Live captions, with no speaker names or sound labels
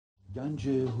گنج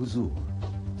حضور،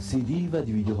 سی دی و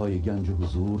دیویدیو های گنج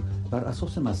حضور بر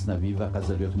اساس مثنوی و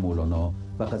غزلیات مولانا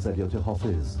و غزلیات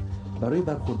حافظ برای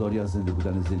برخورداری از زنده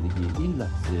بودن زندگی این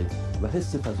لحظه و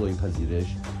حس فضای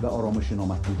پذیرش و آرامش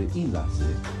نامحدود این لحظه،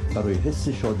 برای حس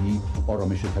شادی،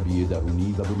 آرامش طبیعی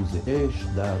درونی و بروز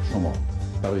عشق در شما،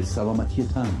 برای سلامتی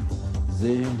تن،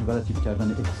 ذهن و لطیف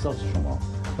کردن احساس شما،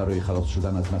 برای خلاص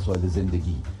شدن از مسائل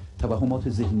زندگی، توهمات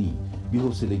ذهنی،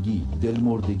 بی‌حوصلگی،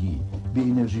 دلمردگی، بی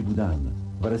انرژی بودن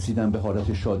و رسیدن به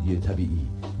حالت شادی طبیعی،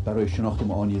 برای شناخت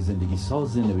معانی زندگی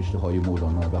ساز نوشته های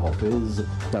مولانا و حافظ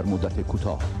در مدت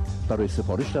کوتاه. برای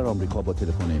سفارش در آمریکا با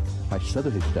تلفن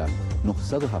 818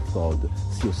 970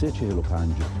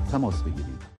 3345 تماس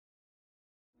بگیرید.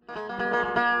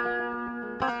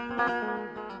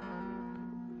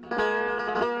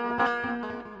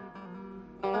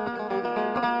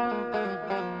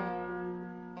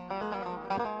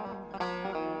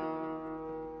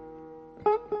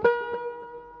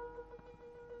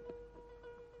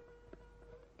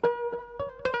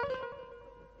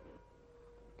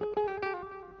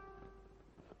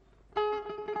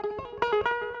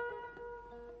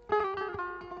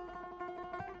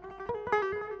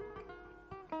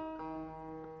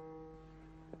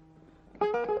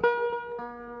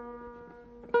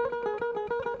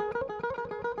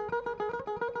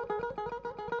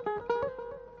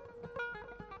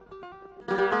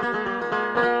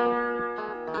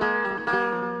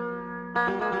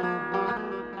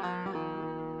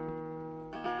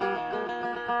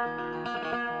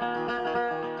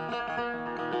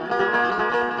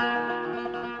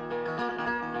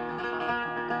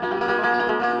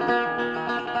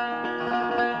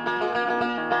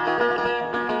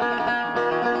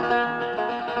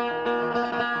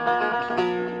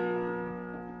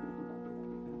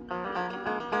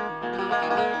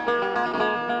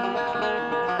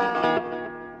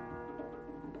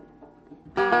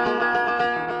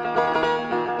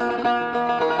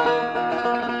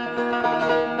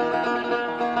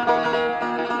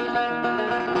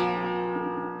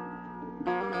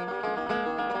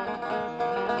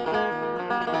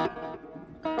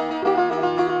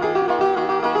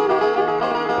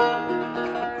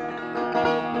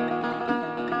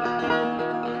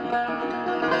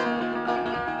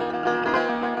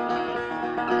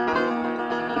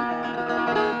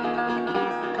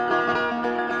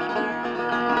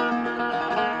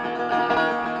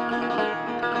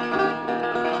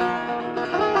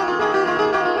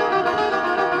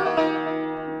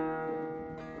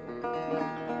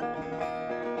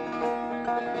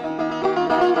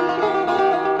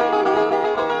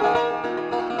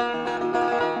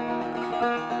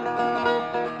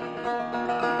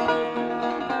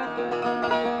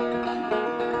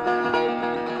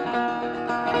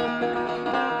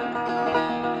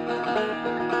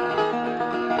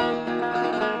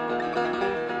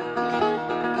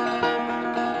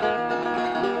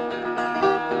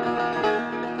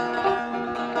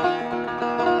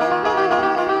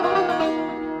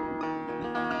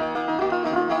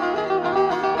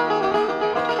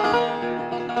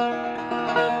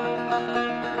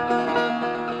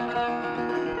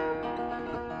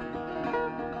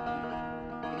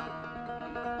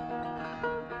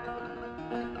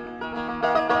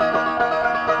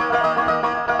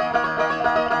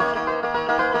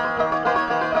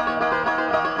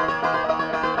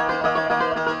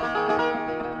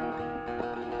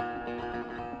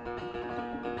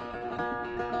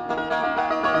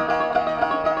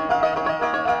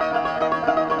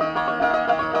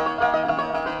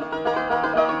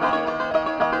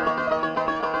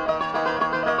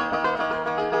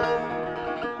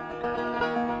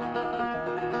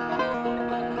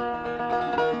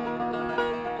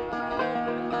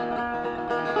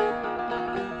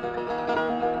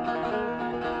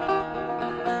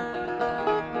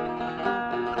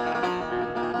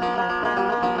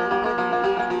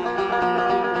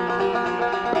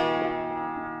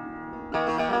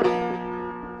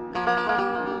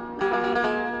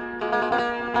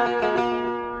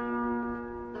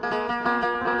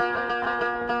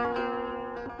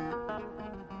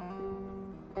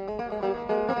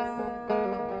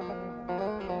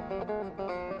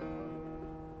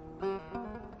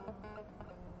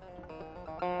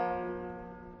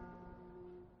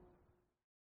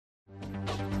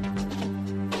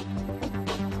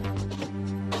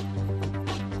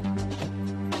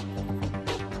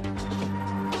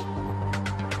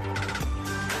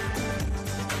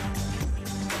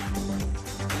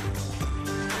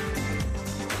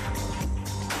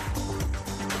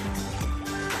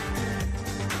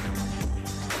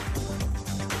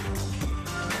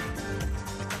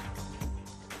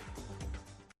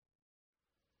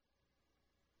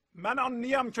 من آن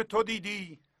نیم که تو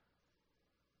دیدی،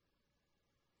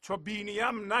 چو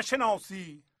بینیم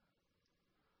نشناسی.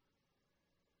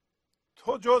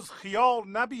 تو جز خیال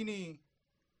نبینی،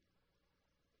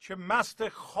 که مست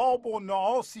خواب و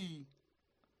نعاسی.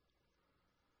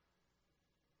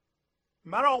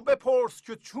 مرا بپرس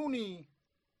که چونی،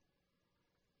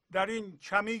 در این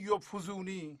کمی و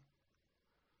فزونی.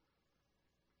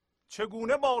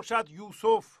 چگونه باشد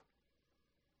یوسف،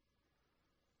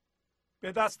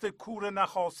 به دست کور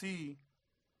نخاسی.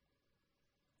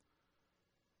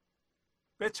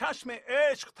 به چشم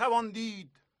عشق توان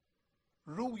دید،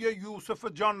 روی یوسف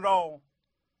جان را.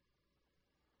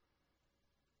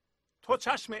 تو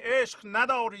چشم عشق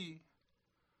نداری،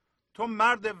 تو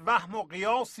مرد وهم و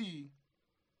قیاسی.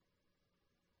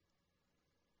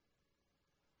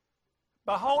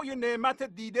 بهای نعمت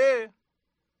دیده،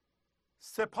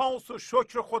 سپاس و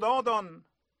شکر خدا دان.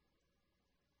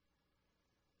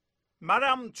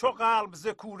 مرم چو قلب ز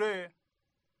کوره،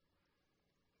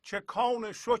 که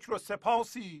کان شکر و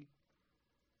سپاسی.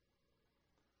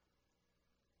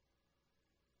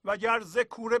 وگر ز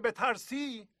کوره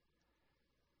بترسی،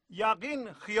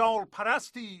 یقین خیال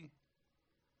پرستی.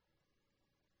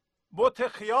 بت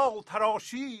خیال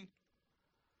تراشی،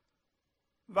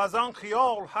 وزان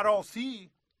خیال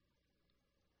هراسی.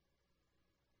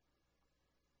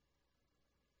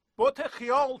 بت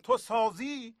خیال تو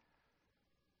سازی،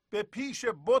 به پیش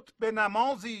بت به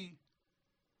نمازی.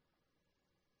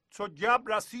 چو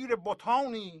گبر اسیر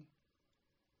بتانی،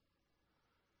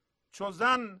 چو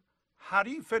زن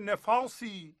حریف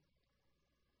نفاسی.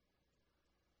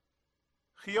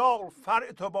 خیال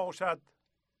فرع تو باشد،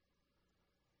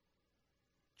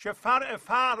 که فرع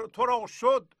فرع تو را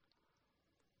شد.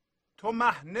 تو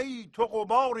مه نیی تو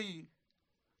غباری،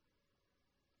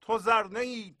 تو زر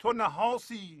نیی تو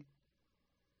نحاسی.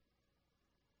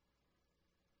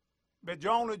 به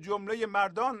جان جمله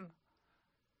مردان،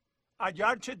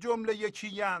 اگرچه جمله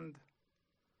یکی اند.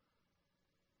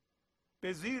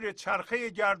 به زیر چرخه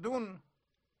گردون،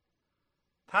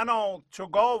 تنا چو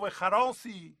گاو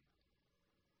خراسی.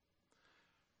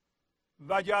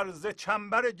 وگر ز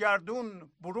چنبر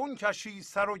گردون، برون کشی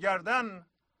سر و گردن.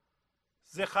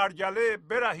 ز خرگله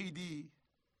برهیدی،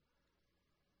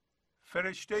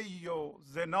 فرشته ای و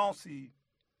ز ناسی.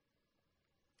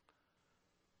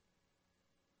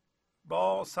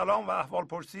 با سلام و احوال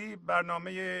پرسی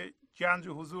برنامه گنج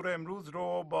حضور امروز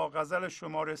رو با غزل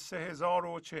شماره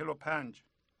 3045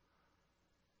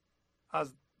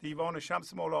 از دیوان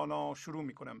شمس مولانا شروع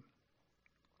می کنم.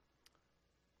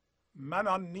 من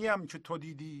آن نیم که تو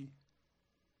دیدی،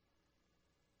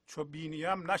 چو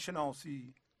بینیم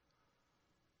نشناسی.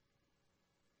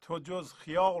 تو جز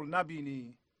خیال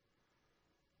نبینی،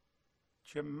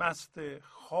 که مست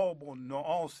خواب و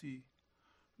نعاسی.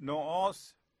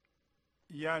 نعاس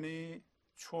یعنی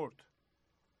چرت،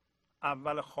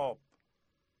 اول خواب.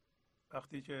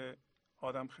 وقتی که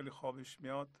آدم خیلی خوابش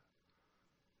میاد،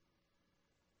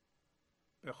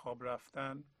 به خواب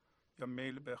رفتن یا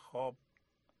میل به خواب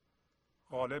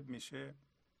غالب میشه،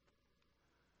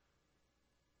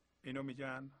 اینو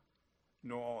میگن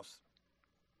نعاس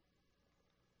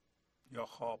یا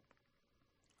خواب.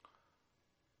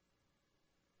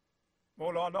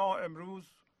 مولانا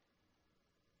امروز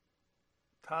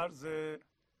طرز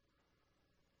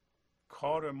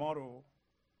کار ما رو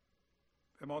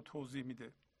به ما توضیح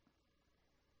میده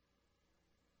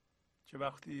که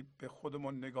وقتی به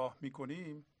خودمون نگاه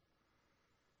میکنیم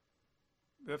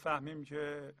بفهمیم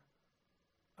که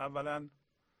اولا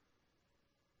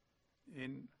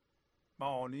این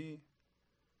معانی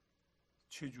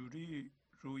چجوری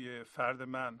روی فرد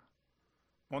من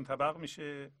منطبق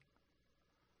میشه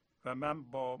و من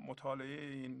با مطالعه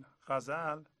این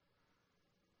غزل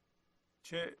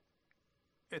چه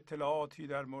اطلاعاتی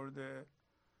در مورد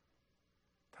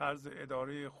طرز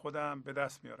اداره خودم به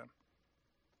دست میارم.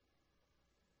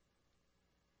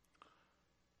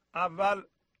 اول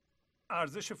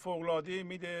ارزش فوق‌العاده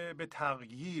میده به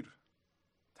تغییر.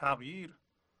 تغییر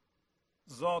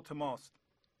ذات ماست.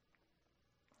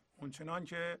 اونچنان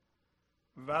که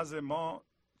وضع ما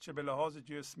چه به لحاظ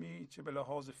جسمی، چه به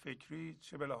لحاظ فکری،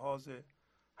 چه به لحاظ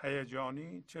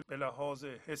هیجانی، چه به لحاظ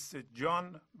حس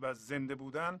جان و زنده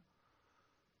بودن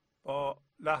با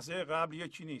لحظه قبل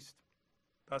یکی نیست.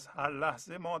 پس هر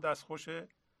لحظه ما دستخوش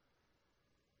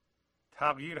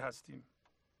تغییر هستیم.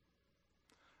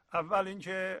 اول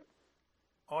اینکه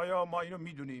آیا ما اینو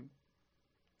میدونیم؟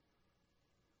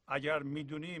 اگر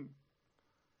میدونیم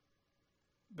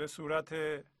به صورت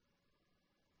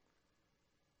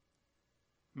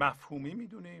مفهومی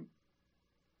میدونیم،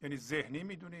 یعنی ذهنی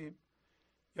میدونیم،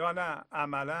 یا نه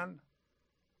عملا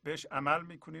بهش عمل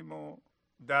میکنیم و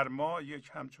در ما یک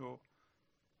همچو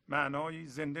معنایی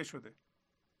زنده شده.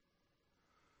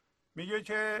 میگه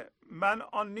که من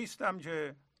آن نیستم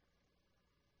که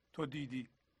تو دیدی.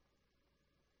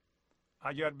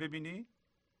 اگر ببینی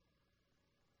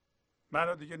من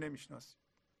رو دیگه نمیشناسی.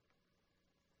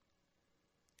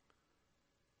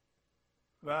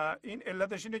 و این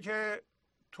علتش اینه که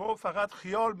تو فقط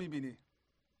خیال میبینی،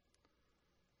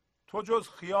 تو جز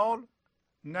خیال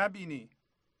نبینی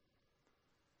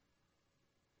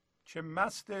که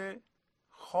مست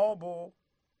خواب و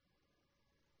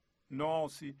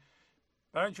ناسی.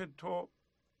 برای اینکه تو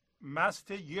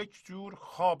مست یک جور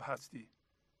خواب هستی،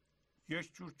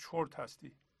 یک جور چرت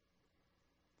هستی.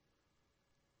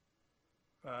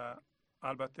 و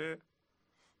البته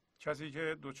کسی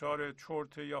که دچار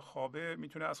چرت یا خوابه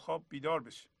میتونه از خواب بیدار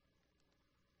بشه.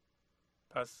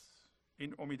 پس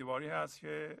این امیدواری هست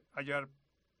که اگر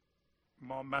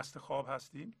ما مست خواب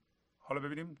هستیم، حالا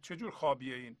ببینیم چه جور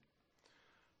خوابیه این،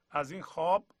 از این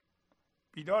خواب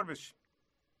بیدار بشیم.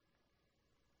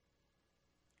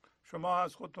 شما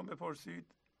از خودتون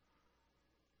بپرسید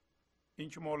این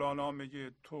که مولانا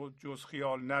میگه تو جز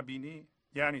خیال نبینی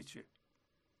یعنی چه؟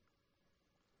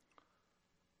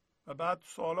 و بعد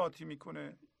سوالاتی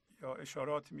میکنه یا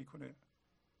اشاراتی میکنه.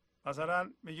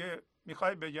 مثلا میگه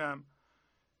میخوای بگم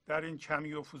در این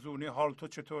کمی و فزونی حال تو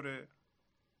چطوره؟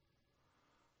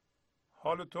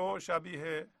 حال تو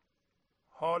شبیه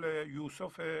حال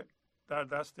یوسف در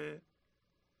دست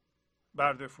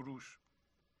برده فروش.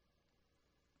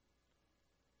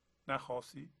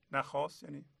 نخواست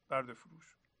یعنی برده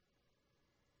فروش.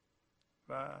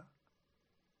 و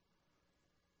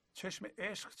چشم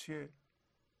عشق چیه؟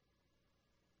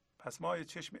 پس ما یه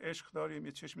چشم عشق داریم،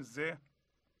 یه چشم ذهن.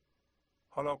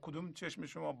 حالا کدوم چشم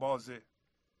شما بازه؟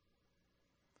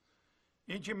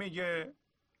 این که میگه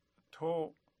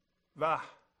تو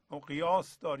وهم و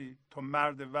قیاس داری، تو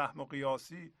مرد وهم و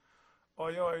قیاسی،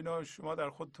 آیا اینا شما در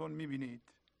خودتون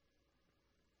میبینید؟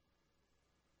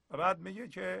 و بعد میگه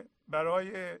که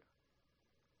برای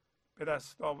به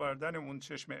دست آوردن اون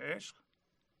چشم عشق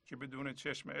که بدون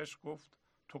چشم عشق گفت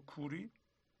تو کوری،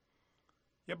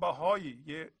 یه بهایی،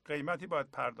 یه قیمتی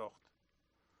باید پرداخت.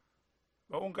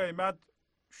 و اون قیمت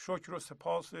شکر و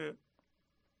سپاس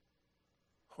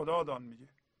خدادان. میگه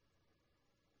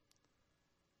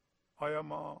آیا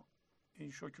ما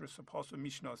این شکر و سپاس رو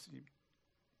میشناسیم؟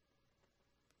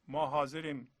 ما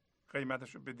حاضریم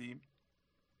قیمتش رو بدیم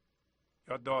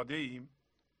یا داده ایم؟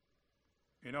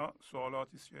 اینا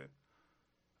سوالاتی است که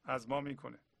از ما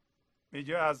میکنه.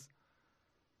 میگه از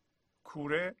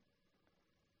کوره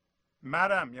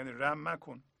مرم، یعنی رم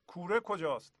مکن. کوره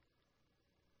کجاست؟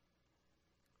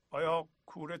 آیا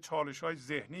کوره چالش های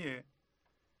ذهنیه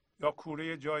یا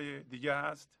کوره جای دیگه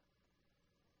هست؟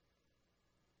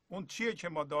 اون چیه که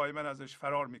ما دائما ازش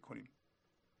فرار میکنیم؟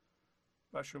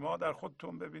 و شما در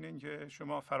خودتون ببینید که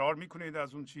شما فرار میکنید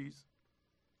از اون چیز.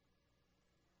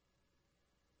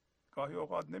 گاهی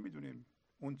اوقات نمیدونیم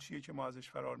اون چیه که ما ازش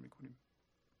فرار میکنیم.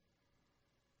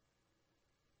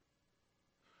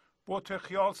 بت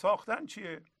خیال ساختن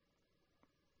چیه؟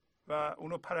 و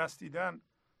اونو پرستیدن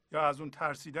یا از اون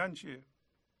ترسیدن چیه؟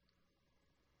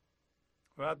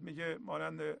 بعد میگه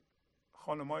مانند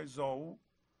خانمای زاو،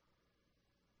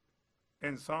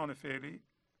 انسان فعلی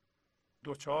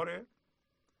دچار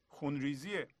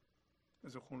خونریزیه،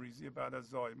 مثل خونریزی بعد از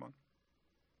زایمان.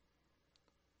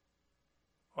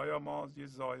 آیا ما یه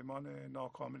زایمان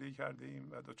ناکاملی کرده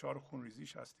ایم و دچار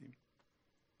خونریزیش هستیم؟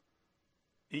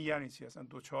 این یعنی چی؟ اصلا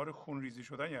دچار خونریزی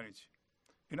شدن یعنی چی؟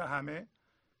 اینا همه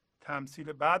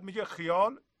تمثیل. بعد میگه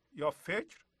خیال یا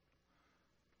فکر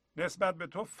نسبت به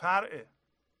تو فرعه.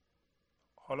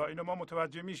 حالا اینو ما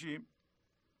متوجه میشیم.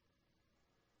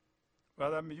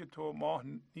 بعدم میگه تو ماه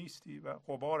نیستی و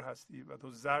غبار هستی و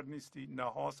تو زرد نیستی،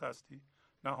 نحاس هستی.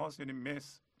 نحاس یعنی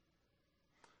مس.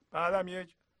 بعدم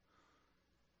یک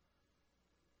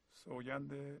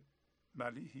سوگند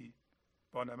ملیحی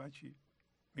با نمکی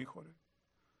میخوره.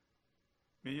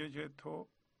 میگه که تو،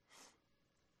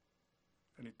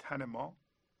 یعنی تن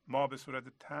ما به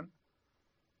صورت تن،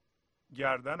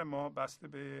 گردن ما بسته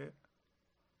به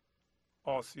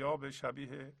آسیاب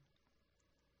شبیه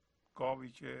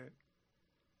گاوی که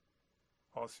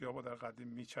آسیاب در قدیم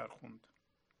میچرخوند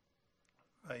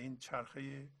و این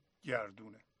چرخه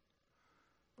گردونه.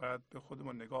 باید به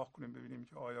خودمون نگاه کنیم ببینیم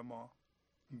که آیا ما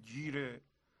گیر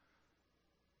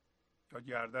یا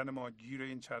گردن ما گیر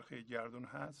این چرخه گردون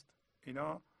هست.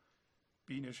 اینا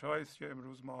بینش هایی است که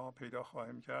امروز ما پیدا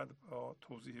خواهیم کرد با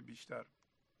توضیح بیشتر.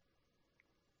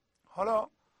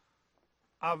 حالا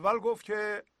اول گفت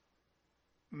که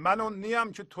من اون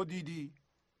نیم که تو دیدی،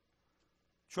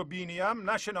 چو بینیم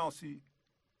نشناسی.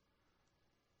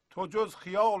 تو جز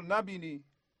خیال نبینی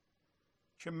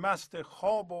که مست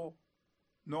خواب و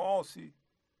نعاسی.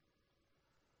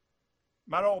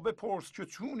 مرا بپرس که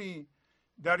چونی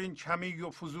در این کمی و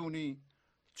فزونی،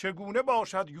 چگونه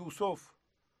باشد یوسف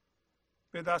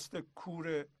به دست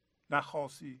کور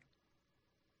نخاسی.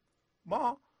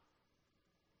 ما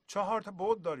 4 تا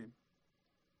بعد داریم: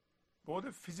 بعد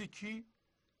فیزیکی،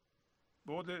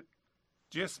 بعد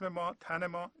جسم ما، تن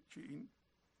ما که این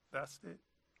دست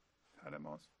تن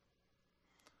ماست،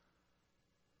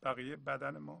 بقیه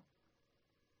بدن ما.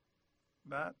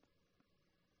 بعد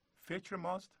فکر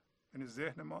ماست، یعنی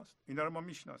ذهن ماست، اینا رو ما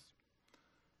میشناسیم.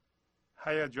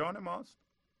 هیجان ماست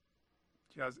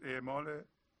که از اعمال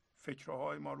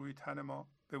فکرهای ما روی تن ما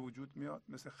به وجود میاد،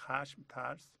 مثل خشم،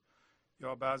 ترس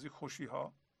یا بعضی خوشی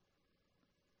ها.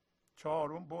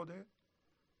 4 بعد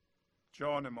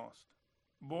جان ماست.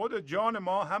 بعد جان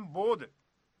ما هم بعد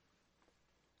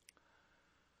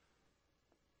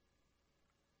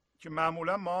که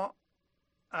معمولا ما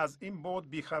از این بعد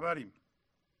بیخبریم.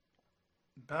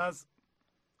 پس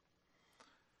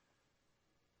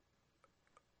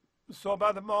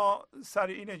صحبت ما سر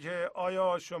اینه که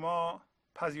آیا شما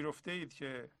پذیرفته اید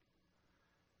که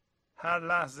هر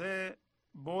لحظه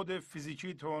بعد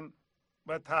فیزیکیتون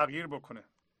باید تغییر بکنه؟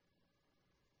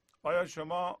 آیا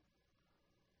شما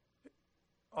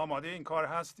آماده این کار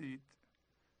هستید؟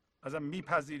 ازم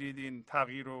میپذیرید این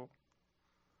تغییر رو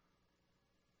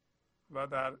و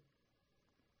در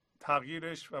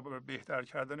تغییرش و بهتر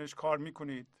کردنش کار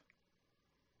میکنید؟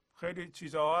 خیلی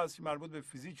چیزها هست که مربوط به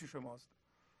فیزیک شماست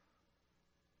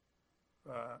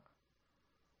و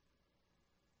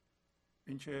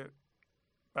اینکه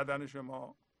بدن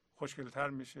شما خوشگلتر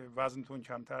میشه، وزنتون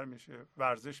کمتر میشه،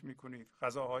 ورزش میکنید،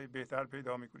 غذاهای بهتر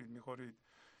پیدا میکنید، میخورید،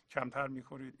 کمتر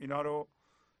میخورید، اینا رو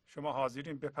شما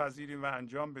حاضرین بپذیرید و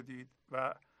انجام بدید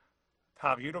و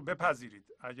تغییر رو بپذیرید.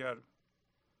 اگر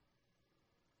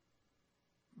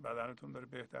بدنتون داره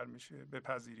بهتر میشه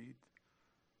بپذیرید.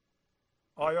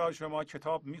 آیا شما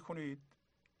کتاب میخونید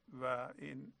و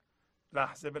این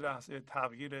لحظه به لحظه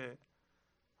تغییر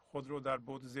خود رو در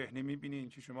بعد ذهنی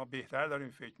میبینید که شما بهتر دارین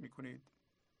فکر میکنید؟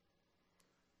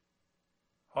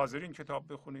 حاضرین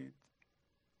کتاب بخونید؟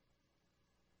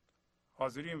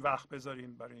 حاضرین وقت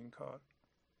بذارین برای این کار؟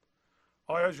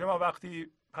 آیا شما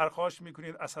وقتی پرخاش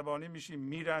میکنید عصبانی میشید،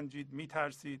 میرنجید،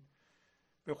 میترسید،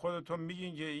 به خودتون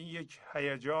میگین که این یک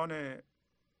هیجان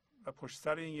و پشت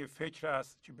سر این یک فکر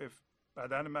است که به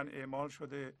بدن من اعمال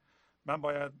شده، من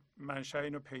باید منشأ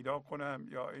اینو پیدا کنم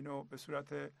یا اینو به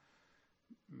صورت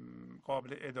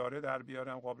قابل اداره در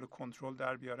بیارم، قابل کنترل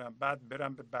در بیارم، بعد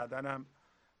برم به بدنم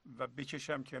و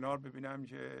بکشم کنار ببینم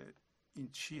که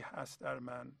این چی هست در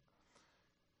من،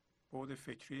 بعد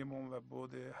فکریمون و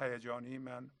بعد هیجانی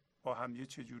من با هم یه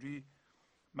چجوری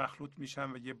مخلوط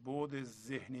میشن و یه بعد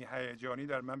ذهنی هیجانی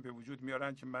در من به وجود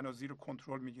میارن که منو زیر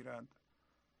کنترل میگیرند.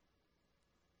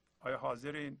 آیا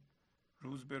حاضرین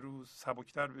روز به روز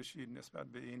سبکتر بشید نسبت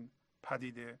به این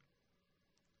پدیده؟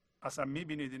 اصلا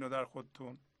میبینید اینو در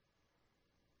خودتون؟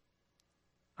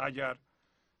 اگر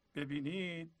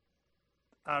ببینید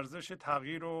ارزش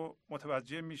تغییر رو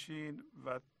متوجه میشین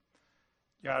و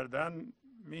گردن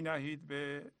مینهید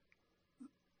به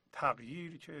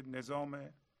تغییر که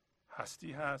نظام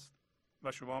هستی هست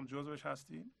و شما هم جزوش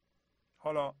هستین.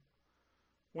 حالا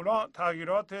اونا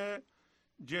تغییرات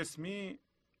جسمی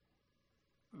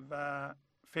و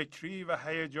فکری و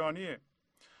هیجانیه.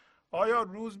 آیا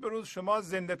روز به روز شما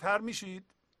زنده تر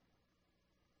میشید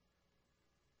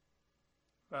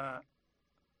و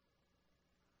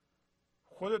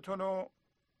خودتون رو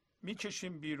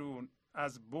میکشیم بیرون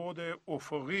از بعد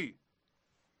افقی،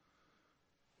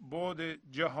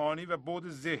 بعد جهانی و بعد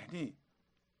ذهنی؟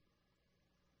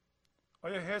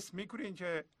 آیا حس میکنین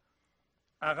که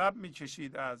عقب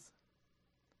میکشید از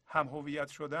هم هویت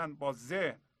شدن با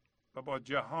ذهن و با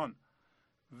جهان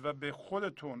و به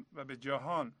خودتون و به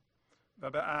جهان و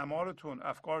به اعمالتون،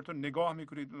 افکارتون نگاه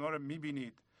میکنید، اونا رو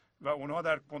میبینید و اونها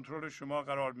در کنترل شما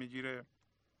قرار میگیره؟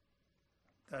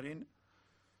 در این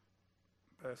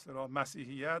به اصطلاح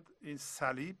مسیحیت این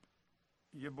صلیب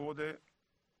یه بعد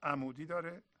عمودی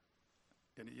داره،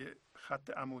 یعنی یه خط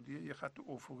عمودی، یه خط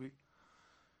افقی،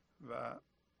 و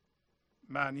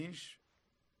معنیش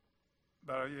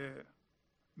برای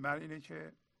من اینه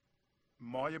که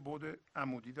ما یه بعد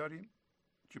عمودی داریم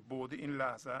که بعد این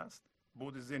لحظه است،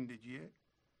 بعد زندگیه.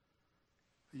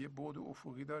 یه بعد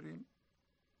افقی داریم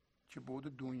که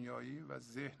بعد دنیایی و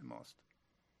ذهن ماست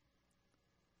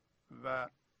و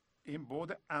این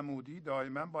بعد عمودی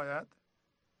دائما باید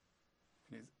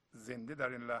زنده در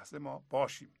این لحظه ما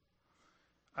باشیم.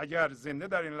 اگر زنده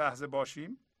در این لحظه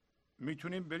باشیم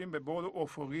میتونیم بریم به بعد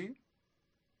افقی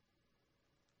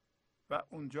و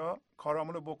اونجا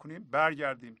کارامون رو بکنیم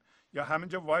برگردیم، یا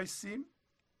همینجا وایسیم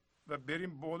و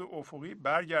بریم بعد افقی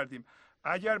برگردیم.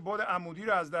 اگر بعد عمودی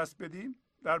رو از دست بدیم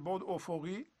در بعد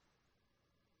افقی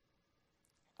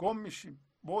گم میشیم.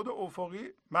 بعد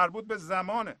افقی مربوط به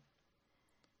زمانه،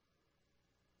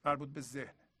 مربوط به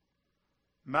ذهن،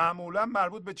 معمولا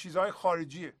مربوط به چیزهای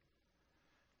خارجیه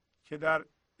که در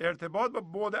ارتباط با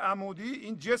بعد عمودی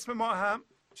این جسم ما هم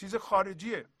چیز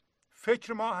خارجیه،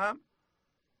 فکر ما هم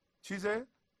چیز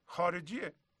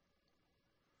خارجیه،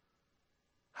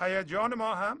 هیجان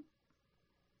ما هم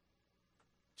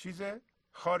چیز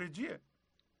خارجیه.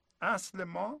 اصل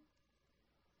ما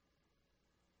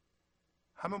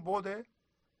همون بعد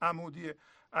عمودیه.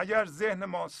 اگر ذهن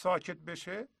ما ساکت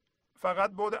بشه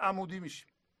فقط بعد عمودی میشه.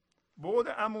 بعد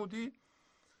عمودی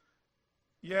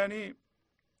یعنی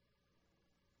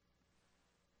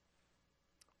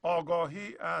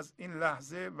آگاهی از این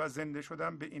لحظه و زنده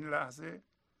شدن به این لحظه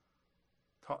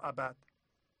تا ابد.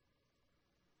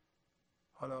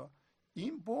 حالا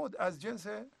این بعد از جنس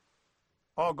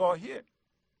آگاهیه.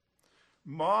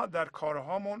 ما در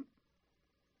کارهامون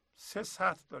 3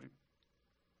 سطح داریم.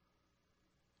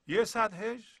 یه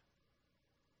سطحش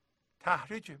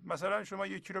تحریکه. مثلا شما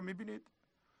یکی رو میبینید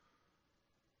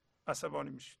عصبانی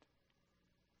میشید،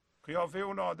 قیافه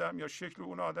اون آدم یا شکل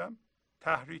اون آدم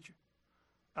تحریکه.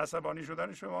 عصبانی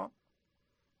شدن شما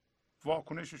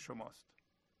واکنش شماست.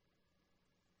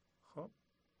 خب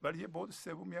ولی یه بعد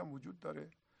سومی هم وجود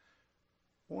داره،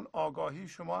 اون آگاهی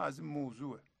شما از این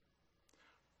موضوعه.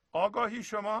 آگاهی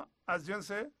شما از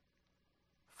جنس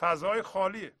فضای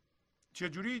خالیه.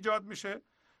 چجوری ایجاد میشه؟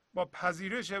 با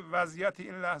پذیرش وضعیت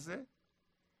این لحظه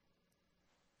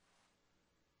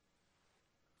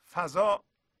فضا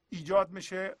ایجاد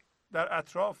میشه در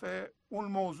اطراف اون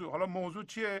موضوع. حالا موضوع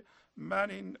چیه؟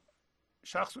 من این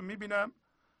شخص رو میبینم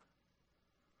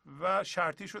و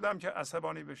شرطی شدم که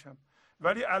عصبانی بشم،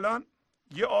 ولی الان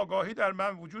یه آگاهی در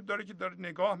من وجود داره که داره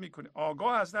نگاه میکنه.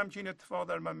 آگاه هستم که این اتفاق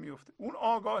در من میفته. اون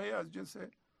آگاهی از جنس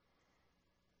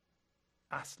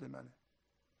اصل منه.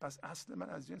 پس اصل من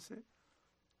از جنس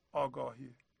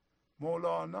آگاهی.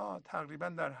 مولانا تقریبا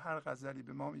در هر غزلی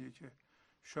به ما میگه که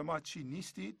شما چی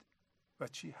نیستید و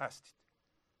چی هستید.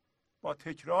 با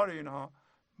تکرار اینها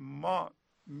ما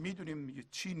میدونیم میگه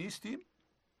چی نیستیم،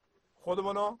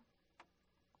 خودمونو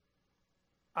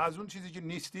از اون چیزی که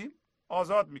نیستیم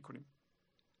آزاد میکنیم.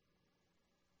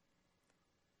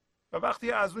 و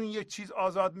وقتی از اون یک چیز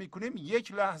آزاد میکنیم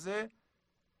یک لحظه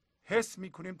حس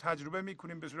میکنیم، تجربه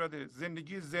میکنیم به صورت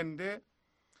زندگی زنده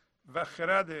و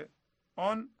خرد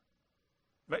آن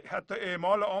و حتی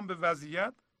اعمال آن به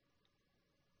وضعیت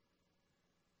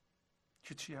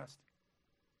که چی هستیم.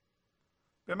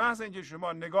 به محض اینکه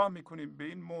شما نگاه میکنیم به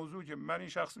این موضوع که من این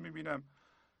شخص میبینم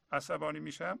عصبانی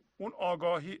میشم، اون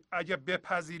آگاهی اگه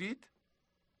بپذیرید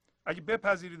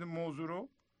موضوع رو،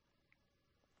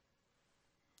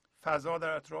 فضا در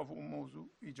اطراف اون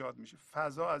موضوع ایجاد میشه.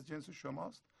 فضا از جنس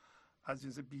شماست، از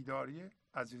جنس بیداریه،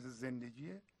 از جنس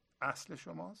زندگیه، اصل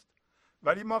شماست.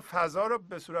 ولی ما فضا رو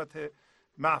به صورت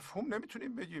مفهوم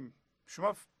نمیتونیم بگیم.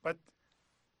 شما باید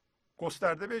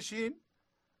گسترده بشین،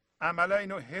 عملا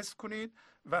اینو حس کنید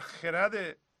و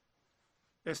خرد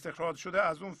استخراج شده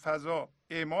از اون فضا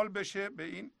اعمال بشه به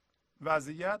این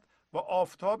وضعیت و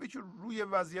آفتابی که روی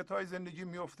وضعیت‌های زندگی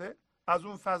میفته از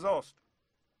اون فضاست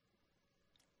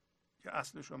که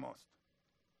اصل شماست.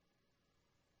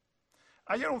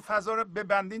 اگر اون فضا رو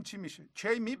ببندین چی میشه؟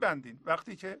 کی میبندین؟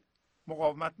 وقتی که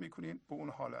مقاومت میکنین به اون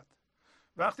حالت.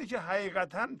 وقتی که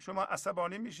حقیقتا شما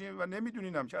عصبانی میشین و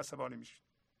نمیدونین هم که عصبانی میشین،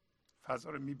 فضا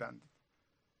رو میبندید.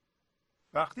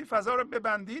 وقتی فضا رو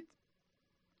ببندید،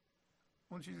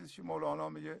 اون چیزی که مولانا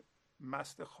میگه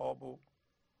مست خواب و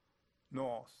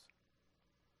نواس.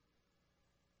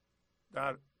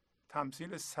 در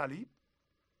تمثیل صلیب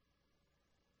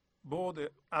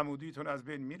بعد عمودیتون از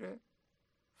بین میره،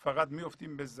 فقط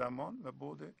میفتیم به زمان و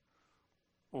بعد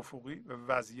افقی و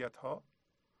وضعیت ها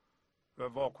و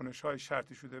واکنش های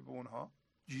شرطی شده به اونها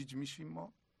گیج میشیم.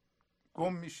 ما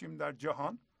گم میشیم در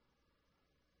جهان.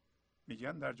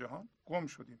 میگن در جهان گم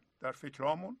شدیم، در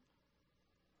فکرامون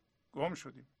گم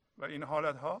شدیم و این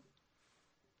حالت ها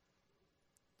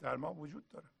در ما وجود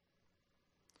داره.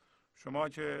 شما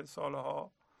که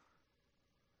سالها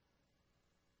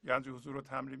گنج حضور رو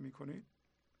تمرین میکنید،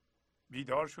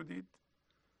 بیدار شدید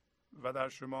و در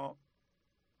شما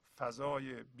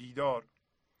فضای بیدار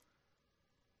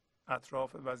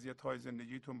اطراف وضعیت‌های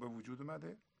زندگیتون به وجود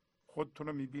اومده. خودتون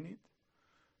رو میبینید،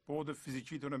 بعد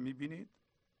فیزیکیتون رو میبینید،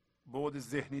 بعد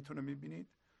ذهنیتون رو میبینید،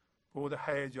 بعد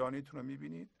هیجانیتون رو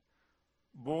میبینید،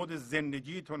 بعد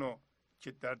زندگیتون رو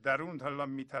که در درون الان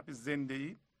میتپه زنده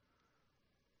اید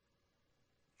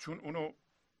چون اونو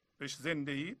بهش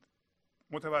زنده اید،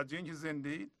 متوجه این که زنده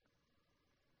اید،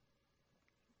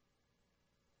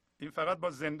 این فقط با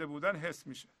زنده بودن حس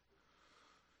میشه.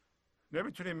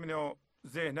 نمیتونیم اینو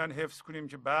ذهناً حفظ کنیم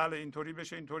که بله اینطوری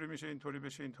بشه، اینطوری میشه، اینطوری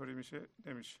بشه، اینطوری میشه.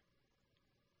 نمیشه.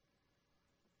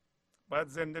 باید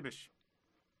زنده بشیم.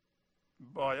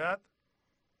 باید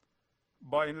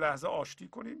با این لحظه آشتی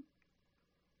کنیم.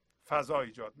 فضا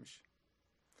ایجاد میشه.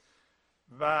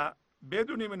 و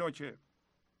بدونیم اینو که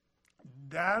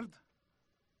درد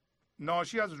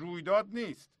ناشی از رویداد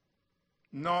نیست،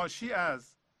 ناشی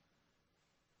از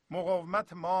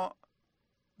مقاومت ما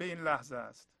به این لحظه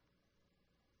است.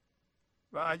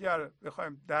 و اگر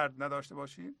بخوایم درد نداشته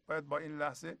باشیم باید با این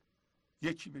لحظه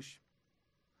یکی بشیم.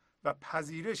 و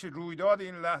پذیرش رویداد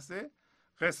این لحظه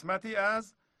قسمتی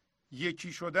از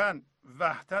یکی شدن،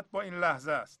 وحدت با این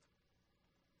لحظه است.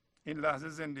 این لحظه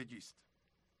زندگی است.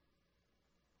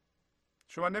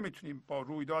 شما نمیتونیم با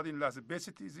رویداد این لحظه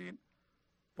بستیزین،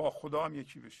 با خدا هم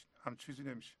یکی بشین. هم چیزی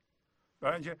نمیشه.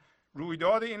 برای اینکه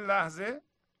رویداد این لحظه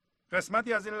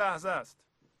قسمتی از این لحظه است.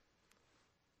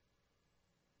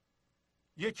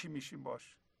 یکی میشیم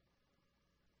باش.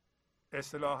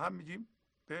 اصطلاحا میگیم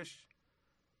بهش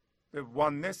به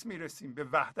واننس میرسیم، به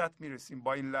وحدت میرسیم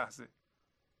با این لحظه.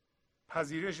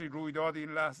 پذیرش رویداد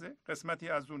این لحظه قسمتی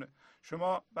از اونه.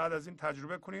 شما بعد از این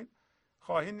تجربه کنید،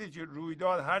 خواهید دید که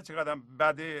رویداد هر چقدر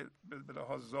بده به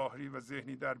لحاظ ظاهری و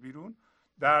ذهنی در بیرون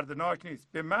دردناک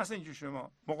نیست. به محض اینکه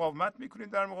شما مقاومت میکنید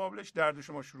در مقابلش، درد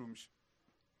شما شروع میشه.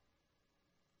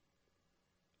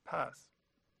 پس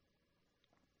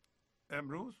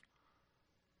امروز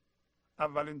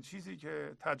اولین چیزی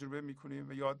که تجربه میکنیم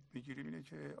و یاد میگیریم اینه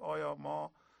که آیا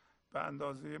ما به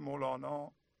اندازه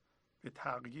مولانا به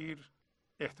تغییر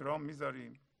احترام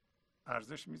میذاریم،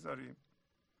 ارزش میذاریم.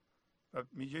 و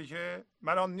میگه که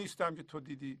من آن نیستم که تو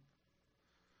دیدی.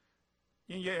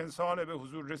 این یه انسان به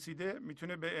حضور رسیده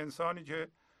میتونه به انسانی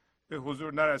که به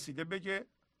حضور نرسیده بگه،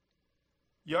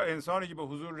 یا انسانی که به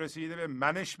حضور رسیده به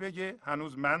منش بگه.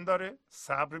 هنوز من داره،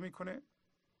 صبر میکنه،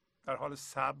 در حال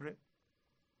صبر.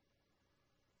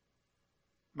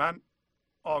 من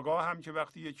آگاه هم که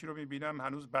وقتی یکی رو میبینم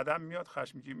هنوز بدم میاد،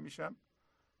 خشمگین میشم،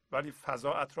 ولی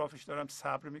فضا اطرافش دارم،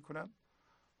 صبر میکنم.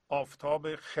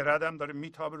 آفتاب خردم داره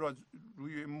میتابه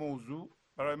روی موضوع،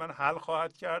 برای من حل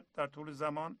خواهد کرد در طول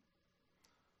زمان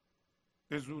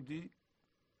به زودی.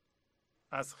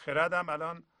 از خردم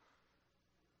الان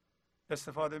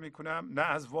استفاده میکنم، نه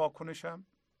از واکنشم.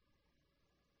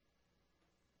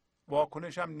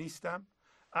 واکنشم نیستم.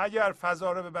 اگر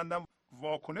فضا رو ببندم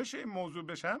واکنش این موضوع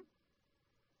بشم،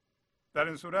 در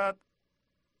این صورت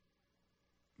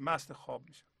مست خواب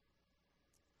میشم.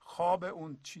 خواب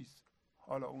اون چیز.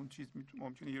 حالا اون چیز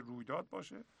ممکنه یه رویداد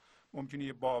باشه، ممکنه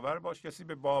یه باور باشه. کسی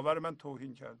به باور من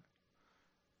توهین کرده،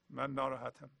 من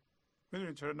ناراحتم.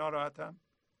 میدونید چرا ناراحتم؟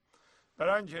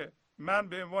 برای اینکه من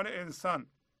به عنوان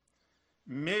انسان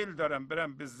میل دارم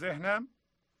برم به ذهنم،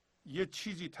 یه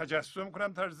چیزی تجسم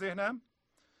کنم در ذهنم.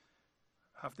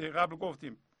 هفته قبل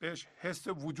گفتیم بهش حس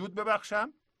وجود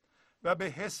ببخشم و به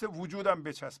حس وجودم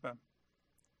بچسبم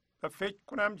و فکر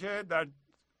کنم که در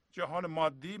جهان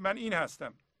مادی من این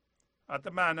هستم، حتی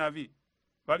معنوی،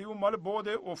 ولی اون مال بعد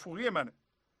افقی منه.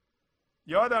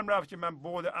 یادم رفت که من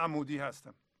بعد عمودی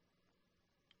هستم.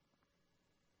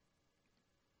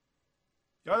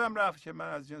 یادم رفت که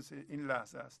من از جنس این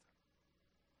لحظه هستم.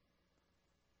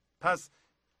 پس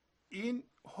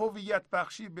این هویت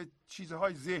بخشی به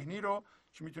چیزهای ذهنی رو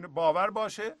که میتونه باور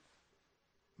باشه،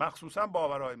 مخصوصا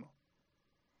باورهای ما،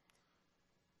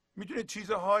 میتونه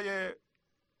چیزهای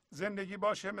زندگی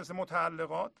باشه مثل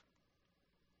متعلقات،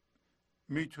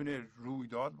 میتونه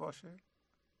رویداد باشه،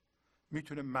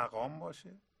 میتونه مقام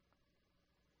باشه،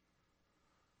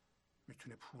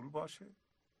 میتونه پول باشه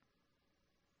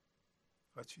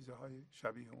و چیزهای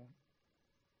شبیه اون،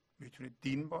 میتونه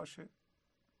دین باشه،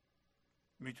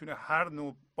 میتونه هر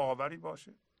نوع باوری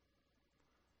باشه،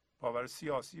 باور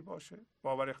سیاسی باشه،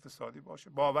 باور اقتصادی باشه،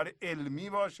 باور علمی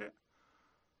باشه،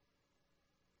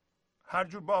 هر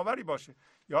جور باوری باشه.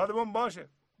 یادمون باشه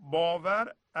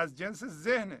باور از جنس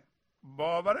ذهنه.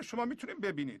 باور شما میتونید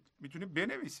ببینید، میتونید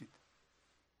بنویسید.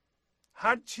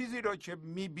 هر چیزی رو که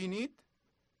میبینید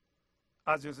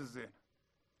از جنس ذهن،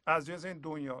 از جنس این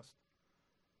دنیاست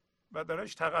و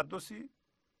درش تقدسی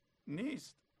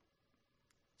نیست.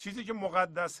 چیزی که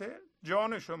مقدسه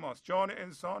جان شماست، جان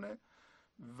انسانه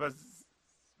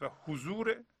و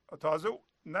حضور، تازه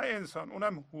نه انسان،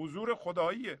 اونم حضور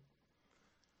خداییه.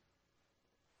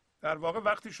 در واقع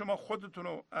وقتی شما خودتون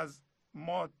رو از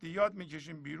مادیات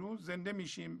میکشیم بیرون، زنده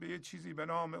میشیم به یه چیزی به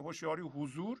نام هوشیاری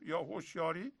حضور یا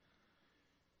هوشیاری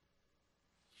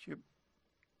که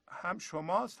هم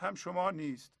شماست هم شما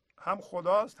نیست، هم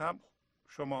خداست هم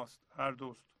شماست، هر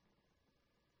دوست،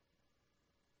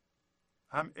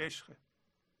 هم عشق.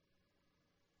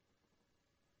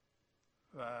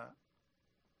 و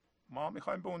ما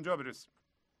میخوایم به اونجا برسیم.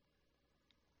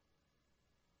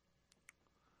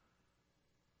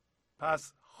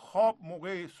 پس خواب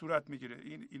موقعی صورت میگیره،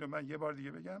 اینو من یه بار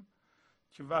دیگه بگم،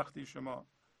 که وقتی شما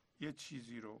یه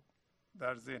چیزی رو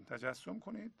در ذهن تجسم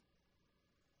کنید،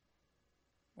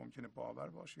 ممکنه باور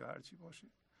باشه یا هر چی باشه،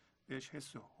 بهش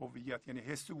حس هویت، یعنی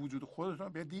حس وجود خودتون رو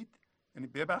بدید، یعنی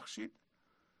ببخشید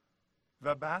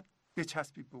و بعد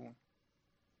بچسبید به اون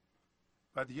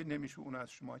و دیگه نمیشه اون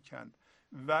از شما کند.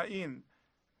 و این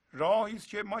راهی است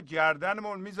که ما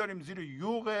گردنمون میذاریم زیر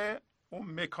یوغ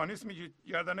اون مکانیزمی که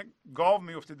گردن گاو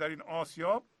میفته در این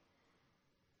آسیاب،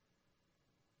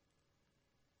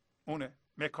 اونه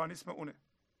مکانیزم، اونه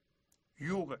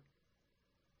یوغه.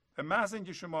 به محض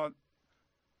اینکه شما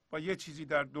با یه چیزی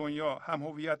در دنیا هم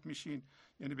هویت میشین،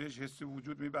 یعنی بهش حس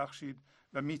وجود میبخشید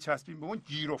و میچسبین به اون،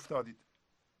 گیر افتادید.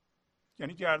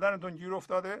 یعنی گردنتون گیر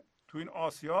افتاده تو این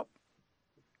آسیاب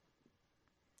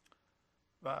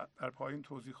و در پایین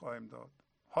توضیح خواهیم داد.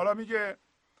 حالا میگه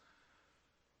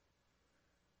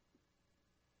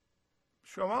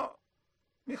شما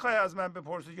میخوای از من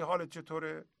بپرسی که حالت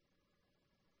چطوره؟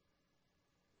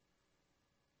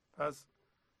 پس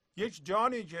یک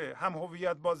جانی که هم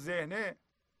هویت با ذهنه،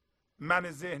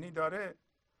 من ذهنی داره،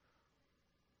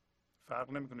 فرق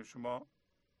نمیکنه. شما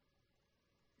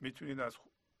میتونید از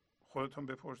خودتون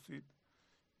بپرسید.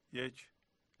 یک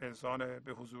انسان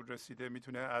به حضور رسیده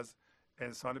میتونه از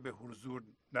انسان به حضور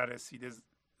نرسیده،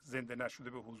 زنده نشده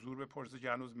به حضور بپرسه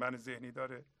که هنوز من ذهنی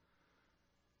داره.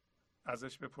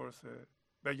 ازش بپرسه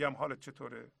بگم حالت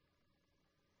چطوره؟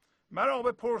 مرا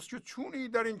بپرس که چونی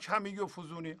در این کمی و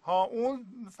فزونی. ها،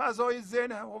 اون فضای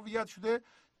ذهن هویت شده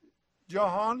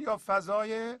جهان یا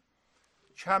فضای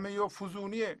کمی و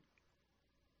فزونیه.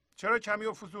 چرا کمی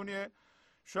و فزونیه؟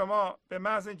 شما به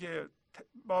محض اینکه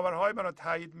باورهای منو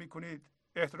تایید میکنید،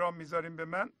 احترام میذاریم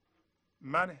به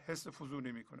من حس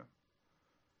فزونی میکنم.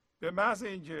 به محض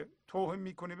اینکه توهین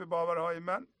میکنی به باورهای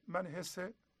من حس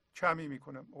کمی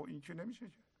میکنم. او این که نمیشه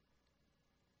که.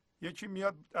 یکی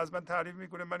میاد از من تعریف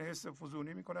میکنه، من حس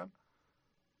فزونی میکنم.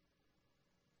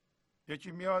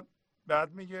 یکی میاد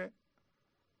بعد میگه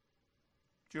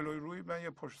جلوی روی من،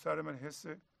 یا پشت سر من حس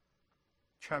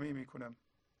کمی میکنم.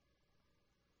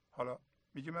 حالا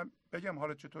میگه من بگم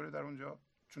حالت چطوره در اونجا؟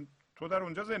 چون تو در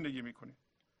اونجا زندگی میکنی.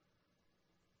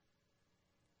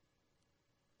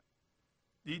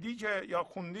 دیدی که یا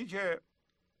خوندی که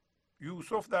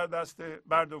یوسف در دست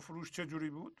برده و فروش چجوری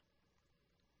بود؟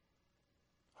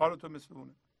 حالتو مثل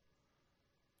اونه.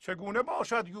 چگونه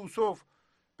باشد یوسف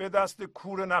به دست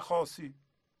کور نخاسی؟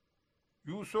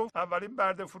 یوسف اولین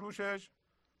برده فروشش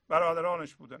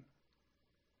برادرانش بودن،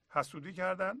 حسودی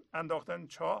کردن، انداختن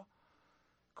چاه،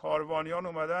 کاروانیان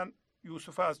اومدن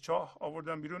یوسف از چاه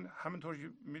آوردن بیرون. همینطور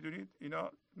که میدونید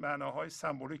اینا معناهای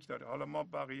سمبولیک داره. حالا ما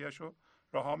بقیهشو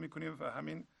رها میکنیم و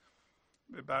همین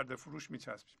به برده فروش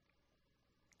میچسبیم.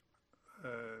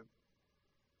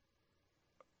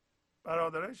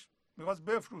 برادرش میخواست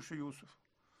بفروشه یوسف.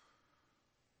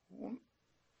 اون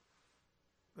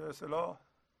به اصطلاح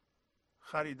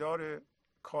خریدار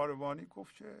کاروانی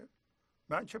گفت که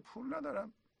من که پول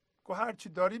ندارم. گفت هر چی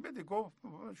داری بده. گفت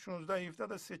 16-17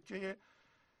 تا سکه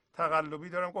تقلبی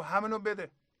دارم. گفت همینو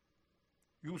بده.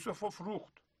 یوسف رو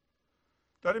فروخت.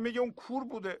 داره میگه اون کور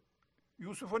بوده،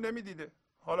 یوسف رو نمیدیده.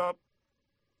 حالا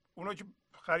اونا که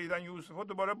خریدن یوسف رو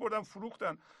دوباره بردن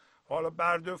فروختن. حالا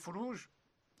برده فروش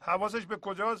حواسش به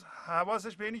کجاست؟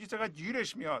 حواسش به اینی که چقدر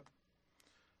گیرش میاد.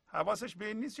 حواسش به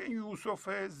این نیست که این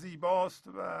یوسف زیباست.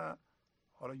 و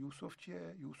حالا یوسف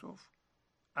چیه؟ یوسف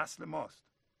اصل ماست.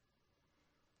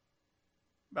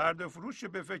 برده فروش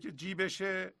به فکر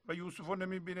جیبشه و یوسف رو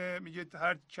نمیبینه، میگه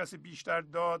هر کسی بیشتر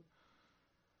داد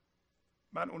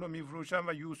من اونو میفروشم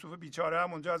و یوسف بیچاره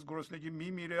هم اونجا از گرسنگی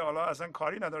میمیره. حالا اصلا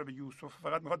کاری نداره به یوسف،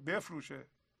 فقط میخواد بفروشه.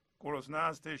 گرسنه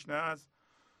است، تشنه است،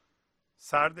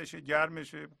 سردشه،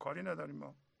 گرمشه، کاری نداریم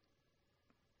ما.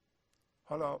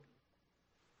 حالا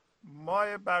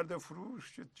ما برده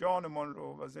فروش جانمان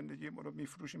رو و زندگیمون رو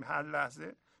میفروشیم هر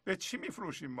لحظه. به چی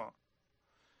میفروشیم ما؟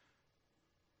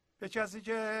 به کسی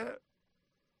که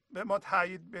به ما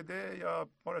تایید بده یا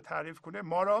ما رو تعریف کنه،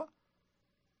 ما رو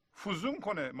فزون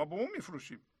کنه. ما به اون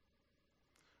میفروشیم.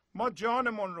 ما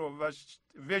جانمون رو و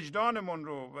وجدانمون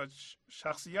رو و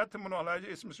شخصیتمون رو، حالا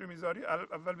اسمش رو میذاری،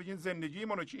 اول بگین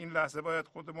زندگیمون رو که این لحظه باید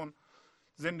خودمون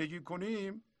زندگی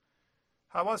کنیم،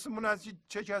 حواسمون از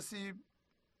چه کسی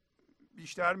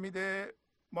بیشتر میده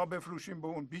ما بفروشیم به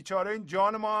اون. بیچاره این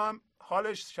جان ما هم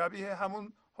حالش شبیه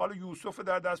همون حالا یوسف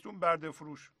در دستون برده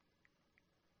فروش.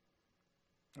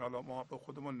 حالا ما به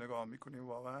خودمون نگاه میکنیم،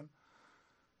 واقعا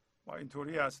ما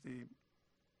اینطوری هستیم.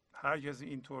 هر کسی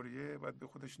اینطوریه باید به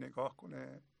خودش نگاه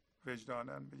کنه،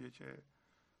 وجداناً بگه که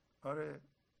آره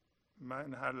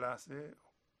من هر لحظه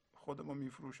خودمو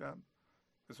میفروشم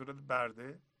به صورت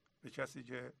برده به کسی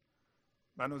که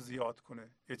منو زیاد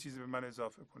کنه، یه چیزی به من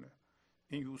اضافه کنه.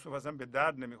 این یوسف اصلا به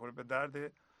درد نمیخوره، به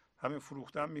درد همین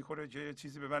فروختن میخوره که یه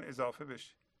چیزی به من اضافه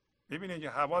بشه. ببینید که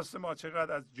حواس ما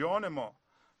چقدر از جان ما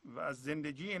و از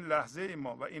زندگی این لحظه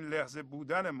ما و این لحظه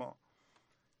بودن ما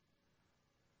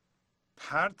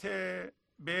پرت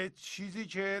به چیزی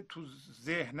که تو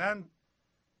ذهنن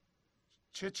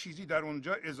چه چیزی در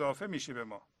اونجا اضافه میشه به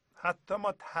ما. حتی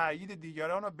ما تایید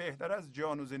دیگران رو بهتر از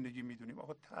جان و زندگی میدونیم.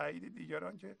 آخه تایید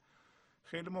دیگران که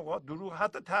خیلی موقع دروغ،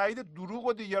 حتی تایید دروغ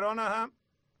و دیگران هم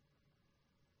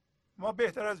ما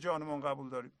بهتر از جانمون قبول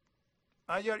داریم.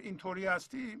 اگر اینطوری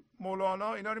هستی،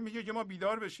 مولانا اینا رو میگه که ما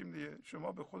بیدار بشیم دیگه.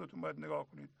 شما به خودتون باید نگاه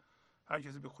کنید، هر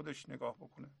کسی به خودش نگاه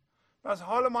بکنه. پس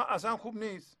حال ما اصلا خوب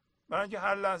نیست، برای اینکه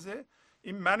هر لحظه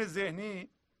این من ذهنی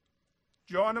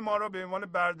جان ما رو به عنوان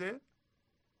برده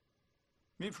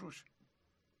میفروشه.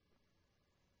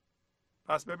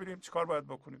 پس ببینیم چیکار باید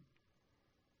بکنیم.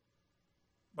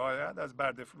 باید از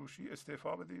برده فروشی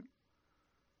استعفا بدیم،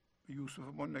 به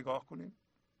یوسفمون نگاه کنیم،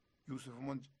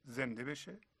 یوسفمون زنده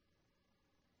بشه،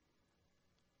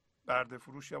 برده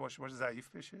فروش یواش یواش ضعیف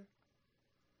بشه.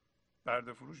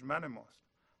 برده فروش من ماست.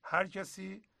 هر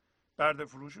کسی برده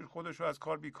فروش خودشو از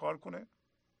کار بیکار کنه،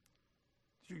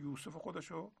 یوسف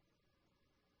خودشو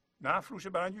نفروشه،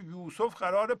 برای اینکه یوسف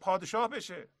قرار پادشاه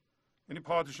بشه. یعنی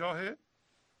پادشاه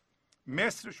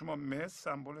مصر. شما مصر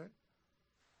سمبل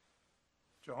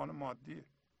جهان مادیه.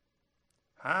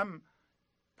 هم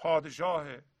پادشاه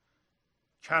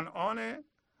کنعان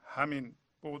همین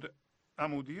بود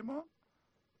عمودی ما،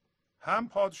 هم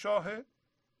پادشاه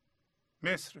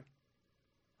مصر،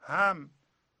 هم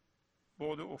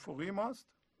بود افقی ماست،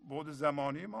 بود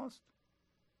زمانی ماست.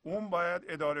 اون باید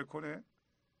اداره کنه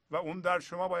و اون در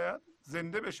شما باید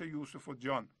زنده بشه، یوسف و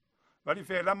جان. ولی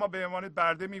فعلا ما به عنوان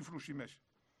برده میفروشیمش.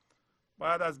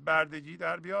 باید از بردگی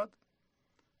در بیاد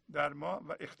در ما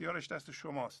و اختیارش دست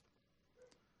شماست.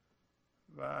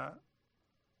 و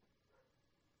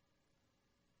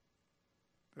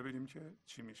ببینیم که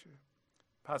چی میشه.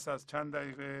 پس از چند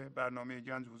دقیقه برنامه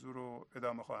گنج حضور رو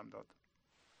ادامه خواهم داد.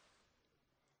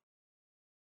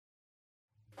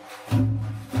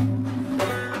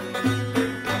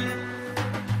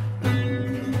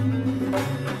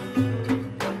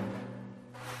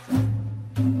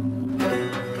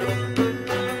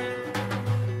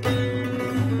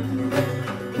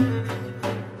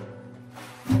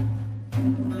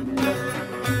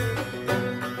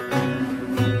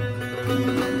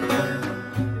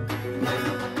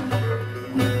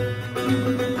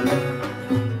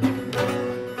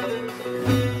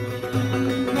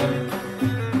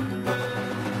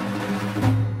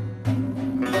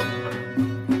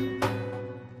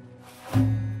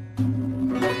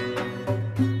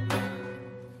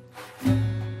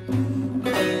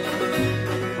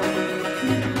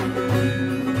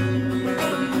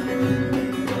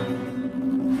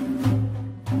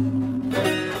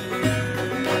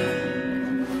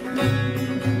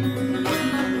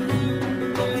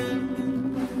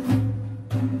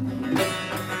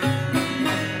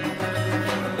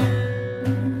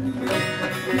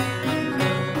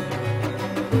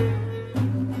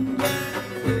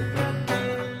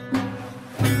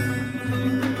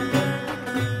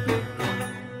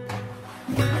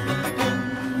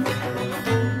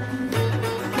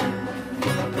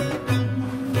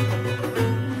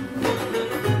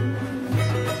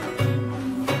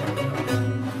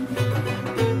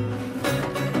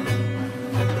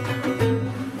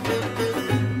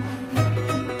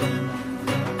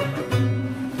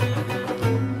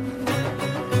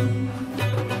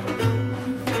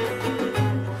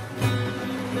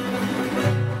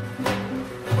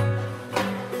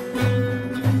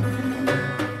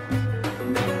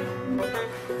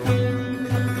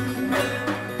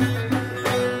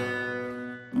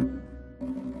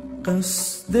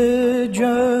 قصد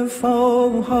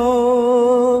جفاها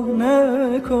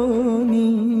نکنی،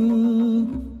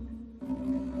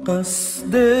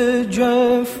 قصد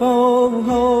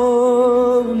جفاها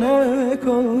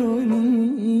نکنی،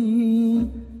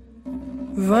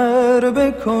 ور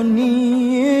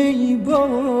بکنی با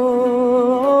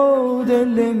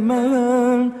دل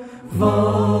من،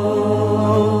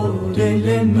 با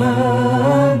دل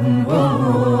من، با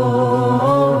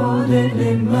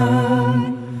دل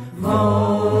من، با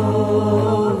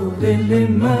دل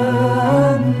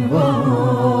من، با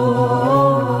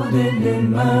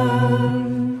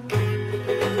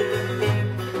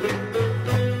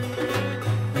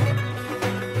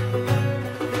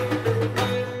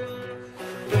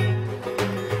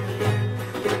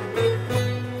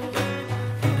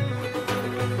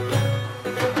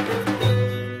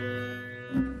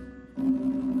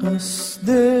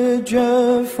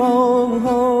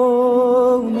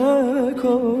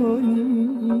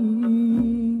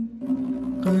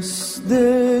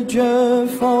قصد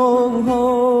جفاها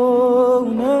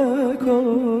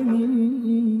نکنی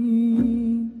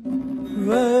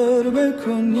ور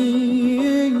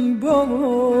بکنی با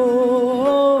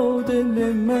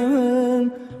دل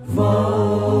من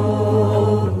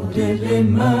وا دل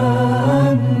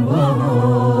من وا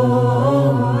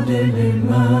دل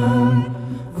من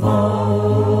وا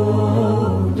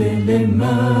دل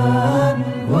من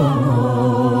وا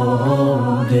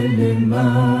دل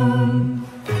من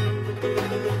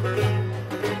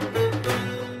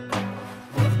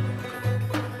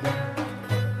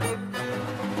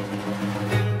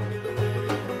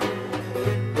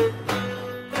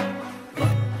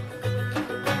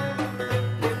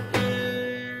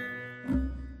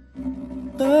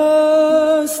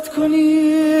دست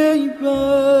کنی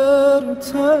بر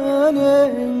تن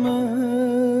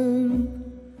من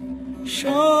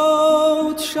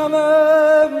شاد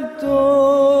شود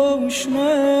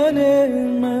دشمن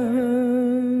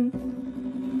من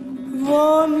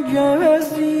وانگه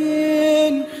از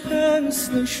این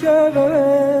خسته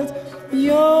شود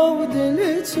یا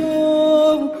دل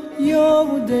تو یا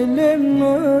دل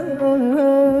من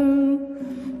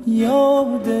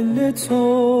یا دل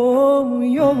تو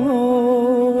یا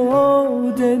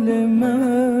دل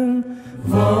من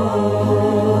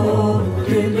وا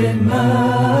دل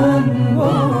من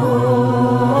وا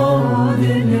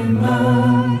دل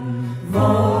من وا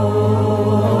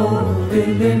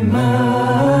دل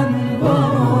من وا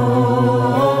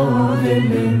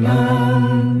دل من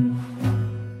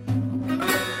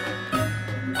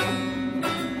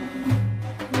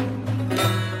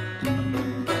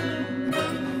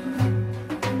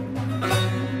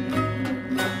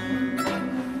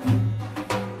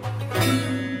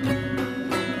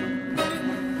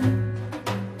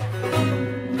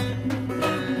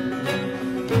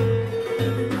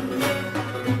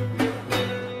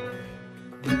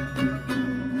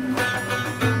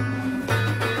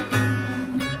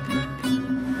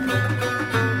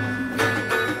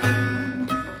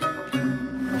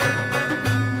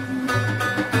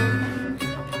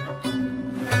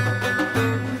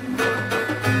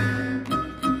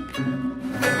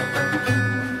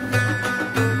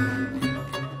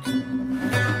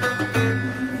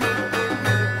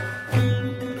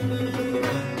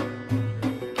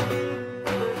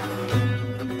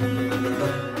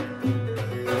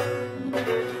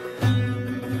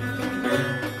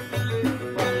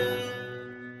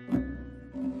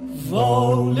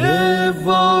واله و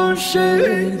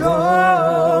شیدا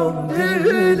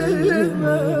دل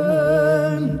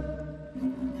من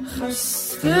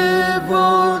خسته و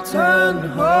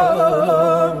تنها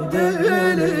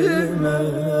دل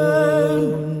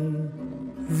من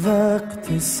وقت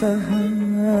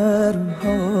سحرها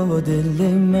دل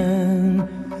من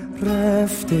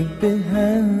رفته به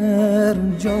هر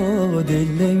جا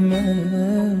دل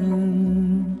من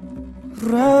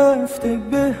رفته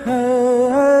به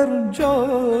هر جا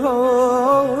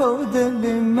دل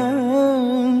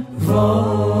من وا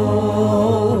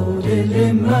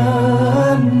دل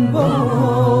من وا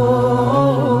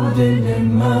دل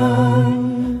من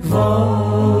وا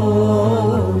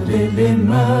دل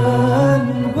من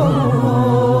وا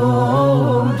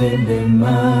دل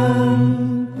من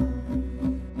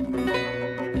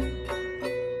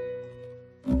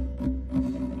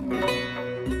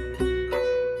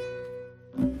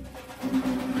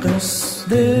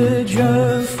قصد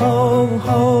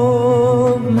جفاها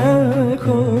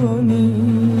نکنی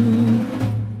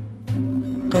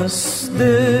قصد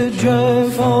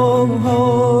جفاها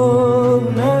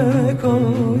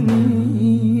نکنی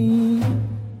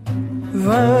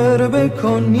ور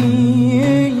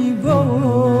بکنی با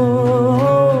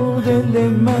دل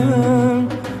من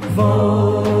با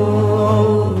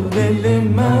دل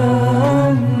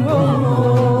من با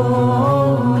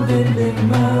دل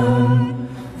من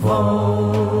وا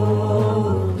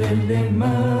دل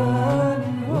من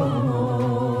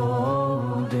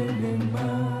وا دل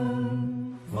من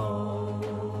وا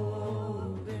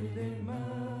دل من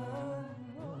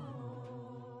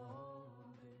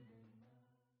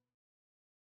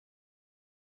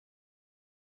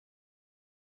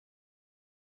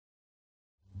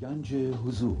گنج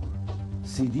حضور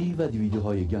CD و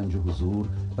دیویدیوهای گنج حضور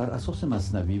بر اساس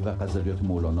مثنوی و غزلیات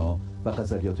مولانا و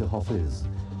غزلیات حافظ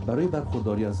برای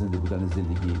برخورداری از زنده بودن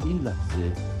زندگی این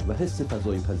لحظه و حس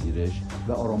فضای پذیرش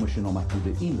و آرامش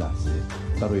نامحدود این لحظه،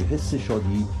 برای حس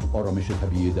شادی، آرامش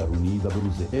طبیعی درونی و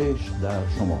بروز عشق در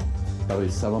شما، برای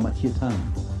سلامتی تن،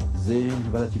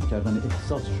 ذهن و لطیف کردن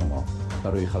احساس شما،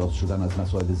 برای خلاص شدن از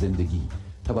مسائل زندگی،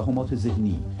 توهمات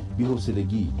ذهنی،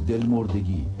 بی‌حوصلگی،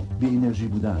 دلمردگی، بی انرژی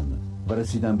بودن و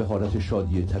رسیدن به حالت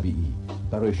شادی طبیعی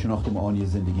برای شناخت معانی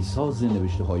زندگی ساز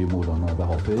نوشته‌های مولانا و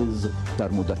حافظ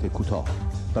در مدت کوتاه.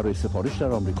 برای سفارش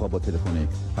در آمریکا با تلفن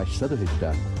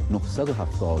 818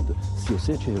 970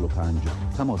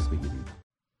 3345 تماس بگیرید.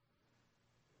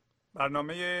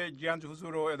 برنامه گنج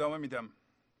حضور رو ادامه میدم.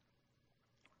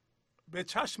 به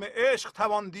چشم عشق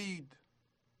توان دید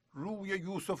روی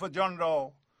یوسف جان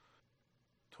را،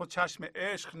 تو چشم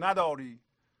عشق نداری،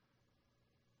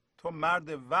 تو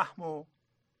مرد وهم و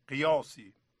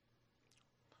قیاسی.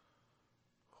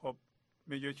 خب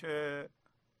میگه که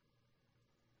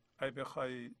اگه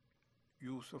بخوای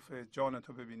یوسف جان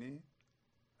تو ببینی،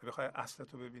 اگه بخوای اصل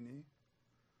تو ببینی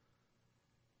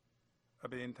و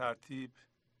به این ترتیب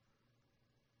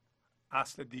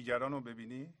اصل دیگران رو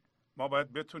ببینی، ما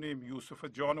باید بتونیم یوسف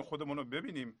جان خودمون رو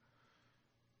ببینیم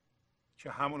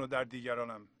که همونو در دیگران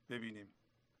هم ببینیم.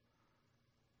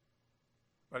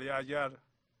 ولی اگر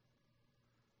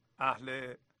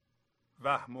اهل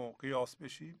وهم و قیاس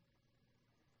بشیم،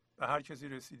 به هر کسی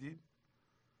رسیدیم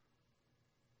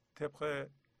طبق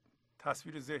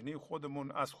تصویر ذهنی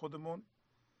خودمون از خودمون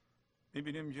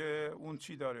میبینیم که اون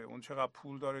چی داره، اون چقدر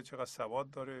پول داره، چقدر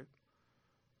سواد داره،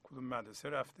 کدوم مدرسه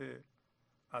رفته،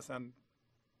 اصلا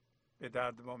به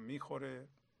درد ما میخوره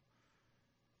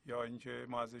یا اینکه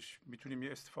ما ازش میتونیم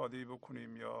یه استفاده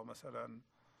بکنیم یا مثلا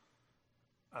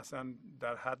اصلا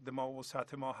در حد ما و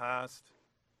سطح ما هست.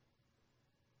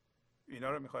 اینا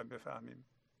رو میخوایم بفهمیم.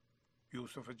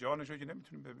 یوسف جانش رو که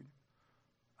نمیتونیم ببینیم.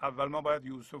 اول ما باید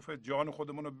یوسف جان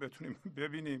خودمون رو بتونیم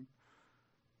ببینیم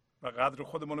و قدر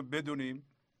خودمون رو بدونیم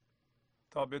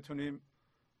تا بتونیم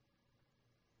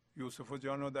یوسف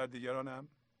جان رو در دیگران هم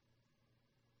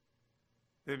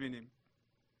ببینیم.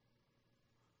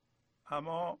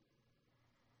 اما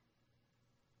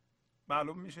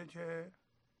معلوم میشه که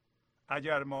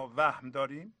اگر ما وهم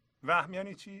داریم، وهم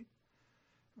یعنی چی؟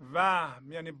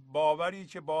 وهم یعنی باوری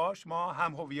که باش ما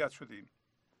هم هویت شدیم.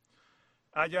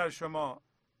 اگر شما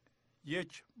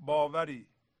یک باوری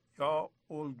یا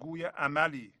الگوی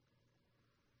عملی،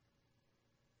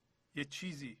 یه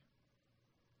چیزی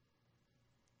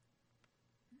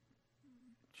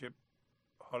که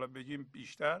حالا بگیم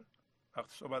بیشتر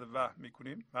وقتی صحبت وهم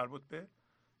میکنیم مربوط به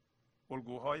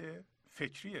الگوهای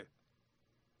فکریه،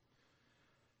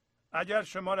 اگر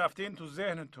شما رفتین تو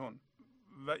ذهنتون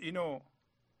و اینو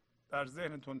در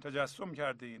ذهنتون تجسم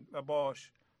کردین و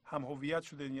باش هم هویت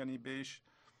شدین، یعنی بهش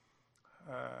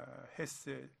حس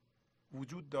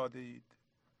وجود داده اید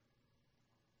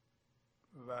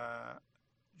و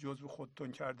جزو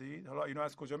خودتون کرده اید. حالا اینو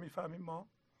از کجا میفهمیم ما؟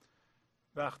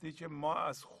 وقتی که ما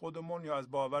از خودمون یا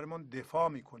از باورمون دفاع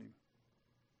میکنیم.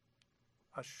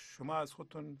 شما از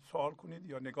خودتون سوال کنید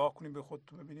یا نگاه کنید به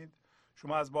خودتون، ببینید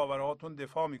شما از باورهاتون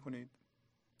دفاع میکنید.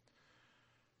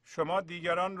 شما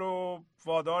دیگران رو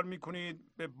وادار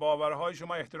میکنید به باورهای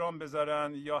شما احترام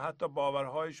بذارن یا حتی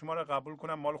باورهای شما رو قبول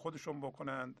کنن، مال خودشون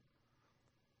بکنند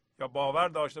یا باور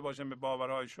داشته باشن به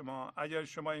باورهای شما. اگر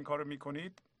شما این کار رو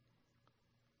میکنید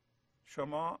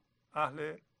شما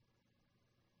اهل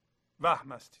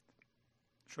وهم هستید،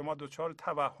 شما دچار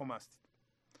توهم هستید،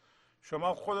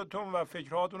 شما خودتون و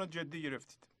فکرهاتون رو جدی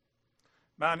گرفتید.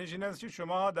 معنیش این است که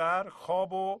شما در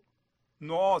خواب و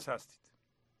نعاس هستید،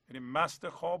 یعنی مست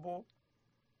خواب و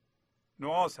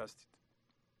نعاس هستید.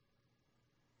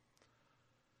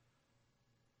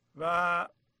 و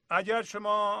اگر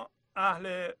شما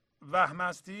اهل وهم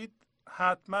هستید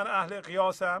حتما اهل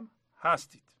قیاس هم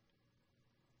هستید.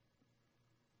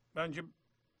 بنابراین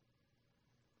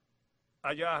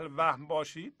اگر اهل وهم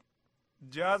باشید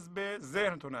جذب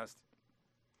ذهنتون هستید.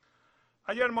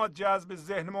 اگر ما جذب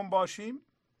ذهنمون باشیم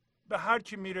به هر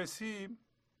کی میرسیم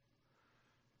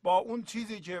با اون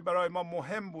چیزی که برای ما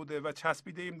مهم بوده و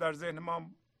چسبیده ایم در ذهن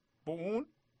ما به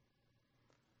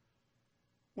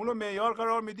اونو معیار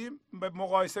قرار میدیم، به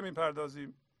مقایسه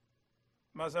میپردازیم.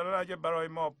 مثلا اگه برای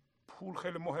ما پول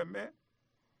خیلی مهمه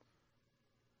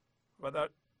و در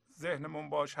ذهنمون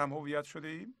باش هم هویت شده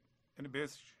ایم، یعنی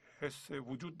بهش حس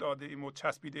وجود داده ایم و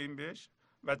چسبیده ایم بهش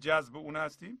و جذب اون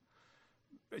هستیم،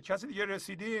 به کسی دیگه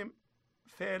رسیدیم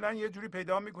فعلا یه جوری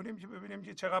پیدا میکنیم که ببینیم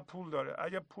که چقدر پول داره.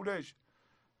 اگه پولش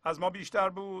از ما بیشتر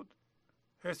بود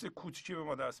حس کوچیکی به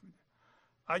ما دست میده.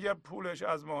 اگر پولش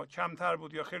از ما کمتر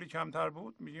بود یا خیلی کمتر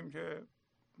بود میگیم که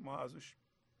ما ازش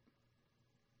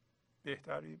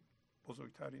بهتریم،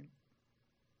 بزرگتریم.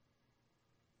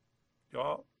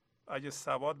 یا اگه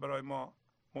سواد برای ما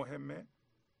مهمه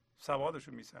سوادش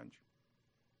رو میسنجیم.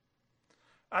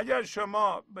 اگر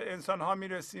شما به انسان ها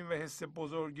میرسیم و حس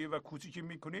بزرگی و کوچیکی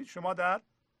میکنید شما در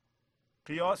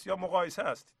قیاس یا مقایسه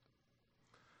هستید.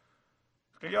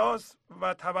 قیاس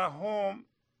و توهم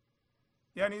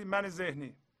یعنی من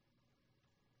ذهنی.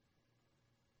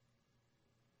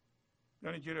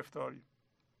 یعنی گرفتاری،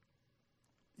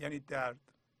 یعنی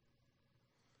درد.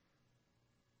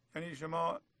 یعنی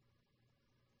شما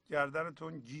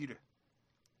گردنتون گیره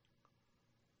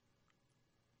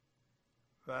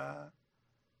و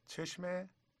چشم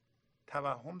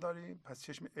توهم داریم، پس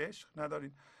چشم عشق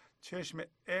نداریم. چشم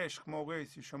عشق موقعی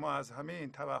است شما از همه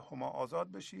این توهم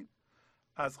آزاد بشید،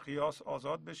 از قیاس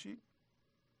آزاد بشید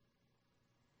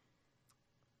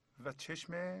و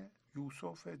چشم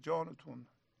یوسف جانتون،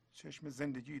 چشم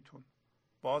زندگیتون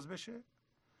باز بشه.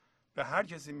 به هر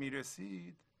کسی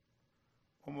میرسید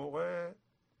اون موقع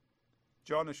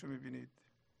جانش رو میبینید،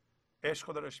 عشق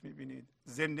رو دارش میبینید،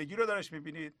 زندگی رو دارش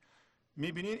میبینید.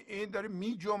 میبینید این داره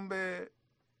میجنبه.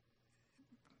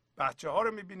 بچه ها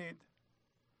رو میبینید،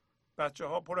 بچه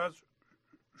ها پر از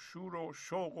شور و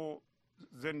شوق و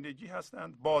زندگی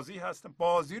هستند، بازی هستند.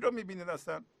 بازی رو میبینید،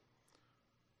 هستند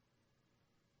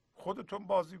خودتون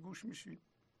بازی گوش میشید،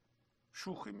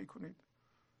 شوخی میکنید،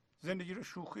 زندگی رو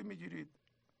شوخی میگیرید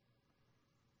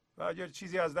و اگر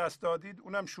چیزی از دست دادید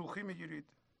اونم شوخی میگیرید.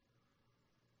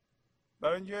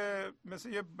 برای اینکه مثل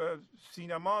یه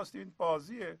سینما است، این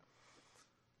بازیه.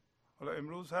 حالا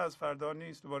امروز هست، فردا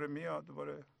نیست، دوباره میاد،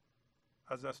 دوباره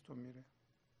از دستتون میره.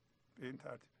 به این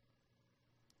ترتیب.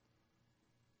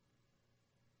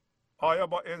 آیا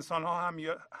با انسان ها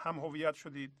هم هویت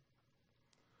شدید؟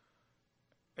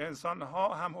 انسان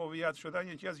ها هم هویت شدن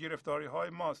یکی از گرفتاری های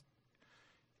ماست.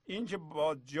 این که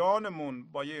با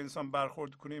جانمون با یه انسان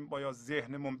برخورد کنیم، با یا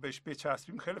ذهنمون بهش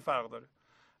بچسبیم خیلی فرق داره.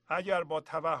 اگر با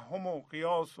توهم و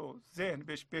قیاس و ذهن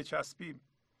بهش بچسبیم،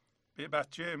 به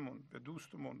بچه‌مون، به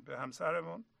دوستمون، به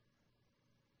همسرمون،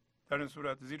 در این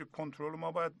صورت زیر کنترل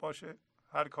ما باید باشه.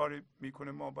 هر کاری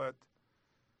میکنه ما باید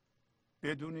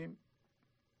بدونیم.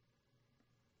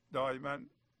 دائما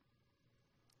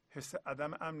حس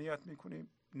عدم امنیت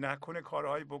میکنیم، نکنه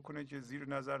کارهایی بکنه که زیر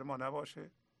نظر ما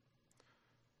نباشه،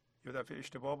 یه دفعه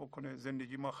اشتباه بکنه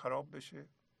زندگی ما خراب بشه.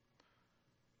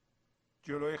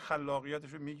 جلوی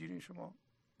خلاقیتش رو میگیرین شما،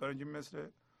 برای اینکه مثل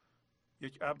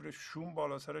یک ابر شوم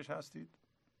بالا سرش هستید،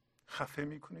 خفه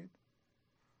میکنید.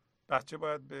 بچه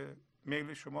باید به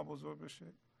میل شما بزرگ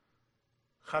بشه،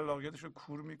 خلاقیتش رو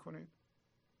کور میکنید.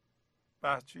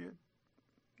 بچه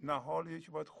نهالیه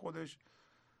که باید خودش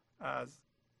از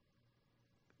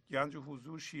گنج و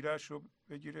حضور شیرش رو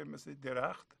بگیره، مثل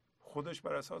درخت خودش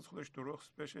بر اساس خودش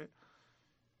درست بشه.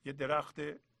 یه درخت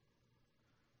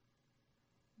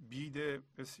بید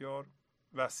بسیار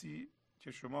وسیع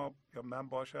که شما یا من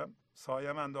باشم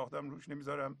سایم انداختم روش،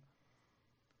 نمیذارم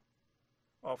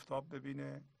آفتاب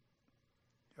ببینه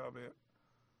یا به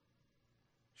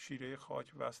شیره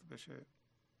خاک وصل بشه.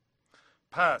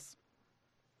 پس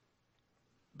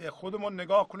به خودمون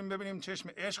نگاه کنیم ببینیم چشم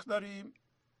عشق داریم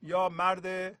یا مرد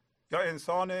یا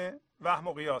انسان وهم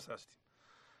و قیاس هستیم.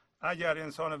 اگر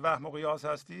انسان وهم و قیاس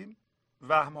هستیم،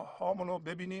 وهم هامون رو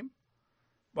ببینیم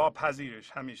با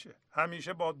پذیرش،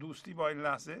 همیشه با دوستی با این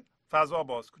لحظه فضا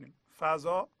باز کنیم.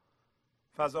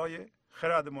 فضای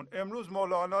خردمون. امروز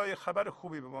مولانا خبر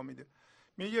خوبی به ما میده.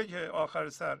 میگه که آخر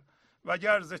سر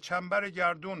وگر ز چنبر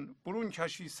گردون برون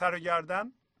کشی سر و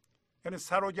گردن، یعنی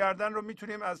سر و گردن رو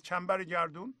میتونیم از چنبر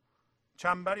گردون،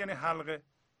 چنبر یعنی حلقه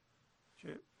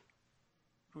که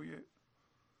روی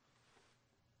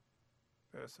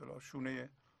به اصطلاح شونه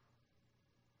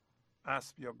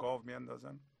اسب یا گاو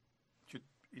میاندازن که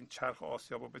این چرخ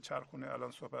آسیاب رو به چرخونه.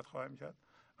 الان صحبت خواهیم کرد.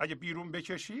 اگه بیرون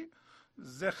بکشی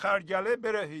ز خرگله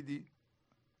برهیدی،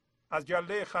 از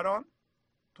گله خران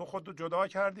تو خودتو جدا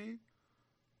کردی،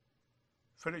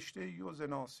 فرشته ای و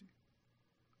زناسی،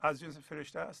 از جنس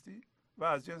فرشته هستی و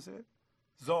از جنس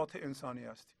ذات انسانی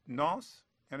هستی. ناس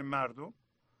یعنی مردم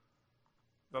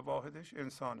و واحدش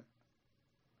انسانه.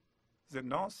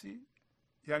 زناسی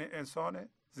یعنی انسان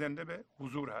زنده به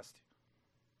حضور هستی.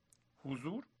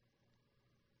 حضور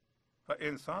و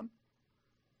انسان،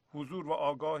 حضور و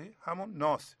آگاهی همون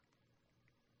ناس.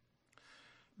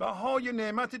 بهای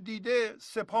نعمت دیده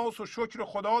سپاس و شکر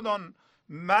خدا دان،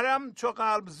 مرم چو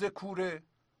قلب ذکوره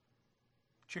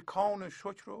که کان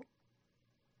شکر و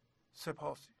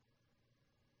سپاسی.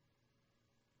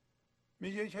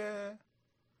 میگه که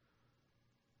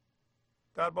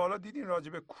در بالا دیدین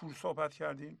راجع به کور صحبت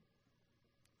کردیم،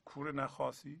 کور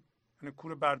نخاسی یعنی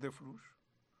کور برده فروش.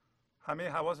 همه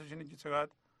حواسش اینه که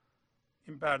چقدر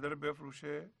این برده رو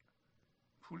بفروشه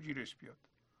پول گیرش بیاد.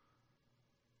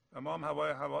 و ما هم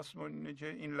حواسمون اینه که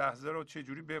این لحظه رو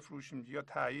چجوری بفروشیم، یا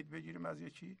تایید بگیریم از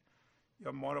یکی،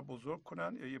 یا ما رو بزرگ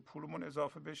کنن، یا یه پولمون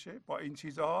اضافه بشه. با این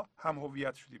چیزها هم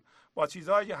هویت شدیم. با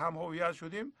چیزهایی که هم هویت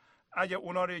شدیم اگه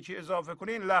اونا رو یکی اضافه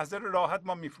کنیم این لحظه رو راحت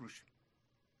ما میفروشیم.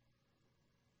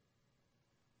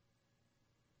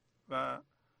 و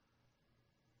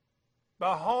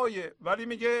بهای، ولی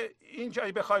میگه این که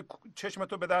اگه بخوای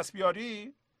چشمتو به دست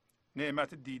بیاری،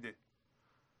 نعمت دیده،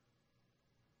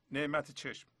 نعمت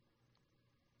چشم،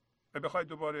 و بخوای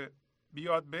دوباره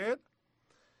بیاد بهت،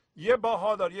 یه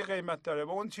باها داره، یه قیمت داره. و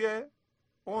اون چیه؟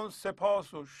 اون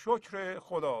سپاس و شکر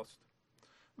خداست.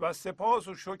 و سپاس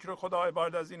و شکر خدا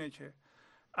عبارت از اینه که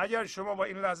اگر شما با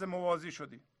این لحظه موازی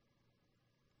شدی،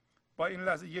 با این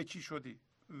لحظه یکی شدی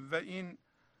و این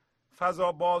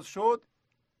فضا باز شد،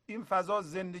 این فضا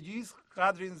زندگی است.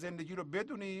 قدر این زندگی رو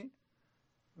بدونی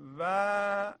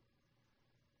و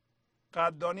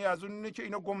قدردانی از اون اینه که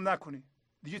اینو گم نکنی،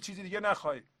 دیگه چیزی دیگه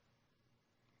نخوای.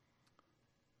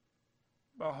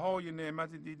 بهای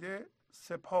نعمت دیده،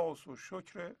 سپاس و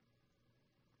شکر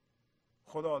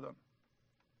خدا دان.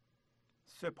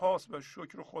 سپاس و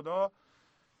شکر خدا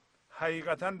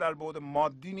حقیقتا در بعد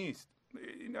مادی نیست.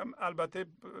 اینم البته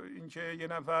اینکه یه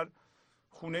نفر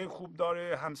خونه خوب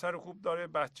داره، همسر خوب داره،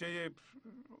 بچه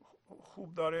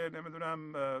خوب داره،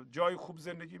 نمیدونم جای خوب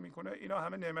زندگی میکنه، اینا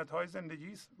همه نعمت‌های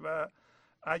زندگی است و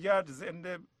اگر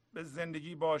زنده به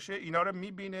زندگی باشه اینا رو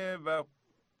میبینه و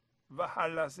هر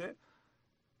لحظه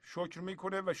شکر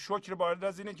میکنه و شکر وارد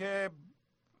از اینه که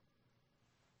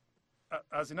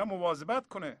از اینا مواظبت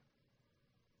کنه.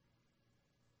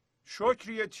 شکر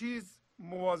یه چیز،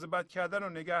 مواظبت کردن و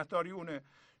نگهداری اونه.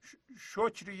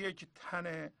 شکر یک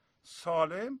تن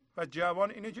سالم و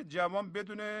جوان اینه که جوان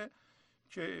بدونه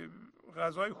که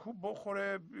غذای خوب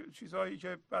بخوره، چیزهایی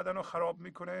که بدن رو خراب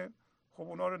میکنه خب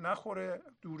اونا رو نخوره،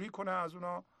 دوری کنه از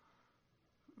اونا،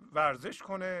 ورزش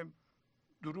کنه،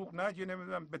 دروغ نگه،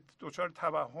 نمیدونم به دچار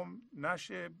توهم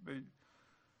نشه، به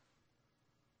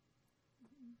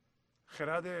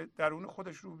خرد درون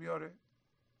خودش رو بیاره.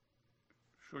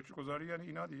 شکرگزاری یعنی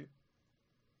اینا دیگه.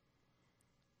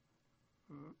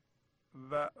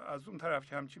 و از اون طرف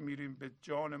که همچین میریم به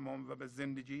جانمون و به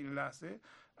زندگی این لحظه،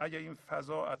 اگر این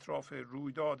فضا اطراف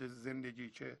رویداد زندگی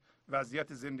که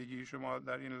وضعیت زندگی شما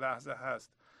در این لحظه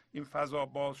هست، این فضا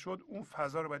باز شد، اون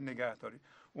فضا رو باید نگه داری.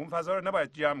 اون فضا رو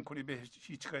نباید جمع کنی به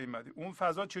هیچ قیمتی. اون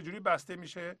فضا چجوری بسته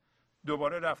میشه؟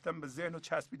 دوباره رفتن به ذهن و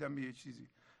چسبیدن به یه چیزی.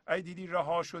 اگه دیدی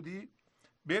رها شدی،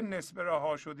 به نسبت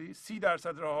رها شدی، 30%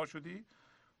 رها شدی،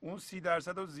 اون 30%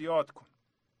 رو زیاد کن.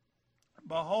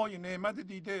 بهای نعمت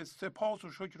دیده، سپاس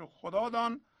و شکر خدا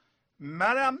دان.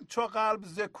 منم چو قلب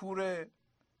ز کوره،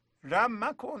 رم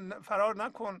مکن، فرار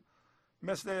نکن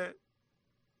مثل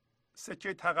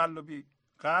سکه تقلبی.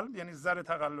 قلب یعنی زر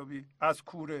تقلبی از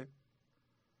کوره.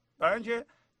 برای اینکه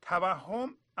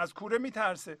توهم از کوره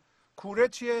میترسه. کوره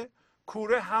چیه؟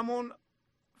 کوره همون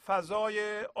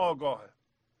فضای آگاهه.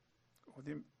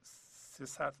 خودیم 3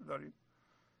 سطح داریم.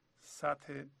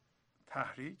 سطح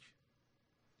تحریک،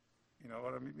 این آقا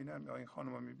رو میبینم یا این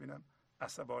خانم رو میبینم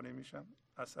عصبانی میشم،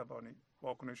 عصبانی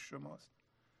واکنش شماست.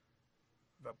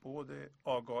 و بعد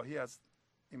آگاهی از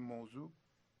این موضوع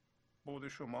بعد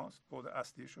شماست، بعد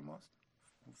اصلی شماست.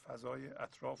 اون فضای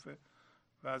اطراف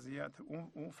وضعیت،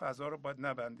 اون فضا رو باید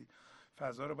نبندی،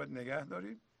 فضا رو باید نگه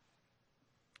داری.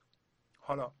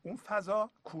 حالا اون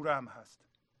فضا کوره هم هست.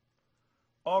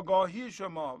 آگاهی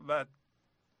شما و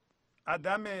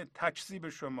عدم تکذیب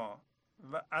شما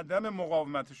و عدم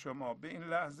مقاومت شما به این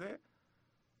لحظه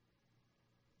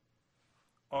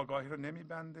آگاهی رو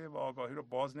نمیبنده و آگاهی رو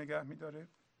باز نگه میداره.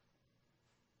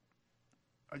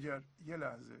 اگر یه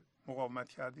لحظه مقاومت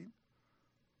کردیم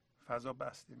فضا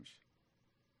بسته میشه.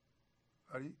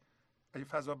 ولی اگه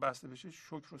فضا بسته بشه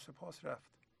شکر و سپاس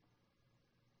رفت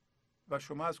و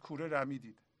شما از کوره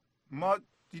رمیدید. ما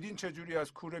دیدین چجوری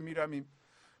از کوره میرمیم؟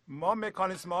 ما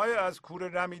مکانیسم های از کوره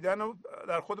رمیدن رو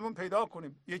در خودمون پیدا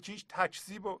کنیم. یکیش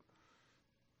تکذیب و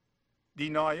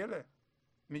دینایله،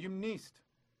 میگیم نیست،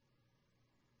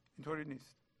 اینطوری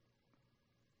نیست.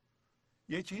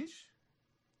 یکیش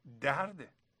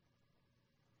درده.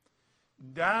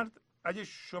 درد اگه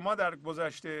شما در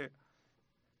گذشته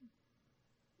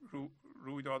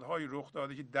رویدادهای رخ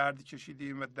داده که دردی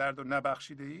کشیدیم و درد رو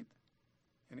نبخشیده اید،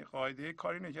 یعنی قاعده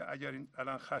کار اینه که اگر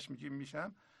الان خشمگین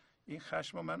میشم، این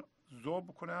خشم رو من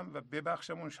ذوب کنم و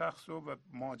ببخشم اون شخص رو و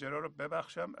ماجرا رو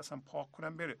ببخشم، اصلا پاک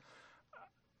کنم بره.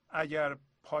 اگر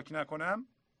پاک نکنم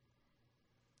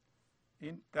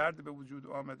این درد به وجود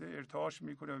آمده ارتعاش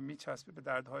میکنه و میچسبه به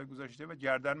دردهای گذشته و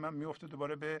گردن من میفته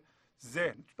دوباره به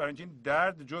ذهن. برای اینکه این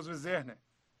درد جزء ذهنه،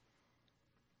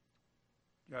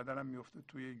 گردنم میفته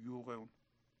توی یوغ اون.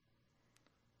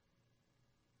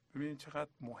 ببینید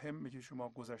چقدر مهمه که شما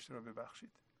گذشته رو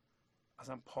ببخشید،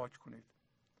 اصلا پاک کنید.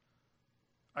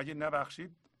 اگه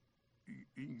نبخشید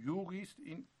این یوغی است،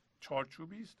 این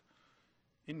چارچوبی است،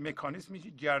 این مکانیزمی که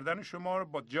گردن شما رو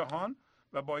با جهان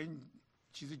و با این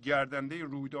چیز گردنده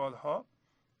رویدادها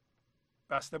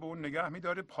بسته به اون نگه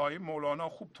میداره. پایین مولانا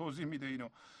خوب توضیح میده اینو،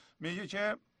 میگه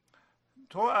که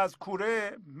تو از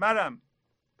کوره مرم،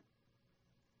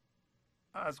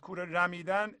 از کوره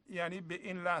رمیدن یعنی به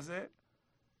این لحظه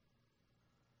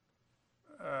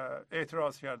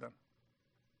اعتراض کردن،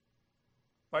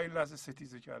 با این لحظه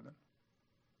ستیزه کردن.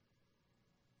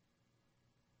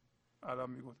 الان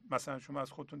میگفت مثلا شما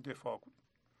از خودتون دفاع کنید،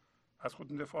 از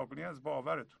خودتون دفاع کنید از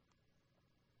باورتون،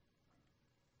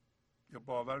 یا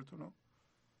باورتون رو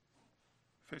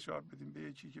فشار بدیم به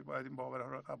یکی که باید این باورها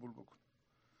رو قبول بکن.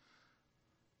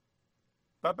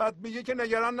 و بعد میگه که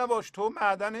نگران نباش، تو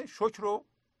معدن شکر و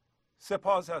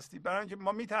سپاس هستی. برای اینکه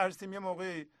ما میترسیم یه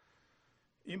موقعی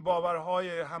این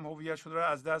باورهای هم هویت شده رو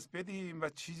از دست بدیم و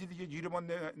چیزی دیگه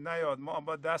گیرمون نیاد، ما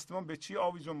با دستمون به چی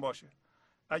آویزون باشه.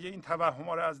 اگه این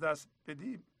توهم‌ها رو از دست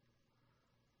بدیم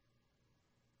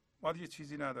ما دیگه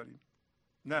چیزی نداریم.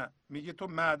 نه، میگه تو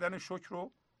معدن شکر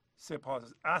و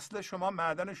سپاس. اصل شما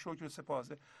معدن شکر و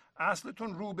سپاسه.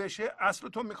 اصلتون رو بشه،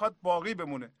 اصلتون میخواد باقی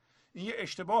بمونه. این یه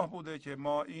اشتباه بوده که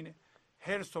ما این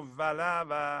حرص و ولع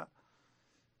و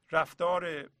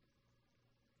رفتار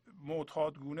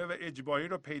معتادگونه و اجباری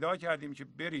رو پیدا کردیم که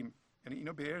بریم، یعنی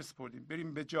اینو به ارث بردیم،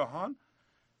 بریم به جهان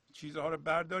چیزها رو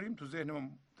برداریم تو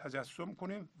ذهنمون تجسم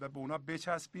کنیم و به اونا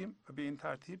بچسبیم و به این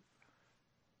ترتیب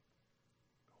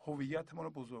هویتمون رو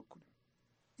بزرگ کنیم.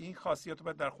 این خاصیت رو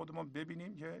باید در خودمون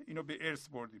ببینیم که اینو به ارث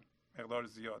بردیم مقدار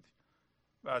زیادی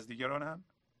و از دیگران هم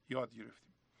یاد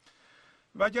گرفتیم.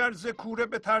 وگر ز کوره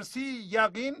بترسی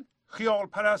یقین خیال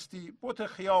پرستی، بت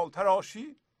خیال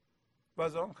تراشی و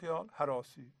از آن خیال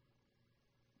هراسی.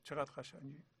 چقدر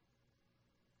قشنگی.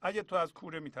 اگه تو از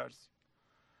کوره میترسی،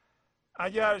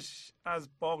 اگر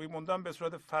از باقی موندن به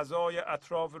صورت فضای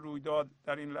اطراف رویداد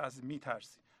در این لحظه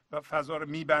میترسی و فضا رو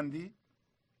میبندی،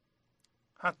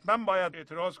 حتما باید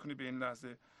اعتراض کنی به این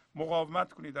لحظه،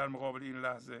 مقاومت کنی در مقابل این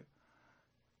لحظه،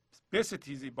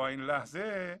 بستیزی با این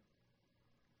لحظه.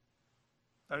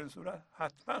 در این صورت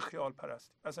حتما خیال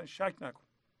پرستی، اصلا شک نکن،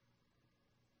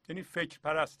 یعنی فکر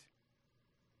پرستی.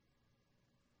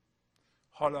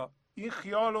 حالا این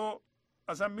خیال رو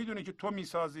اصلا میدونی که تو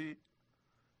میسازی،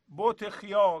 بت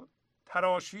خیال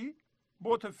تراشی،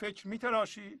 بت فکر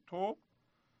میتراشی تو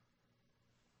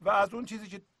و از اون چیزی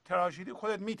که تراشیدی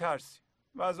خودت میترسی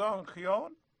و از آن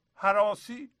خیال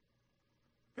هراسی،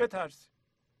 بترسی.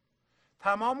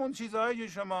 تمام اون چیزهایی که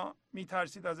شما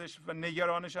میترسید ازش و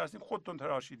نگرانش هستید خودتون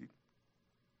تراشیدید.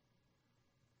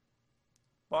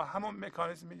 با همون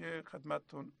مکانیزمی که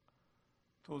خدمتتون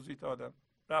توضیح دادم،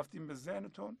 رفتیم به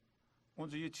ذهنتون،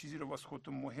 اونجا یه چیزی رو واسه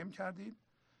خودتون مهم کردید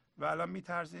و الان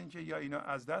میترسین که یا اینا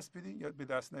از دست بدین یا به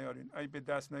دست نیارین. اگه به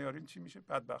دست نیارین چی میشه؟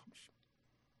 بدبخت میشه.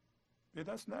 به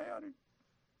دست نیارین.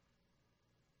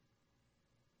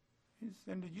 این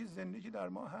زندگی در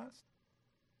ما هست.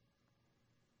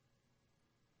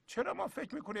 چرا ما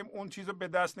فکر میکنیم اون چیز رو به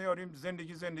دست نیاریم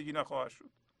زندگی نخواهد شد؟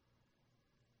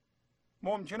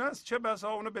 ممکن است چه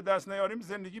بسا اونو به دست نیاریم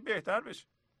زندگی بهتر بشه.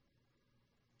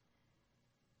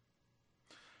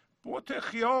 بت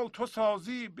خیال تو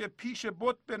سازی، به پیش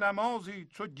بت به نمازی،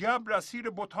 چو گبر اسیر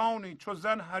بتانی، چو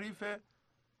زن حریف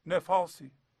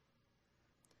نفاسی.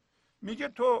 میگه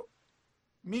تو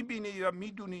میبینی و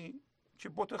میدونی که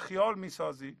بت خیال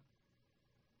میسازی.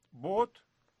 بت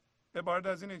عبارت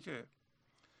از اینه که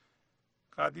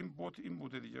قدیم بت این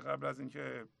بوده دیگه، قبل از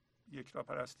اینکه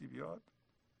یکتاپرستی بیاد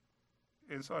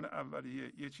انسان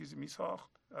اولیه یه چیزی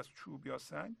میساخت از چوب یا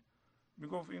سنگ،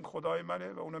 میگفت این خدای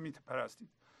منه و اونو میپرستید.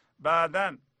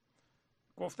 بعدن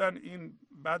گفتن این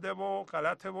بده و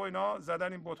غلطه و اینا،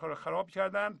 زدن این بت‌ها رو خراب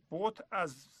کردن. بت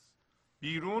از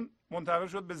بیرون منتقل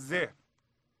شد به ذهن.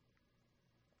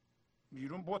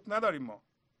 بیرون بت نداریم ما،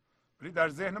 ولی در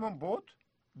ذهنمون بت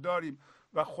داریم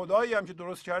و خدایی هم که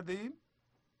درست کرده ایم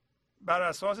بر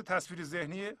اساس تصویر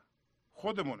ذهنی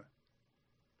خودمونه.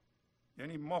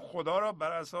 یعنی ما خدا را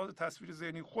بر اساس تصویر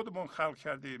ذهنی خودمون خلق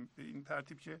کردیم به این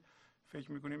ترتیب که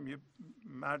فکر میکنیم یه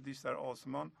مردی است در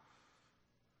آسمان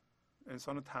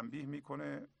انسان رو تنبیه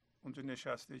میکنه، اونجا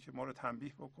نشسته که ما رو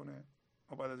تنبیه بکنه،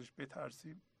 ما باید ازش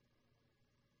بترسیم.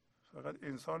 فقط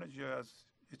انسان که از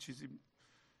یه چیزی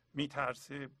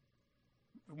میترسه.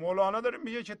 مولانا داره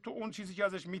میگه که تو اون چیزی که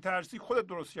ازش میترسی خودت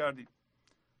درست کردی،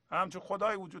 همچون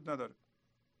خدای وجود نداره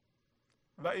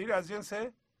و این از جنس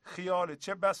خیاله.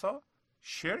 چه بسا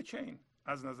شرک این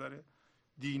از نظر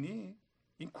دینی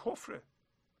این کفره.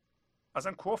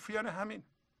 اصلا کفر یعنی همین.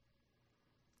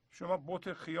 شما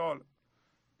بت خیال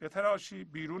بتراشی،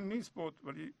 بیرون نیست بت،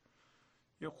 ولی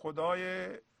یه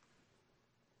خدای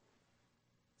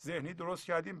ذهنی درست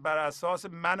کردیم بر اساس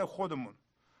من خودمون.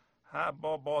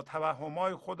 با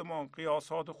توهمای خودمون،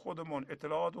 قیاسات خودمون،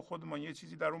 اطلاعات خودمون یه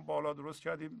چیزی در اون بالا درست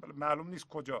کردیم، معلوم نیست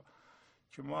کجا،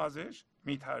 که ما ازش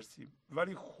میترسیم.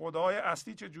 ولی خدای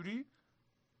اصلی چجوری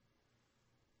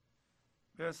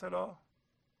به اصطلاح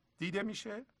دیده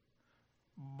میشه؟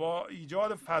 با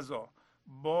ایجاد فضا،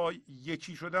 با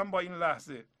یکی شدن با این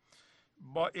لحظه،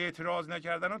 با اعتراض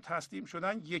نکردن و تسلیم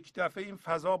شدن، یک دفعه این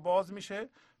فضا باز میشه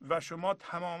و شما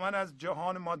تماما از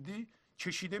جهان مادی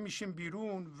کشیده میشیم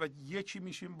بیرون و یکی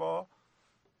میشیم با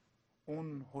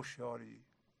اون هوشیاری.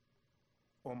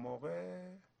 اون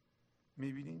موقع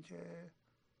میبینین که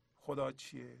خدا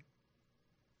چیه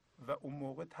و اون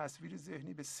موقع تصویر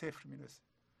ذهنی به صفر میرسه.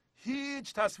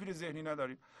 هیچ تصویر ذهنی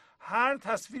نداریم. هر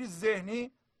تصویر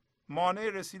ذهنی مانع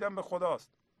رسیدن به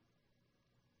خداست.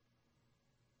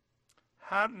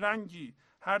 هر رنگی،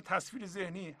 هر تصویر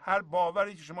ذهنی، هر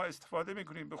باوری که شما استفاده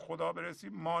میکنید به خدا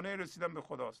برسید، مانع رسیدن به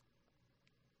خداست.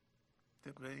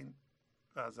 طبق این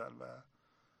غزل و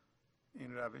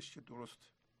این روش که درست.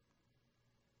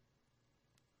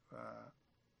 و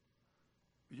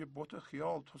یه بت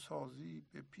خیال تو سازی،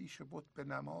 به پیش بت به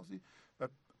نمازی. و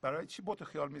برای چی بت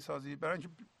خیال میسازی؟ برای اینکه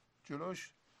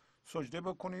جلوش سجده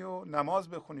بکنی و نماز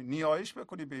بخونی، نیایش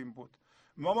بکنی به این بت.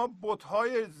 ما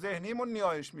بت‌های ذهنیمون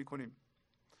نیایش میکنیم.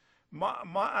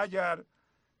 ما اگر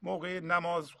موقع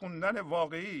نماز خوندن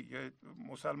واقعی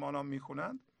مسلمانان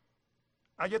میخونند،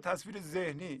 اگه تصویر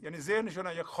ذهنی، یعنی ذهنشون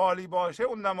اگه خالی باشه،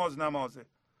 اون نمازه.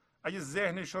 اگه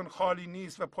ذهنشون خالی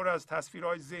نیست و پر از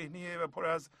تصویرهای ذهنیه و پر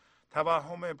از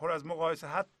توهم، پر از مقایسه،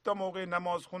 حتی موقع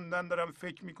نماز خوندن دارن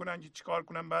فکر میکنن که چیکار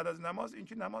کنن بعد از نماز، این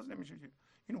که نماز نمیشه، که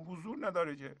این حضور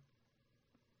نداره. که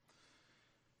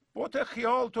بت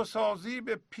خیال تو سازی،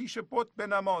 به پیش بت به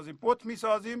نمازی. بت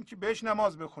میسازیم که بهش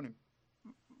نماز بخونیم،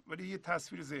 ولی یه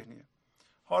تصویر ذهنیه.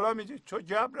 حالا میگه چو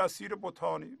جبر اسیر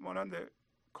بتانی، مانند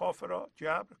کافرها،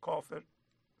 جبر کافر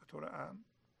به طور عام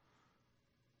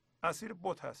اسیر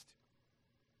بت هستی.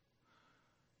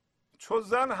 چو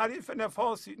زن حریف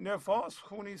نفاسی، نفاس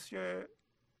خونی است که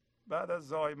بعد از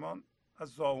زایمان از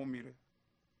زاو میره.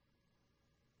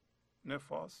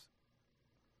 نفاس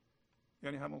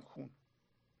یعنی همون خون.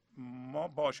 ما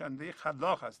باشنده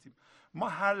خلاق هستیم. ما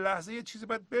هر لحظه یه چیزی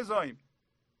باید بزاییم.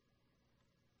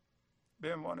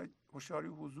 به عنوان هوشیاری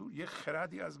حضور یه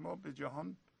خردی از ما به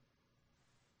جهان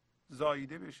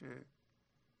زاییده بشه.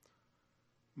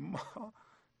 ما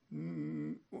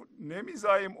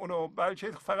نمیزاییم اونو،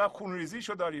 بلکه فقط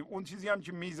خونریزیشو داریم. اون چیزی هم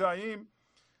که میزاییم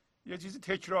یه چیزی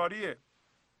تکراریه.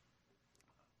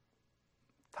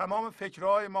 تمام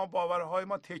فکرهای ما، باورهای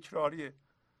ما تکراریه،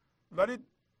 ولی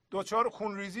دوچار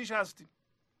خونریزیش هستیم.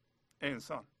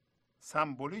 انسان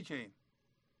سمبولیک این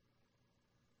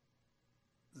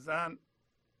زن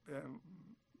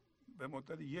به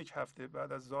مدت 1 هفته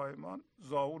بعد از زایمان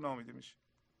زاو نامیده میشه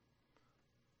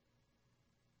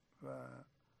و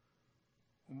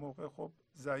اون موقع خب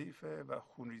ضعیفه و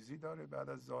خونریزی داره. بعد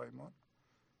از زایمان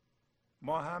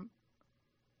ما هم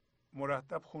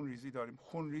مرتب خونریزی داریم.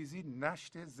 خونریزی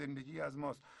نشت زندگی از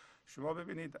ماست. شما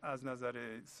ببینید از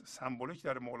نظر سمبولیک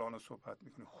در مولانا صحبت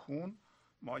میکنه. خون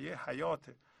مایه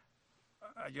حیاته.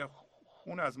 اگر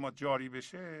خون از ما جاری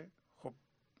بشه، خب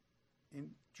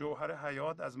این جوهر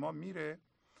حیات از ما میره.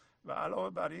 و علاوه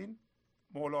بر این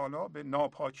مولانا به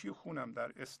ناپاکی خونم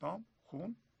در اسلام،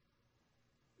 خون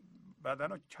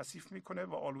بدن رو کثیف میکنه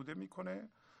و آلوده میکنه،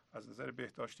 از نظر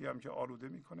بهداشتی هم که آلوده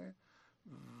میکنه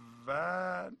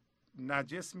و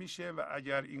نجس میشه. و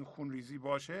اگر این خون ریزی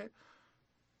باشه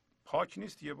پاک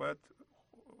نیست، یه باید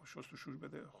شستشو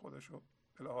بده خودشو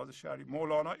به لحاظ شرعی.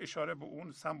 مولانا اشاره به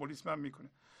اون سمبولیسم هم میکنه.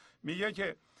 میگه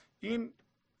که این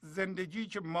زندگی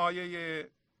که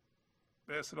مایه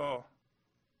به اصطلاح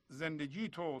زندگی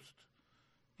توست،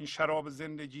 این شراب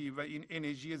زندگی و این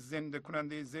انرژی زنده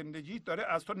کننده زندگی داره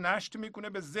از تو نشت میکنه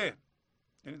به ذهن،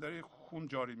 یعنی داره خون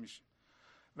جاری میشه.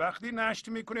 وقتی نشت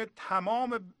میکنه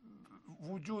تمام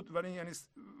وجود و یعنی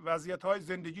وضعیت های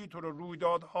زندگی تو رو،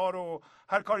 رویدادها رو،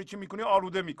 هر کاری که میکنی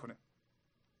آلوده میکنه.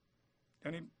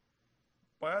 یعنی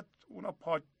باید اونا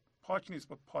پاک نیست،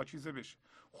 باید پاکیزه بشه.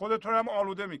 خودت رو هم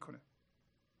آلوده میکنه.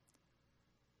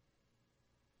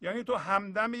 یعنی تو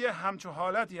همدم یه همچو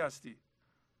حالتی هستی.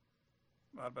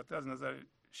 البته از نظر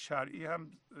شرعی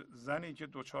هم زنی که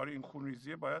دچار این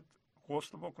خونریزیه باید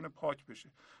غسل بکنه، پاک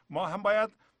بشه. ما هم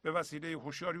باید به وسیله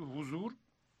هوشیاری حضور،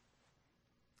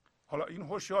 حالا این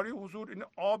هوشیاری حضور، این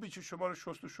آبی که شما رو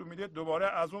شستشو میده دوباره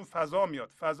از اون فضا میاد،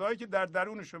 فضایی که در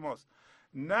درون شماست،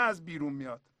 نه از بیرون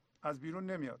میاد، از بیرون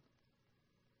نمیاد.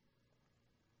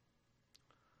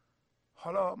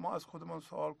 حالا ما از خودمون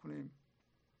سوال کنیم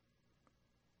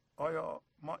آیا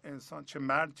ما انسان، چه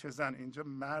مرد چه زن، اینجا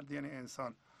مرد یعنی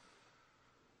انسان،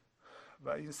 و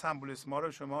این سمبولیسما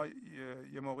رو شما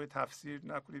یه موقع تفسیر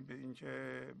نکنید به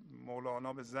اینکه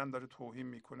مولانا به زن داره توهین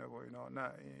میکنه و اینا.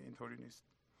 نه، اینطوری نیست.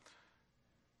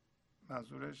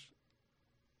 منظورش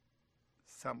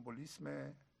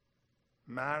سمبولیسم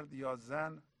مرد یا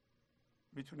زن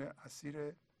میتونه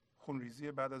اسیر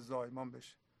خونریزی بعد از زایمان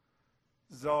بشه.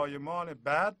 زایمان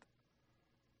بد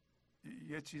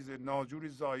یه چیز ناجوری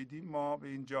زاییدیم ما به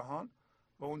این جهان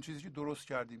و اون چیزی که درست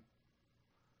کردیم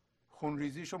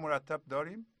خونریزیشو مرتب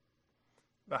داریم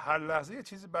و هر لحظه یه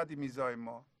چیز بدی میزاییم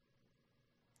ما.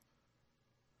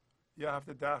 یه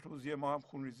هفته 10 روز یه ماه هم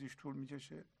خونریزیش طول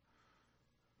میکشه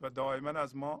و دائما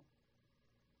از ما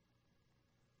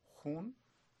خون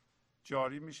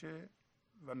جاری میشه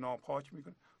و ناپاک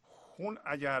میکنه. خون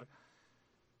اگر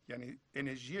یعنی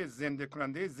انرژی زنده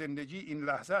کننده زندگی این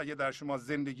لحظه اگه در شما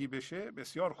زندگی بشه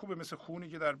بسیار خوبه، مثل خونی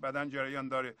که در بدن جریان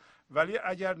داره، ولی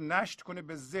اگر نشت کنه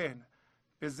به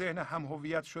ذهن هم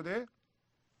هویت شده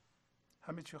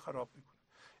همه چی خراب میکنه.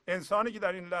 انسانی که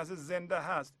در این لحظه زنده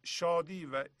هست، شادی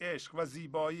و عشق و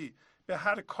زیبایی به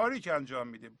هر کاری که انجام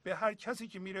میده، به هر کسی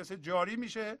که میرسه جاری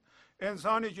میشه.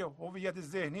 انسانی که هویت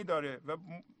ذهنی داره و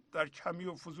در کمی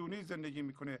و فزونی زندگی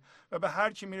میکنه و به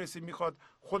هر کی میرسه میخواد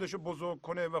خودشو بزرگ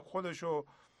کنه و خودشو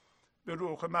به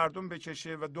روح مردم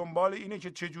بکشه و دنبال اینه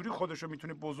که چجوری خودشو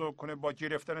میتونه بزرگ کنه با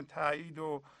گرفتن تایید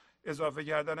و اضافه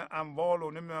کردن اموال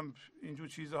و نمیدونم اینجور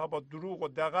چیزها، با دروغ و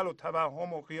دغل و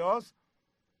توهم و قیاس،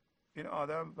 این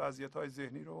آدم وضعیت‌های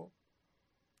ذهنی رو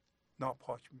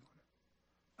ناپاک میکنه.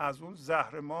 از اون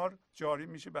زهر مار جاری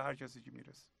میشه به هر کسی که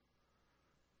میرسه.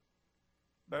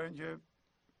 برای اینکه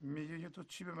میگه تو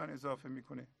چی به من اضافه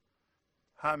میکنه؟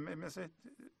 همه مثل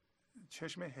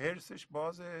چشم هرسش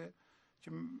بازه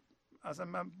که اصلا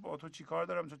من با تو چی کار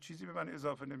دارم، تو چیزی به من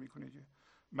اضافه نمیکنی. که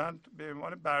من به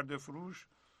عنوان برده فروش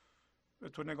به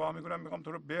تو نگاه میکنم، میگم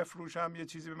تو رو بفروشم یه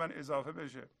چیزی به من اضافه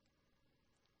بشه.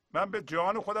 من به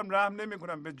جان خودم رحم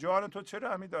نمیکنم، به جان تو چه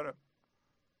رحمی دارم؟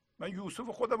 من یوسف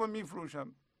خودم رو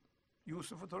میفروشم،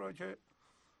 یوسف تو رو که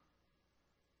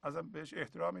ازم بهش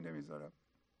احترامی نمیذارم.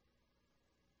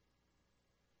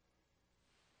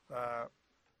 و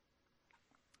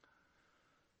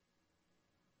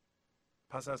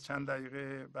پس از چند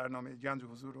دقیقه برنامه گنج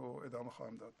حضور رو ادامه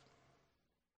خواهم داد.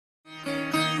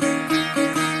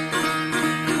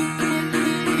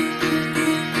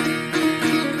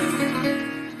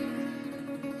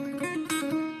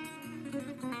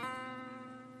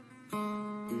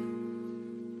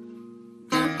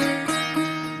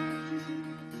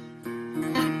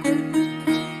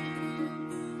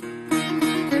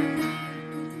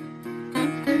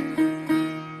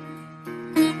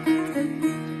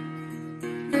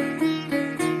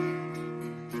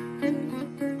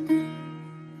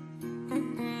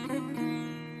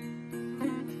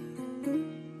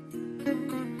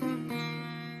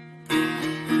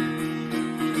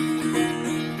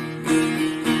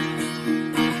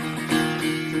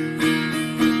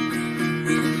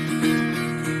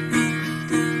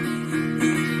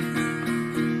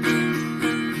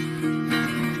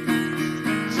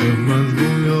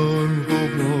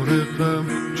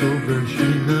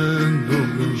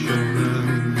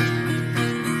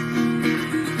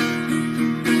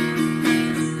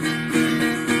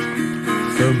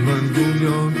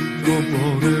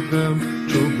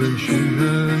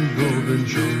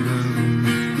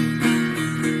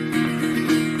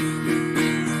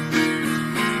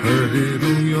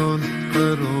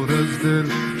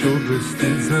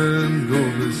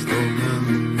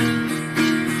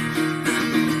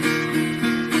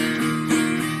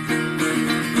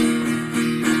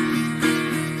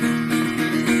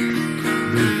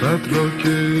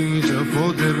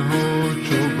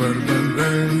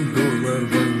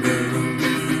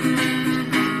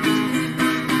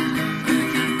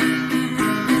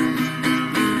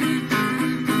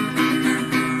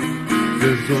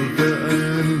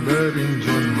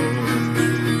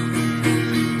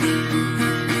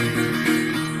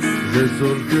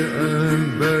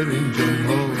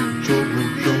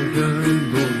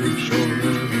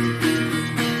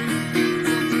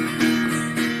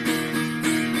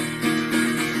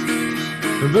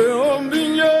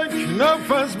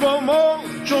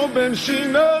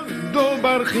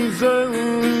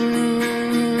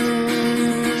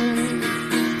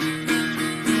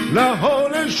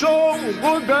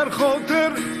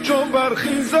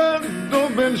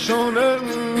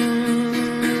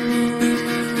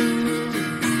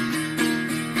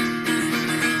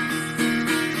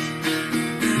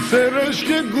 سرش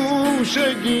که گوش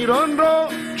گیران را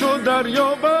چو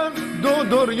دریابند دو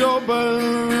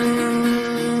دریابند،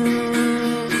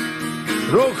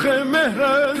 رخ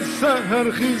مهر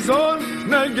سحر خیزان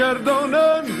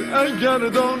نگردانند اگر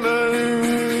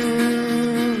دانند.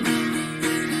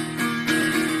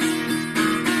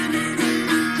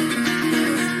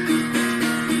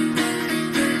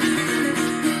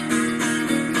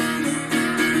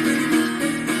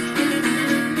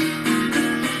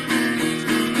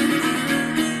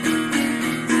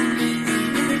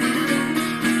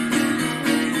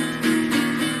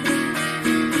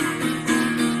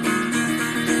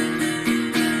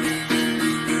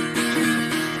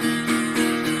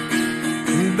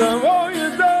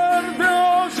 دوای درد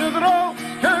عاشق را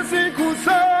کسی کو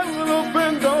سهل و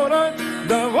پندارد.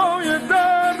 دوای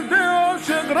درد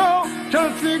عاشق را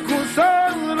کسی کو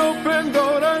سهل و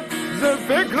پندارد. ز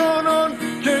فکر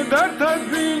آنان که در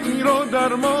تدبیر و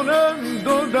درمانند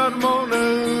و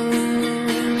درمانند.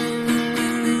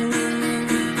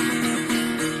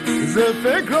 ز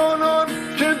فکر آنان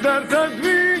که در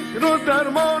تدبیر و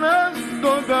درمانند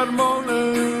و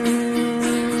درمانند.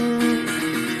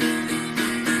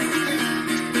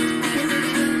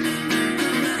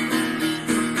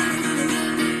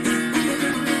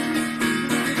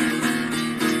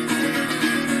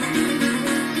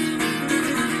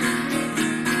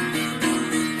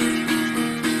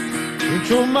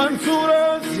 چون منصور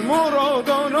از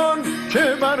مرادانان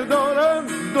که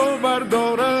بردارند و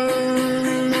بردارند.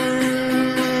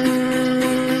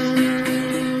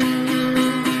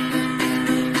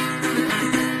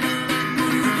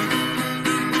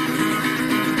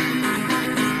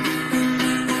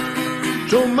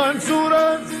 چون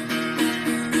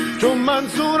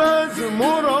منصور از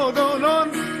مرادانان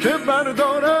که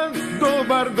بردارند و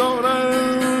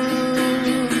بردارند.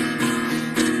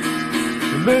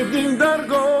 بدین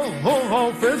درگاه و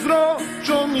حافظ را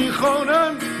چو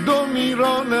میخوانند و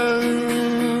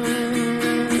میرانند.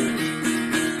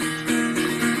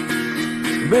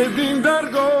 بدین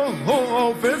درگاه و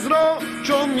حافظ را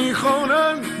چو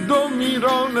میخوانند و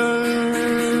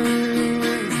میرانند.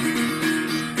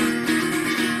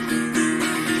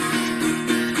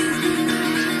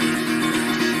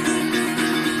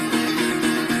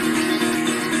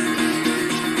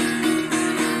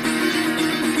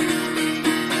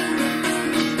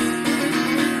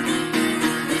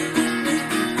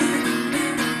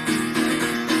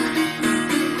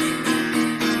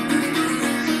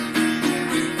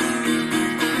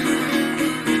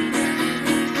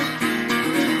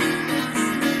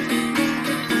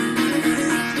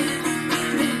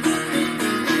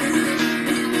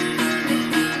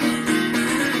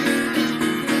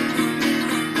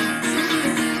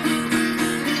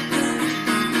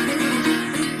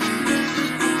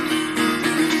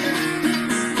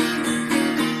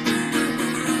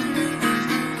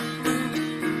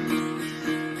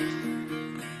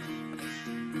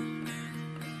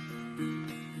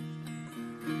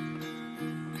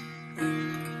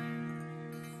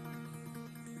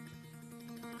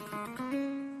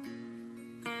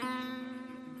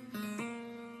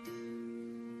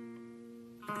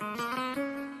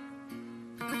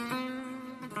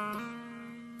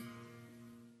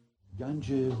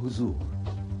 گنج حضور،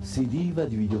 CD و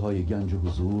DVD های گنج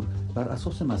حضور بر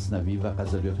اساس مثنوی و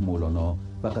غزلیات مولانا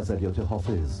و غزلیات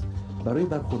حافظ برای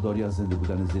برخورداری از زنده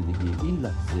بودن زندگی این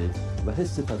لحظه و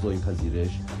حس فضای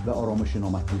پذیرش و آرامش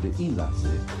نامحدود این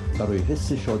لحظه، برای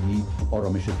حس شادی،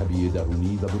 آرامش طبیعی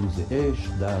درونی و بروز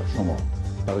عشق در شما،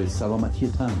 برای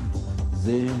سلامتی تن،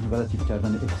 ذهن و لطیف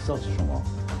کردن احساس شما،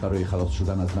 برای خلاص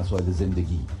شدن از مسائل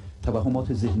زندگی،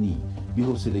 توهمات ذهنی،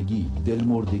 بی‌حوصلگی،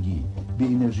 دلمردگی، بی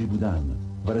انرژی بودن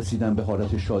و رسیدن به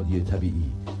حالت شادی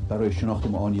طبیعی، برای شناخت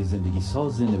معانی زندگی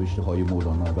ساز نوشته های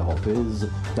مولانا و حافظ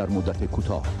در مدت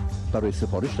کوتاه. برای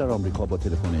سفارش در آمریکا با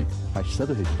تلفن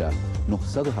 818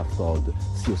 970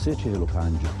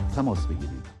 3345 تماس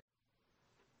بگیرید.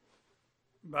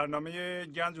 برنامه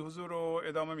گنج حضور رو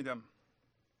ادامه میدم.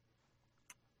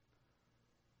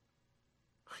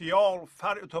 خیال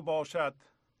فرع تو باشد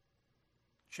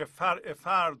که فرع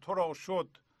فرع تو را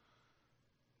شد.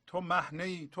 تو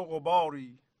مهنه‌ای، تو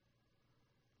غباری،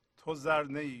 تو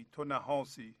زرنه‌ای، تو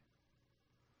نحاسی.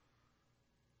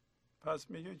 پس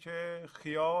میگه که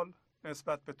خیال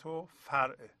نسبت به تو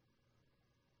فرعه.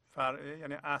 فرعه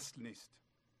یعنی اصل نیست.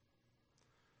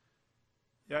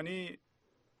 یعنی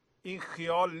این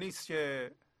خیال نیست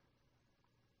که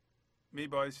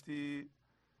میبایستی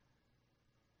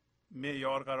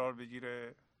معیار قرار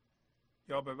بگیره،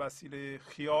 یا به وسیله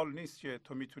خیال نیست که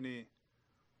تو میتونی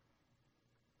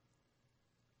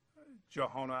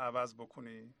جهان رو عوض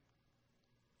بکنی،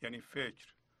 یعنی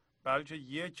فکر، بلکه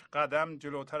یک قدم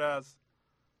جلوتر از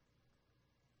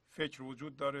فکر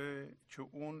وجود داره که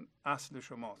اون اصل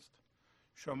شماست.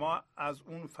 شما از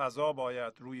اون فضا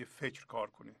باید روی فکر کار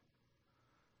کنید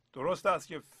درست است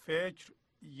که فکر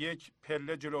یک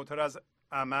پله جلوتر از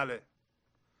عمله.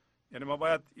 یعنی ما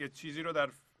باید یه چیزی رو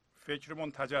در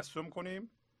فکرمون تجسم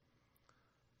کنیم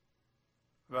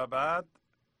و بعد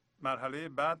مرحله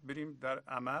بعد بریم در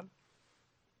عمل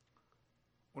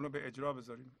اونو به اجرا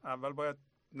بذاریم. اول باید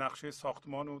نقشه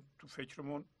ساختمان رو تو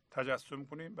فکرمون تجسم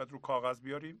کنیم، بعد رو کاغذ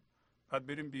بیاریم، بعد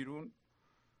بریم بیرون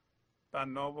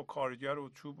بنا و کارگر و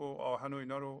چوب و آهن و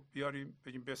اینا رو بیاریم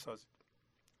بگیم بسازید.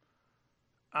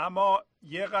 اما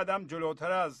یه قدم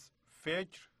جلوتر از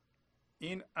فکر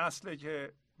این اصله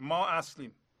که ما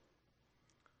اصلیم،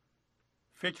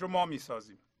 فکر رو ما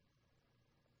میسازیم.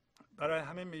 برای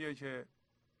همین میگه که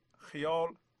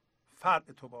خیال فرع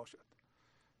تو باشد.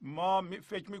 ما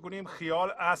فکر میکنیم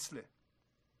خیال اصله.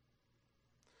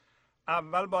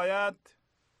 اول باید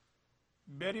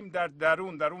بریم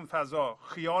در اون فضا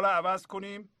خیال عوض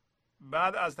کنیم،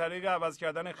 بعد از طریق عوض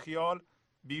کردن خیال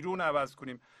بیرون عوض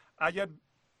کنیم. اگر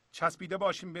چسبیده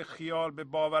باشیم به خیال، به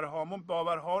باورهامون،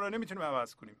 باورها رو نمیتونیم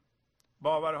عوض کنیم.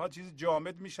 باورها چیز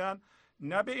جامد میشن،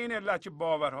 نه به این علت که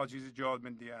باورها چیز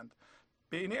جامدی اند،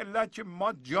 به این علت که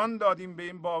ما جان دادیم به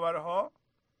این باورها،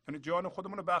 یعنی جان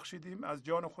خودمون رو بخشیدیم، از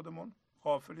جان خودمون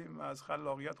غافلیم و از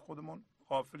خلاقیت خودمون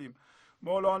غافلیم.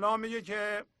 مولانا میگه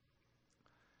که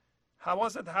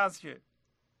حواست هست که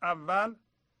اول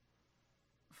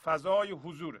فضای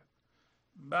حضوره،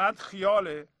 بعد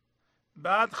خیاله،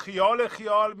 بعد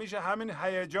خیال میشه همین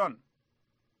هیجان.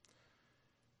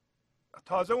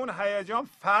 تازه اون هیجان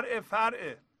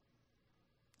فرعه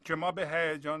که ما به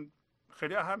هیجان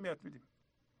خیلی اهمیت میدیم.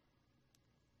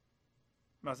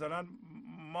 مثلا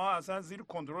ما اصلا زیر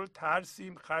کنترل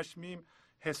ترسیم، خشمیم،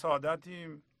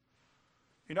 حسادتیم،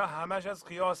 اینا همش از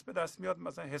قیاس به دست میاد.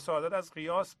 مثلا حسادت از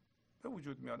قیاس به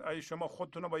وجود میاد. اگه شما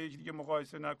خودتون رو با یکی دیگه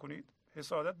مقایسه نکنید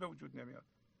حسادت به وجود نمیاد.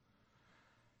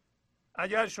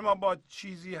 اگر شما با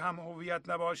چیزی هم هویت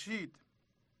نباشید،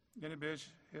 یعنی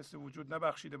بهش حس وجود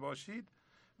نبخشیده باشید،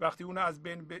 وقتی اون از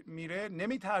بین میره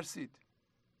نمیترسید.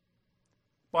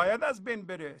 باید از بین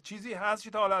بره. چیزی هست که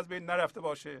تا حالا از بین نرفته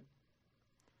باشه؟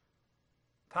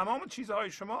 تمام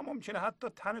چیزهای شما ممکنه حتی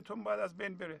تنتون باید از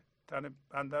بین بره، تن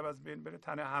بنده از بین بره،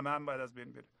 تن همه هم باید از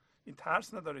بین بره. این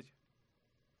ترس نداره که.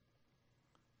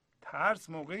 ترس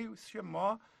موقعی است که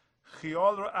ما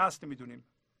خیال رو اصل میدونیم.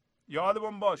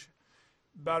 یادمون باشه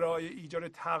برای ایجاد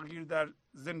تغییر در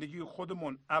زندگی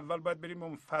خودمون اول باید بریم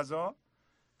اون فضا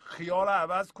خیال رو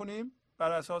عوض کنیم،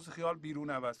 بر اساس خیال بیرون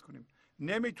عوض کنیم.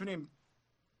 نمیتونیم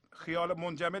خیال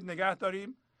منجمد نگه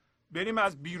داریم بریم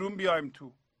از بیرون بیایم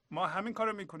تو. ما همین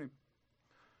کارو میکنیم.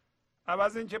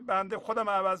 عوض اینکه بنده خودم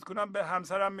عوض کنم به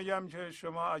همسرم میگم که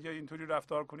شما اگه اینطوری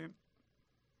رفتار کنیم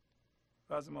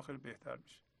وضع ما خیلی بهتر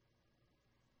میشه.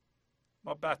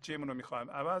 ما بچه‌مون رو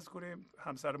میخوایم عوض کنیم،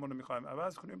 همسرمون رو میخوایم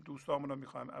عوض کنیم، دوستامون رو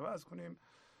میخوایم عوض کنیم،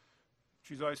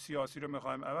 چیزهای سیاسی رو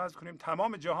میخوایم عوض کنیم،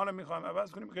 تمام جهان رو میخوایم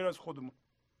عوض کنیم غیر از خودمون.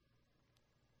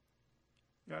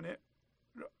 یعنی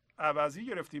عوضی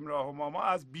گرفتیم راه ما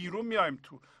از بیرون میایم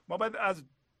تو. ما باید از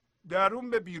درون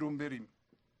به بیرون بریم.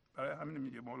 برای همین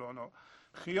میگه مولانا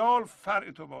خیال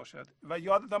فرع تو باشد. و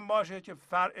یادتان باشه که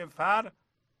فرع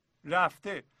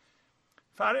رفته.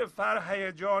 فرع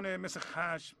هیجان مثل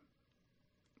خشم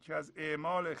که از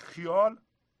اعمال خیال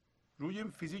روی این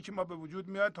فیزیک ما به وجود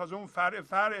میاد. تازه اون فرع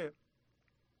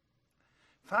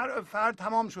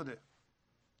تمام شده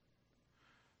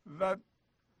و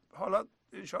حالا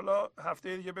انشالله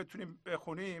هفته دیگه بتونیم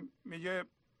بخونیم. میگه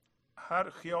هر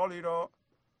خیالی را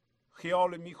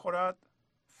خیال میخورد،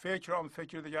 فکر هم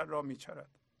فکر دیگر را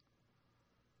میچرد.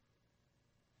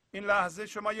 این لحظه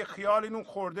شما یه خیال اینون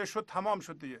خورده شد، تمام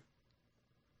شد دیگه.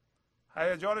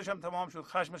 هیجانش هم تمام شد،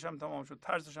 خشمش هم تمام شد،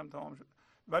 ترسش هم تمام شد.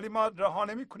 ولی ما رها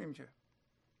نمی کنیم که.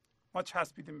 ما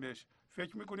چسبیدیم بهش،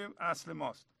 فکر میکنیم اصل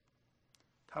ماست.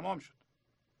 تمام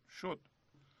شد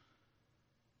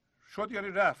یعنی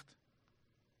رفت.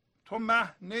 تو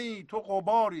مه نیی، تو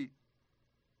غباری،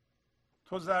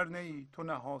 تو زر نیی، تو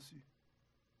نحاسی.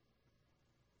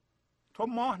 تو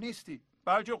ماه نیستی،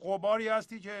 بلکه غباری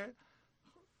هستی که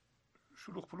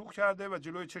شلوغ پلوغ کرده و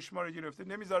جلوی چشم ما رو گرفته،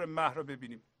 نمیذاره مه رو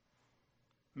ببینیم.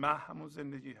 مه همون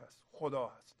زندگی هست، خدا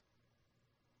هست.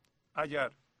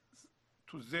 اگر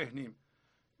تو ذهنیم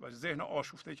و ذهن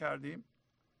آشفته کردیم،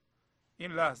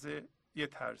 این لحظه یه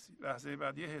ترسی، لحظه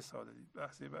بعد یه حسادتی،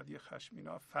 لحظه بعد یه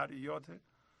خشمینا، فرعیات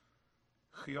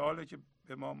خیاله که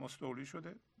به ما مستولی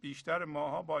شده. بیشتر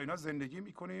ماها با اینا زندگی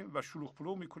میکنیم و شلوغ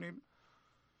پلوغ میکنیم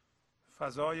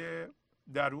فضای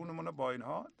درونمون با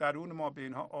اینها. درون ما به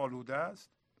اینها آلوده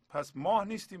است. پس ماه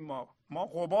نیستیم، ما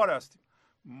غبار هستیم،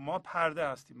 ما پرده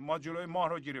هستیم، ما جلوی ماه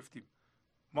رو گرفتیم.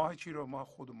 ماه چی رو؟ ماه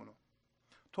خودمونو.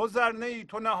 تو زر نیی،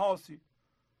 تو نحاسی.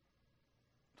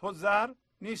 تو زر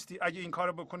نیستی. اگه این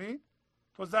کارو بکنی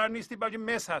تو زر نیستی بلکه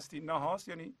مس هستی. ناهاست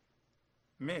یعنی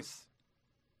مس.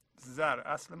 زر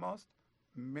اصل ماست،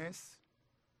 مس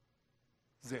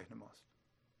ذهن ماست.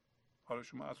 حالا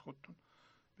شما از خودتون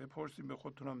بپرسید، به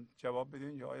خودتونم جواب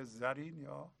بدین، یا آیا زرین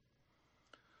یا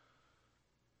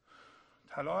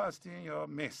طلا هستین یا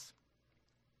مس.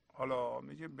 حالا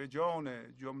میگه به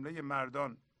جان جمله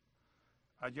مردان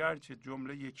اگرچه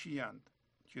جمله یکی اند،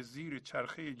 که زیر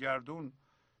چرخه گردون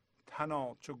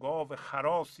تنا چو گاو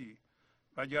خراسی،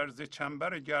 وگر ز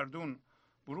چنبر گردون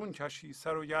برون کشی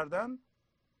سر و گردن،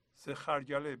 ز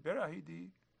خرگله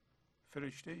برهیدی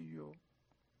فرشته ای و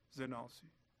ز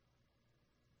ناسی.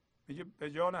 میگه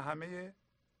به جان همه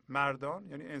مردان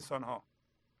یعنی انسان ها.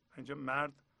 اینجا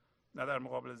مرد نه در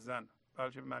مقابل زن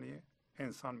بلکه معنی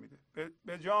انسان میده.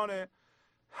 به جان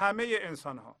همه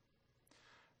انسان ها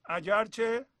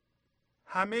اگرچه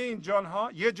همه این جان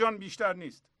ها یه جان بیشتر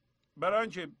نیست، برای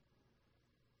اینکه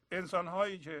انسان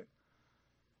هایی که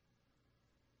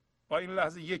با این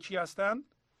لحظه یکی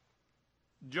هستند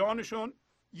جانشون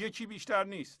یکی بیشتر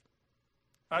نیست،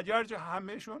 اگرچه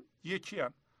همهشون یکی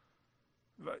هم.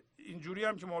 و اینجوری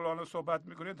هم که مولانا صحبت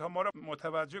میکنه تا ما را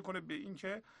متوجه کنه به این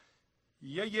که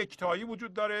یه یکتایی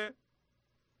وجود داره،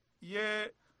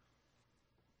 یه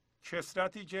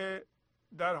کثرتی که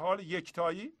در حال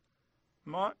یکتایی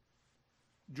ما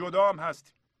جدا هم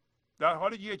هستیم، در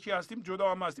حال یکی هستیم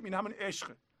جدا هم هستیم. این همون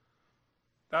عشقه.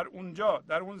 در اونجا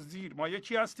در اون زیر ما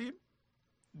یکی هستیم،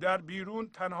 در بیرون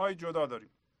تنهای جدا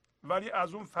داریم ولی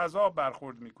از اون فضا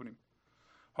برخورد میکنیم.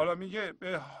 حالا میگه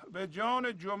به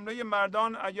جان جمله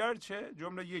مردان اگرچه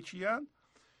جمله یکی هستند،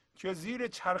 که زیر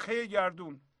چرخه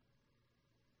گردون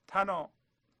تنا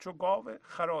چو گاو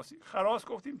خراسی. خراس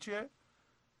گفتیم چیه؟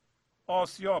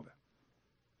 آسیابه.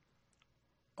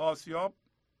 آسیاب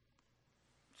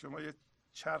شما یه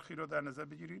چرخی رو در نظر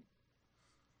بگیرید،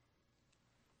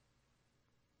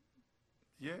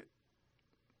 یه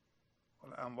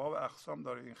انواع و اقسام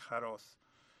داره این خراس.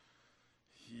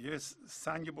 یه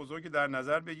سنگ بزرگی در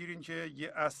نظر بگیرین که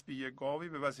یه اسبی یه گاوی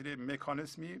به وسیله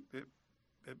مکانیزمی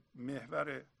به محور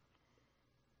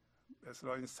به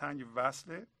اصطلاح این سنگ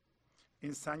وصله.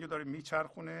 این سنگ داره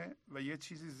میچرخونه و یه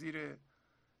چیزی زیر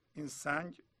این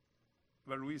سنگ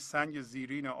و روی سنگ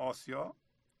زیرین آسیا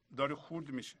داره خورد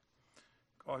میشه.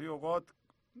 گاهی اوقات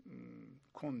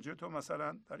کنجد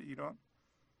مثلا در ایران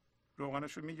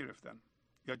روغنش رو میگرفتن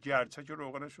یا گرچک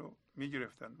روغنش رو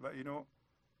میگرفتن و اینو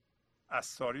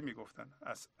عصاری میگفتن.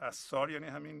 عصار یعنی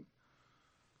همین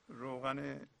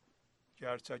روغن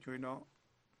گرچک و اینا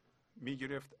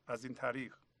میگرفت از این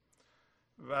طریق.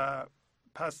 و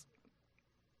پس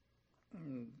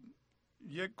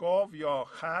یه گاو یا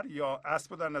خر یا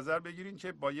اسب رو در نظر بگیرین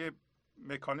که با یه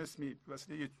مکانیزمی به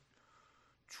وسیله یه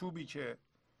چوبی که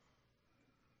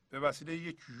به وسیله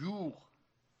یک یوغ،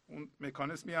 اون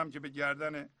مکانیزمی هم که به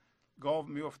گردن گاو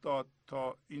میافتاد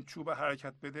تا این چوب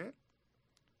حرکت بده،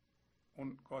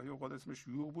 اون گاهی اوقات اسمش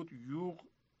یوغ بود. یوغ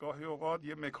گاهی اوقات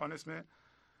یه مکانیزم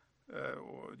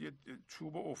یه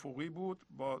چوب افقی بود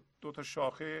با دو تا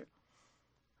شاخه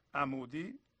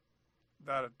عمودی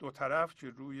در دو طرف که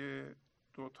روی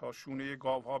دو تا شونه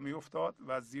گاو ها می افتاد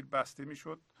و زیر بسته می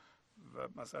شد. و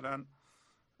مثلا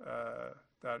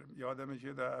در یادمه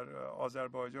که در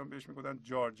آذربایجان بهش میگفتن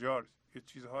جارجار، یه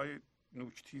چیزهای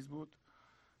نوکتیز بود،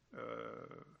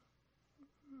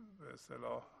 به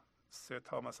اصطلاح 3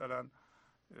 تا مثلا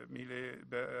میله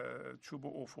به چوب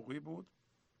افقی بود،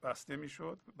 بسته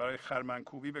میشد، برای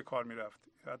خرمنکوبی به کار میرفت.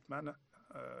 حتما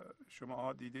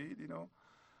شماها دیده اید اینو.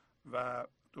 و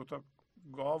 2 تا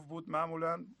گاو بود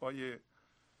معمولا با یه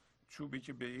چوبی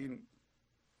که به این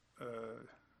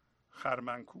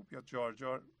خرمنکوب یا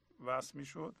جارجار وصل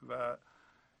میشد و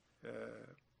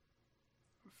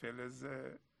فلز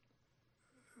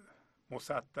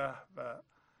مسطح و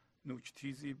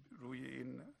نوکتیزی روی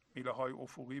این میله های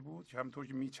افقی بود که همونطور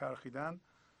که میچرخیدن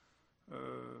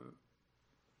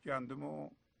گندم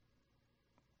رو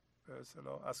به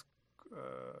اصطلاح از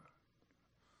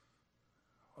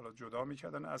حالا جدا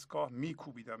میکردن، از گاه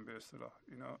میکوبیدن، به اصطلاح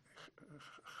اینا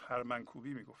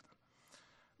خرمنکوبی میگفتن.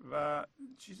 و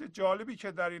چیز جالبی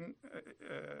که در این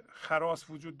خراس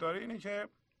وجود داره اینه که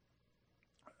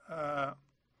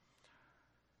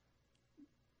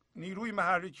نیروی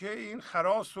محرکه این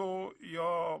خراس و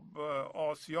یا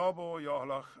آسیاب و یا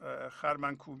حالا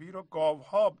خرمنکوبی رو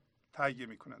گاوها تهیه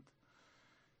میکنند.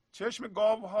 چشم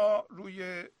گاوها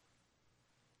روی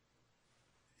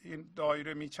این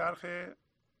دایره میچرخه،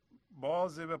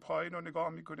 بازه به پایین رو نگاه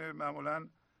میکنه، معمولا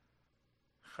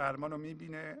خرمان رو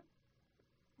میبینه،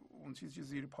 اون چیزی که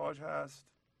زیر پاش هست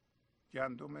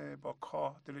گندم با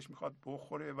کاه دلش میخواد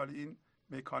بخوره ولی این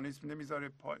مکانیزم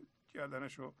نمیذاره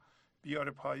گردنشو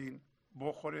بیاره پایین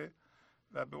بخوره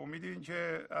و به امید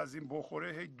اینکه از این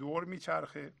بخوره هی دور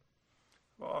میچرخه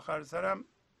و آخر سرم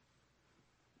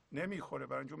نمیخوره،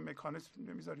 برای اینجا مکانیزم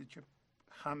نمیذارید که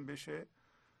خم بشه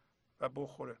و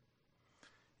بخوره.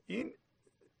 این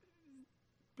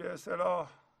به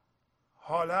اصطلاح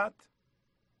حالت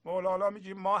مولانا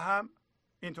میگه ما هم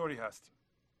اینطوری هستیم،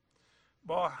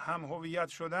 با هم هویت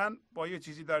شدن با یه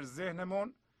چیزی در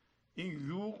ذهنمون، این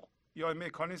یوغ یا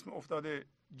مکانیزم افتاده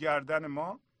گردن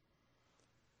ما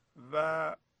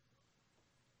و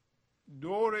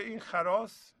دور این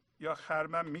خراس یا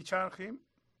خرمن میچرخیم.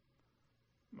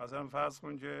 مثلا فرض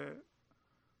کن که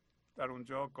در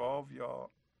اونجا گاو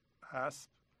یا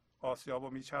اسب آسیاب رو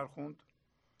میچرخوند،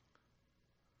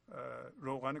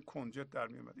 روغن کنجد در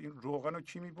میومد. این روغن رو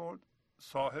کی میبرد؟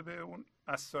 صاحب اون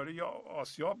استاره یا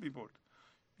آسیاب میبرد.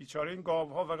 بیچاره این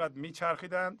گاوها فقط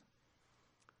میچرخیدند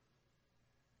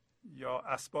یا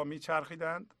اسبا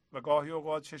میچرخیدند و گاهی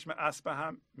اوقات چشم اسب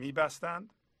هم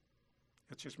میبستند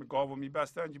یا چشم گاو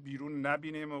میبستند که بیرون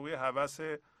نبینه، موقع هوس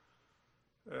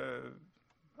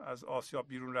از آسیاب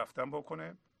بیرون رفتن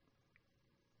بکنه.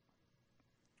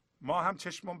 ما هم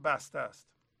چشممون بسته است.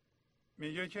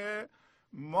 میگه که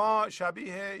ما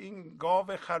شبیه این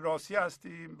گاو خراسی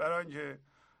هستیم، برای اینکه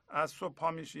از صبح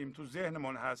پا میشیم تو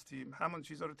ذهنمون هستیم، همون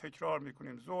چیزها رو تکرار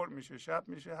میکنیم، ظهر میشه شب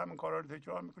میشه همون کارا رو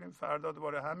تکرار میکنیم، فردا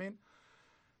دوباره همین،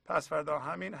 پس فردا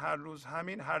همین، هر روز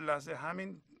همین، هر لحظه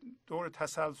همین، دور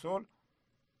تسلسل.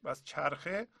 بس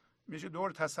چرخه میشه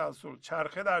دور تسلسل.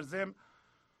 چرخه در ضمن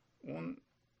اون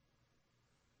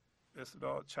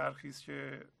اصطلاح چرخی است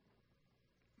که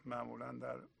معمولا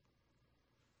در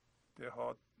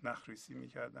دهات نخریسی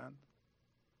میکردن.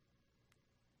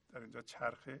 در اینجا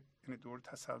چرخه یعنی دور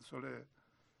تسلسل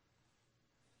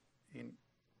این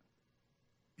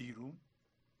بیرون،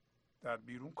 در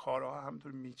بیرون کارها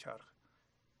همونطور میچرخه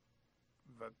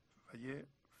و یه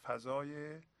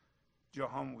فضای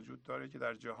جهان وجود داره که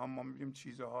در جهان ما میبینیم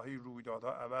چیزهای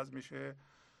رویدادها عوض میشه،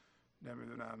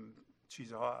 نمیدونم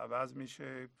چیزها عوض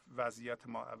میشه، وضعیت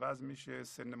ما عوض میشه،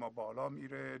 سن ما بالا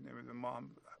میره، نمیدونم ما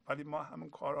هم، ولی ما همون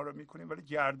کارها رو میکنیم، ولی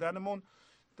گردنمون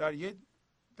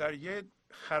در یه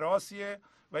خراسیه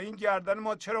و این گردن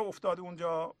ما چرا افتاده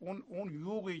اونجا؟ اون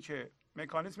یوغی که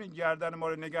مکانیزم این گردن ما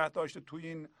رو نگه داشته تو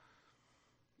این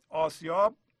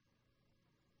آسیاب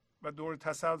و دور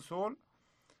تسلسل،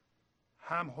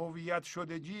 هم هویت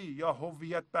شدگی یا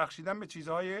هویت بخشیدن به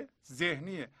چیزهای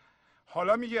ذهنیه.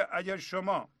 حالا میگه اگر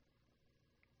شما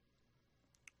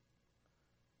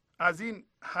از این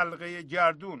حلقه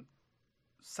گردون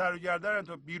سر و گردن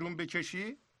تو بیرون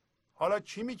بکشی، حالا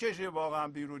چی میکشه واقعا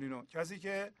بیرون اینو؟ کسی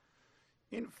که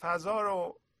این فضا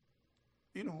رو،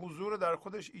 این حضور رو در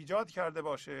خودش ایجاد کرده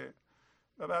باشه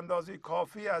و به اندازه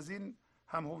کافی از این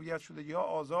هم هویت شده یا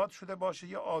آزاد شده باشه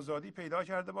یا آزادی پیدا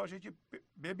کرده باشه که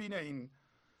ببینه این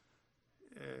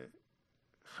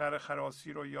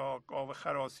خراسی رو یا گاو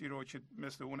خراسی رو که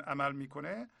مثل اون عمل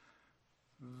میکنه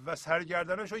و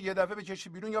سرگردنش رو یه دفعه بکشی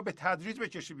بیرون یا به تدریج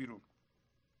بکشی بیرون،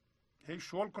 هی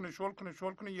شل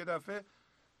کنه یه دفعه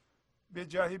به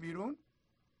جهی بیرون.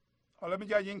 حالا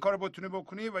میگه اگه این کار بتونی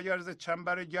بکنی و یه از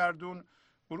چنبر گردون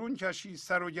برون کشی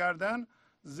سر و گردن،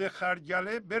 ز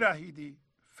خرگله برهیدی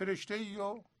فرشته ای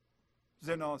و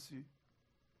زناسی.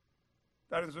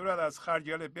 در این صورت از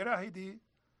خرگله برهیدی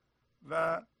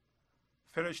و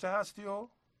فرشته هستی و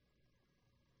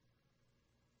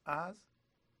از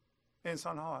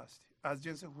انسان ها هستی، از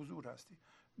جنس حضور هستی.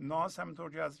 ناس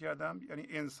همونطور که از کردم یعنی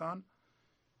انسان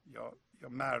یا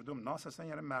مردم. ناس اصلا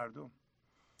یعنی مردم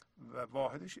و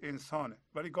واحدش انسانه،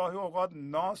 ولی گاهی اوقات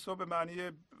ناس رو به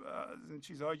معنی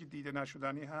چیزهایی که دیده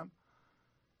نشدنی هم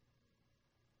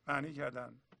معنی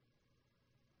کردن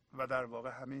و در واقع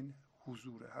همین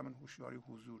حضوره، همین هوشیاری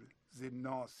حضوره.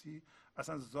 زناسی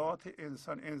اصلا ذات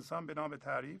انسان به نام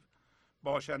تعریف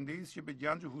باشنده است که به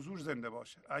گنج حضور زنده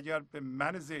باشه. اگر به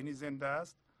من ذهنی زنده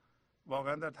است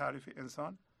واقعا در تعریف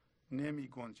انسان نمی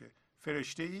گنجه.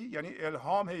 فرشته ای یعنی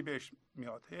الهام هی بهش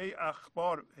میاد، هی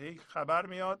اخبار، هی خبر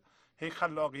میاد، هی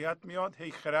خلاقیت میاد،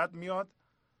 هی خرد میاد.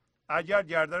 اگر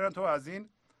گردن تو از این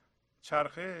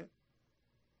چرخه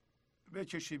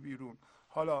بکشی بیرون.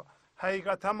 حالا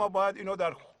حقیقتا ما باید اینو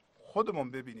در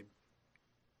خودمون ببینیم.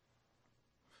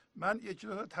 من یکی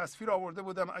دو تا تصویر آورده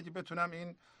بودم، اگه بتونم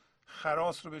این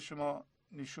خراس رو به شما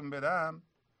نشون بدم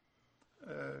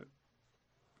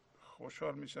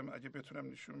خوشحال میشم. اگه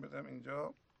بتونم نشون بدم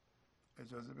اینجا،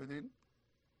 اجازه بدین،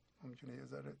 ممکنه یه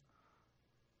ذره.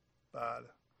 بله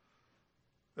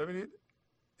ببینید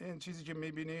این چیزی که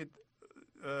میبینید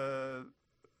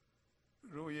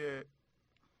روی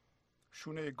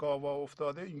شونه گاوا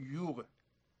افتاده این یوغه.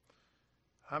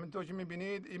 همینطور که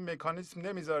میبینید این مکانیزم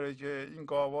نمیذاره که این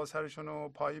گاوا سرشون رو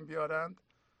پایین بیارند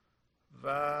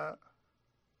و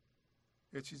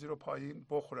یه چیزی رو پایین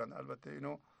بخورن. البته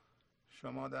اینو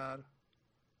شما در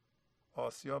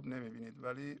آسیاب نمیبینید،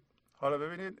 ولی حالا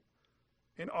ببینید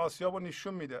این آسیاب رو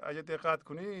نشون میده. اگه دقت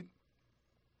کنید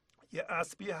یه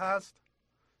اسبی هست،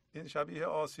 این شبیه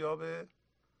آسیاب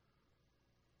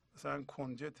مثلا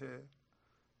کنجته.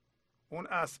 اون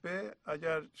اسبه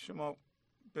اگر شما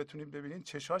بتونید ببینید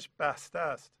چشاش بسته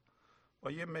است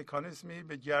و یه مکانیزمی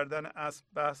به گردن اسب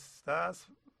بسته است.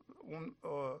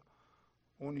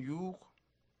 اون یوغ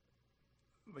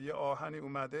و یه آهنی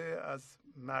اومده از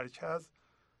مرکز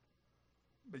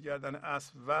به گردن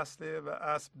اسب وصله و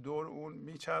اسب دور اون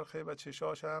میچرخه و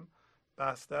چشاش هم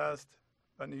بسته است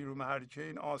و نیروی محرکه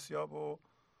این آسیاب رو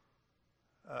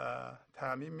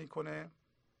تامین میکنه.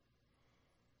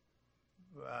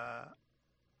 و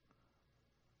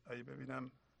اگه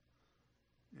ببینم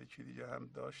یکی دیگه هم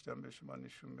داشتم به شما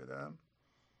نشون بدم.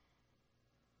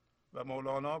 و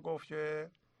مولانا گفت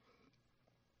که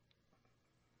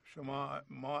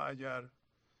ما اگر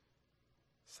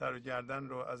سر و گردن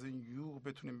رو از این یوغ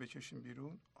بتونیم بکشیم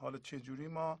بیرون، حالا چه جوری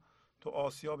ما تو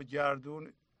آسیاب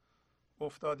گردون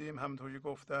افتادیم، همونطوری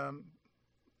گفتم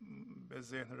به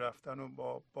ذهن رفتن و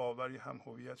با باوری هم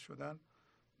هویت شدن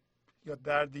یا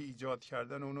دردی ایجاد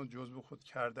کردن، اونو جزو خود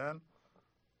کردن.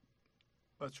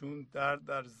 و چون درد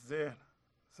در ذهن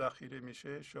ذخیره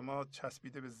میشه، شما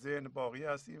چسبیده به ذهن باقی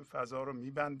هستید، فضا رو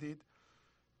میبندید.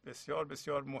 بسیار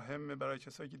بسیار مهمه برای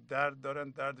کسایی که درد دارن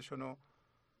دردشون رو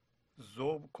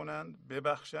ذوب کنند،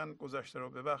 ببخشند، گذشته رو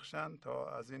ببخشند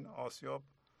تا از این آسیاب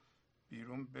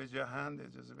بیرون بجهند.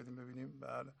 اجازه بدیم ببینیم.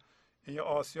 بله این یه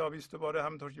آسیابی است دوباره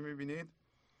همونطور که میبینید.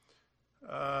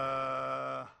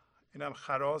 اینم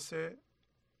خراس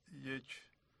یک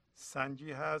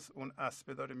سنگی هست، اون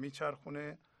اسبه داره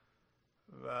میچرخونه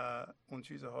و اون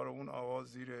چیزها رو اون آواز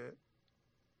زیر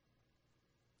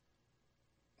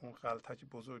اون غلطک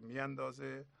بزرگ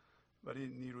میاندازه. ولی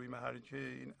نیروی محرکه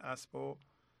این اسبو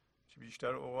که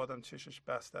بیشتر اوقات هم چشش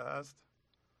بسته هست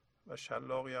و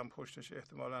شلاقی هم پشتش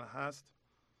احتمالاً هست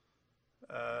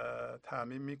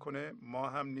تامین میکنه. ما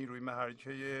هم نیروی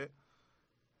محرکه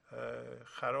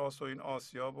خراس و این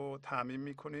آسیاب رو تامین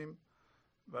میکنیم،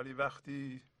 ولی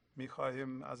وقتی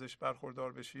میخواهیم ازش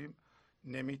برخوردار بشیم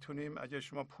نمیتونیم. اگر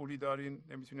شما پولی دارین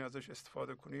نمیتونید ازش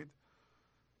استفاده کنید،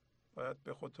 باید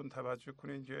به خودتون توجه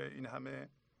کنید که این همه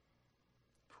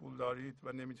پول دارید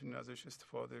و نمیتونید ازش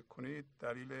استفاده کنید.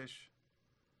 دلیلش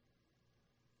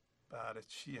بله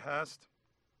چی هست؟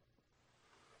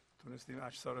 تونستیم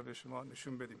اجزا رو به شما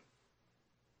نشون بدیم.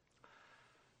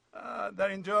 در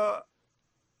اینجا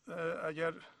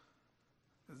اگر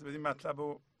از بدیم مطلب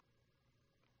رو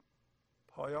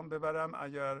پایان ببرم،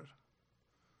 اگر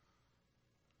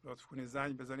لطف کنید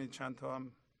زنگ بزنید، چند تا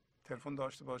هم تلفن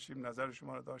داشته باشیم، نظر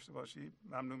شما رو داشته باشیم،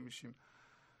 ممنون میشیم.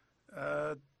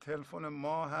 تلفن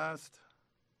ما هست،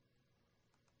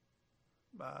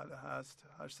 بله هست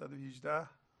 818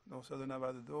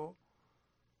 992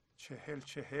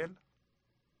 4040.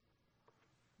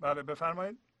 بله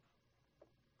بفرمایید.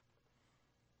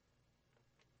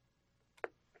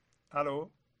 الو.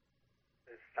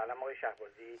 سلام آقای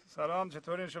شهبازی. سلام،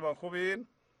 چطورین شما؟ خوبین؟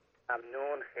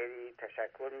 ممنون، خیلی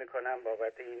تشکر میکنم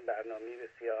بابت این برنامه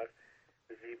بسیار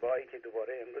زیبایی که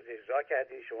دوباره امروز اجرا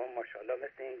کردین. شما ماشاءالله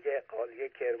مثل اینکه قاضی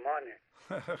کرمانه.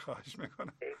 خواهش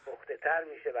میکنم. خیلی پخته تر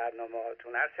میشه برنامه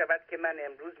هاتون. هر شود که من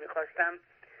امروز میخواستم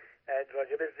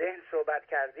راجع به ذهن صحبت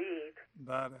کردید.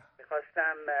 بله.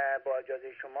 میخواستم با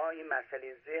اجازه شما این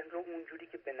مسئله ذهن رو اونجوری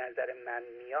که به نظر من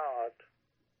میاد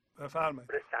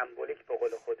بفرمایید. به سمبولیک به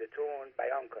قول خودتون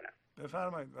بیان کنم.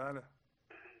 بفرمایید. بله.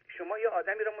 شما یه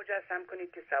آدمی رو مجسم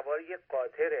کنید که سوار یک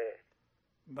قاطره.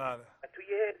 بله. و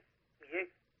توی یک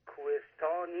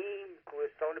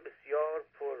کوهستان بسیار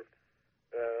پر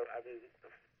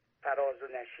فراز و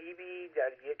نشیبی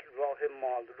در یک راه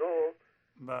مالرو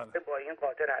بله. با این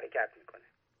قاطر حرکت میکنه.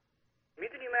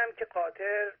 میدونیم هم که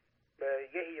قاطر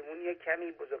یه حیوانی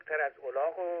کمی بزرگتر از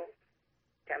الاغ و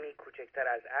کمی کوچکتر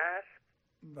از اسب.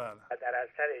 بله. و در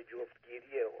اثر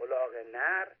جفتگیری الاغ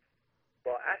نر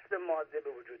با اسب ماده به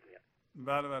وجود میاد.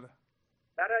 بله بله.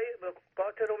 برای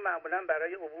قاطر رو معمولا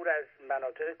برای عبور از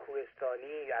مناطق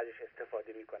کوهستانی ازش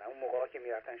استفاده میکنن. اون موقعی که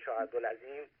میرفتن شاه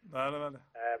عبدالعظیم بله بله.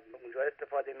 اونجا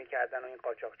استفاده میکردن و این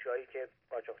قاچاقچی‌هایی که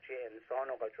قاچاقچی انسان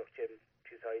و قاچاقچی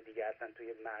چیزهای دیگه هستن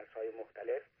توی مرزهای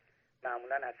مختلف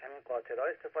معمولا از همین قاطرها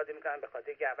استفاده میکنن، به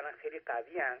خاطر که اولا خیلی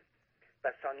قوی هستن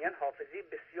و ثانیاً حافظه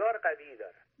بسیار قوی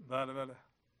دارن. بله بله.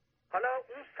 حالا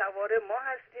اون سواره ما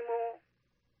هستیم و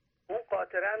اون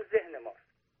قاطره هم ذهن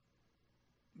ماست.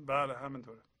 بله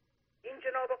همینطوره. این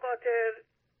جناب قاطر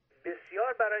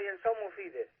بسیار برای انسان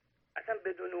مفیده. اصلا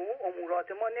بدون او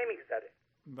امورات ما نمیگذره.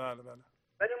 بله بله.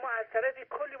 ولی ما از طرفی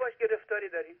کلی باش گرفتاری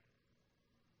داریم.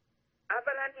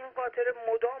 اولا این قاطر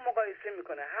مدام مقایسه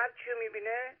میکنه، هر چی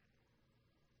میبینه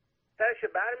سرش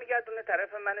برمیگردونه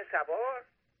طرف من سوار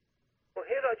و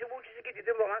هی راجع به اون چیزی که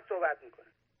دیده با من صحبت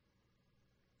میکنه.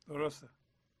 درسته.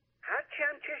 هر چی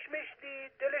هم چشمش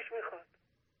دید دلش میخواد.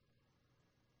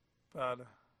 بله.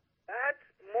 بعد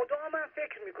مدام هم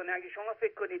فکر میکنه. اگه شما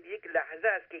فکر کنید یک لحظه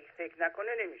است که فکر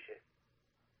نکنه نمیشه.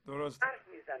 درسته. حرف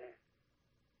میزنه.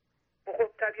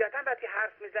 خب طبیعتا وقتی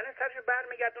حرف میزنه سرش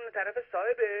برمیگردونه طرف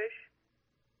صاحبش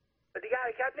و دیگه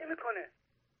حرکت نمیکنه.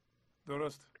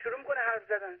 درست. شروع میکنه حرف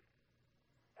زدن.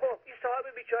 خب این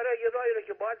صاحب بیچاره یه راهی رو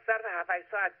که باید ظرف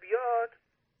 7-8 ساعت بیاد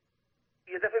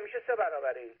یه دفعه میشه 3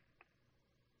 برابر این.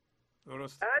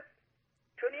 درست. بعد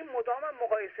چون این مدام هم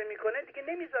مقایسه میکنه دیگه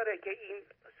نمیذاره که این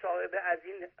صاحب از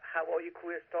این هوای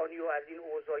کوهستانی و از این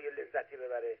اوضاع لذتی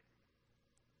ببره.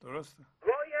 درسته.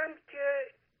 راهی هم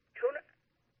که چون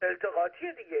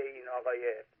التقاطی دیگه این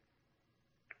آقای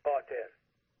قاطر،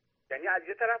 یعنی از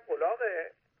یه طرف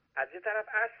الاغه از یه طرف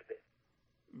اسبه.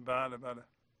 بله بله.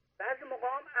 بعضی موقع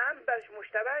هم برش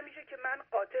مشتبه میشه که من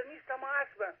قاطر نیستم و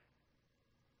اسبم.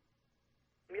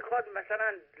 میخواد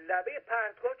مثلا لبه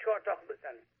پرتگاه 4 تاق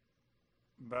بزنه.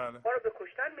 بله. ما رو به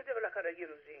کشتن میده بالاخره یه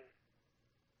روزی.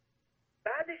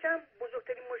 بعدش هم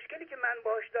بزرگترین مشکلی که من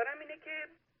باش دارم اینه که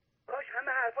کاش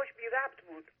همه حرفاش بی ربط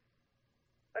بود،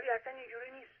 ولی اصلا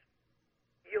اینجوری نیست.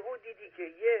 یهو دیدی که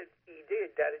یه ایده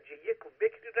درجه 1 و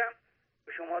بکریدم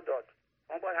به شما داد.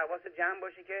 ما باید حواس جمع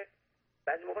باشه که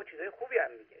بعضی موقع چیزای خوبی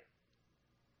هم میگه.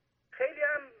 خیلی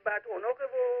هم بد اونقه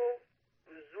و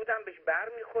زودم بهش بر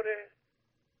میخوره.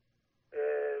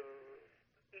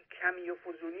 این کمی و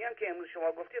فزونی هم که امروز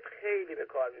شما گفتید خیلی به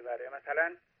کار میبره.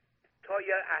 مثلا تا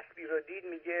یه اسبی رو دید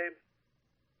میگه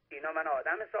اینا من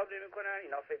آدم حساب نمیکنن،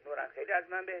 اینا فکر میکنن خیلی از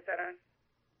من بهترن.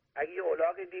 اگه یه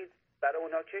الاغ دید برای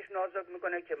اونا چشم نازک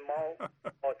میکنه که ما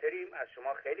قاطریم، از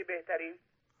شما خیلی بهتریم.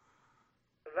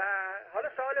 و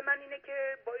حالا سوال من اینه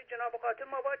که با این جناب قاطر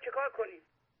ما باید چه کار کنیم؟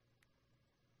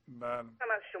 بله.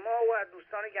 من از شما و از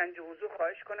دوستان گنج حضور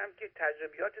خواهش کنم که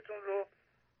تجربیاتتون رو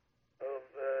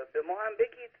به ما هم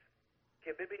بگید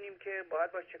که ببینیم که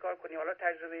باید باید چه کار کنیم. حالا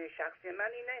تجربه شخصی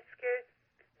من این است که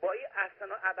با این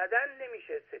اصلا ابدا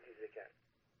نمیشه ستیزه کرد.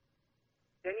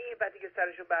 یعنی این وقتی که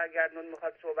سرشو برگردون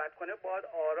میخواد صحبت کنه باید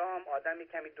آرام، آدمی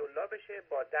کمی دلا بشه،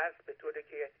 با دست به طوری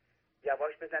که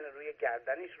یواش بزنه روی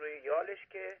گردنش، روی یالش،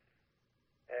 که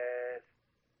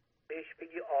بهش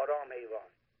بگی آرام حیوان،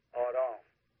 آرام.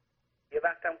 یه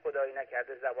وقتم خدایی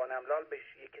نکرده زبانم لال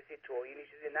بهش یه کسی توهینی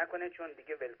چیزی نکنه چون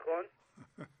دیگه ولکن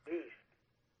نیست.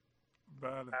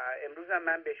 بله. امروز هم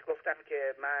من بهش گفتم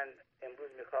که من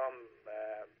امروز میخوام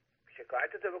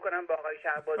شکایتتو بکنم با آقای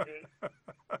شهبازی.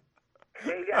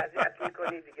 خیلی اذیت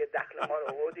میکنی دیگه، دخل ما رو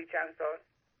آوردی چند سال.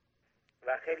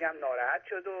 و خیلی هم ناراحت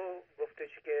شد و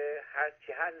گفتش که هر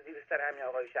چی هست زیر سر همین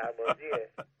آقای شهبازیه.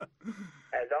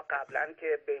 الا قبلا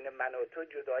که بین من و تو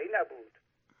جدایی نبود.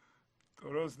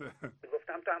 درسته.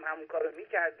 گفتم تو هم همون کارو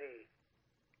میکردی.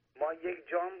 ما یک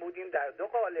جام بودیم در 2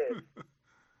 قالب.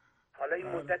 حالا این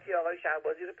مدتی آقای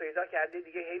شهبازی رو پیدا کرده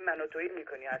دیگه هی من و تویی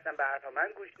میکنی، اصلا به حرف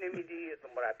من گوش نمیدی،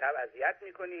 مرتب اذیت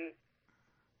میکنی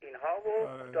اینها.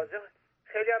 و تازه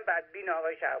خیلی هم بدبین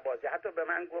آقای شهبازی. حتی به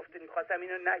من گفت، میخواستم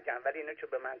اینو نگم ولی اینو چون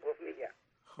به من گفت میگم.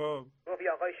 خب گفت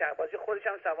آقای شهبازی خودش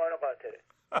هم سوار قاطره.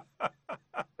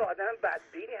 تو آدم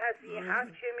بدبینی هستی، این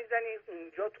حرف چیه میزنی؟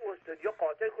 اونجا تو استودیو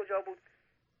قاطر کجا بود؟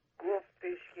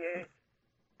 گفتش که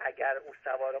اگر او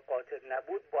سوار قاطر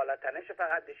نبود بالاتنش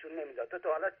فقط نشون نمیداد.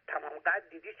 تو حالا تمام قد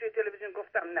دیدیش توی تلویزیون؟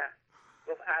 گفتم نه.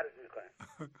 گفت عرض میکنم.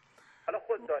 حالا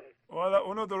خود دانید. حالا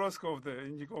اونو درست گفته،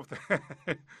 اینجی گفته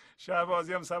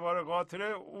شهبازی هم سوار قاطره،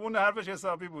 اون حرفش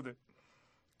حسابی بوده.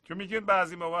 چون میگین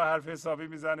بعضی موقع حرف حسابی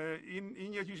میزنه،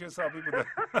 این یکیش حسابی بوده.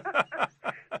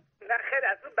 نه خیلی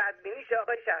از اون بدبینیش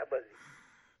آقای شهبازی.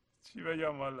 چی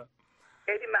بگم والا.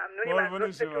 خیلی ممنونیم از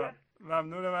لطفتون.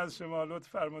 ممنونم از شما، لطف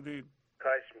فرمودید.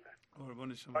 خواهش میکنم.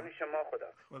 قربون شما. شما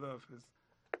خداحافظ.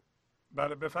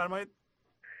 بله بفرمایید.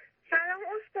 سلام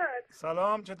استاد.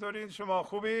 سلام، چطورین شما؟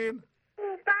 خوبین؟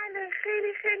 بله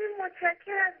خیلی خیلی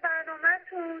متشکرم از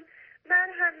برنامه‌تون. من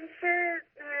همیشه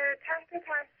تحت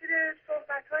تاثیر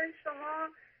صحبت‌های شما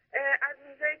از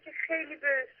اونجایی که خیلی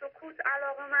به سکوت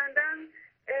علاقه‌مندم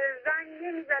زنگ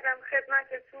نمی‌زدم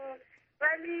خدمتتون،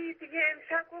 ولی دیگه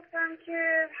امشب گفتم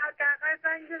که حداقل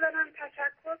زنگ بزنم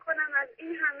تشکر کنم از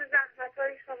این همه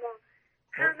زحمت‌های شما.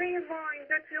 همه ما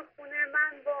اینجا توی خونه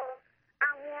من با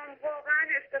عوام واقعا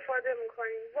استفاده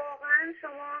میکنیم. واقعا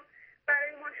شما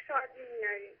برای ما شادی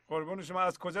میاریم. قربون شما.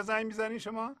 از کجا زنگ میزنین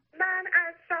شما؟ من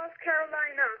از ساوت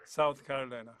کارولاینا. ساوت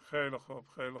کارولاینا. خیلی خوب،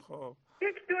 خیلی خوب.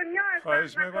 یک دنیا از خواهش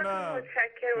زحمتاتون میکنم.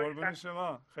 متشکر قربون استاد.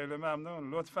 شما، خیلی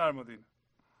ممنون، لطف فرمودین.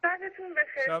 شبتون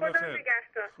بخیر. شب خدا بخیر.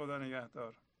 نگهدار. خدا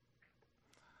نگهدار.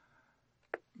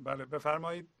 بله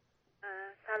بفرمایید.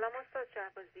 سلام استاد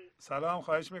شهبازی. سلام،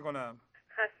 خواهش میکنم.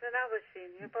 خسته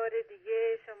نباشین. یه بار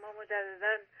دیگه شما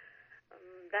مجددا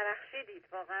درخشیدید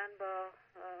واقعا با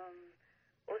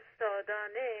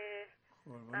استادانه.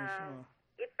 قربون شما.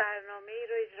 یه برنامه ای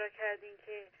رو اجرا کردین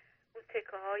که اون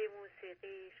تکه های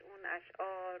موسیقیش، اون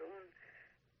اشعار، اون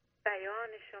بیان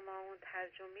شما، اون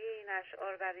ترجمه این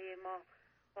اشعار برای ما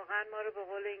واقعا ما رو به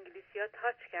قول انگلیسی ها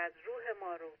تاچ کرد، روح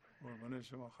ما رو. قربون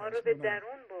شما. ما خواهش رو به میکنم.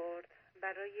 درون برد.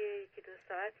 برای یکی دو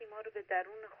ساعتی ما رو به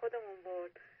درون خودمون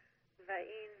برد و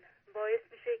این باعث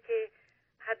میشه که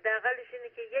حداقلش اینه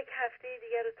که یک هفته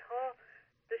دیگر رو تا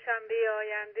دوشنبه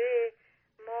آینده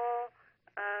ما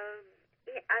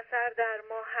این اثر در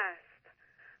ما هست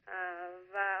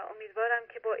و امیدوارم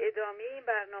که با ادامه این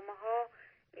برنامه ها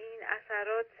این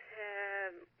اثرات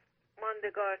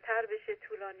ماندگارتر بشه،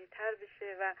 طولانی تر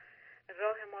بشه و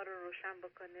راه ما رو روشن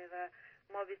بکنه و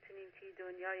ما بتونیم توی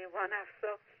دنیای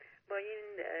وانفسا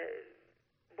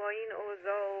با این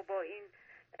اوضاع و با این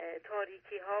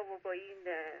تاریکی ها و با این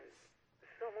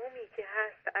سمومی که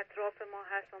هست اطراف ما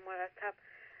هست و مرتب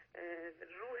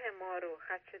روح ما رو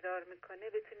خدشه‌دار میکنه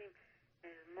بتونیم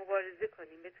مبارزه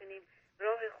کنیم، بتونیم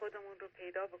راه خودمون رو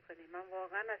پیدا بکنیم. من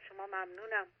واقعا از شما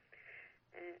ممنونم.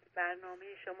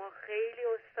 برنامه شما خیلی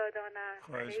استادانه است،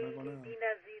 خیلی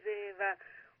بی‌نظیره و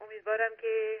امیدوارم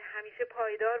که همیشه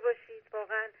پایدار باشید.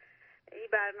 واقعا این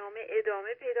برنامه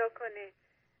ادامه پیدا کنه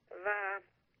و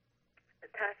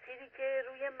تأثیری که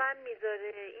روی من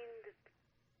میذاره این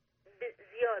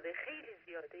زیاده، خیلی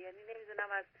زیاده. یعنی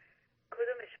نمیدونم از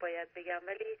کدومش باید بگم،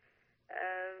 ولی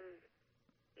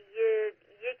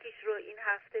یکیش رو این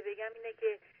هفته بگم اینه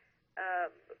که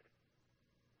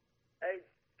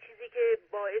چیزی که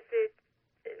باعث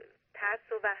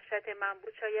ترس و وحشت من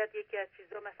بود شاید یکی از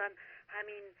چیزا مثلا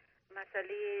همین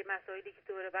مسائلی که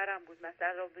دور برم بود،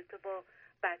 مثلا رابطه با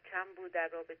بچم بود، در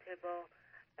رابطه با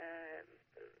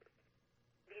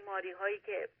بیماری هایی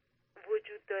که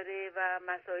وجود داره و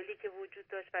مسائلی که وجود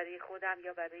داشت برای خودم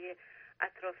یا برای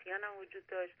اطرافیانم وجود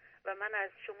داشت و من از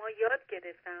شما یاد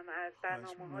گرفتم، از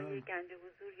برنامه‌های گنج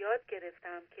حضور یاد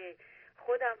گرفتم که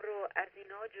خودم رو از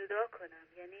اینا جدا کنم.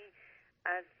 یعنی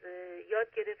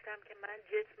یاد گرفتم که من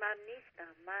جسمم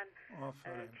نیستم، من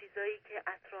چیزایی که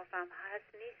اطرافم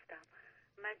هست نیستم،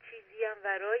 من چیزیم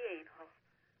ورای اینها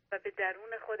و به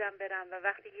درون خودم برم و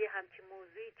وقتی یه همچین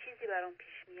موضوعی چیزی برام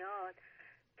پیش میاد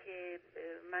که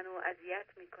منو اذیت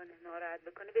میکنه، ناراحت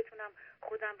بکنه، بتونم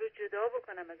خودم رو جدا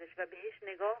بکنم ازش و بهش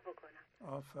نگاه بکنم.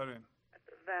 آفرین.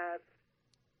 و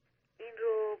این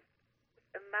رو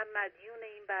من مدیون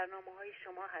این برنامه‌های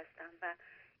شما هستم و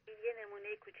این یه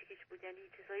نمونه کوچیکش بود. یعنی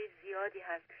چیزهای زیادی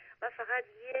هست. من فقط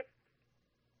یه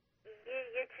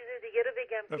چیز دیگه رو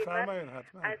بگم که من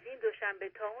از این دوشنبه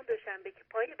تا اون دوشنبه که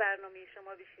پای برنامه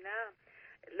شما بشینم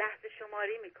لحظه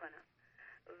شماری میکنم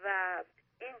و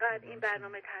اینقدر این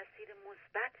برنامه تاثیر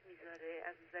مثبت میذاره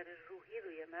از نظر روحی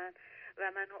روی من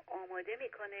و منو آماده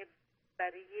میکنه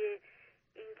برای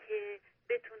اینکه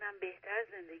بتونم بهتر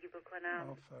زندگی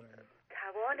بکنم.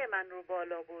 توان من رو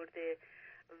بالا برده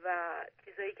و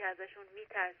چیزایی که ازشون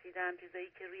میترسیدم، چیزایی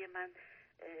که روی من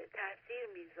تاثیر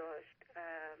میذاشت،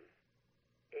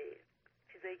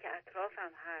 چیزایی که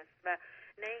اطرافم هست و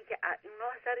نه اینکه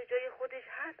اونا سر جای خودش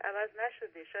هست، عوض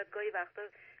نشده. شاید گاهی وقتا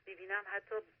میبینم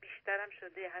حتی بیشترم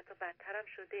شده، حتی بدترم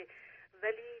شده،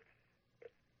 ولی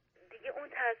دیگه اون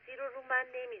تاثیر رو من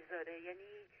نمیذاره.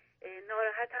 یعنی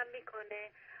ناراحتم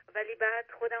میکنه ولی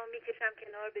بعد خودم میکشم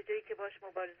کنار، به جایی که باش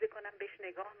مبارزه کنم بهش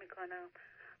نگاه میکنم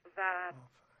و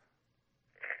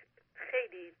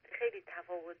خیلی خیلی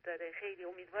تفاوت داره. خیلی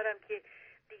امیدوارم که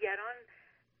دیگران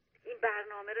این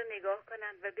برنامه رو نگاه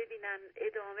کنن و ببینن،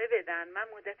 ادامه بدن. من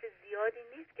مدت زیادی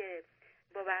نیست که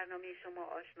با برنامه شما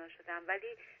آشنا شدم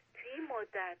ولی توی این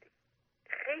مدت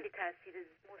خیلی تاثیر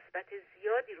مثبت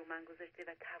زیادی رو من گذاشته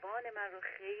و توان من رو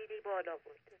خیلی بالا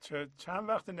برده. چند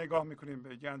وقت نگاه میکنیم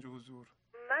به گنج حضور؟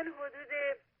 من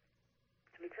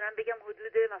میتونم بگم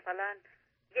حدود مثلا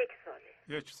 1 ساله.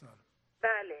 1 سال؟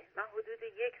 بله، من حدود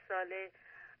 1 ساله.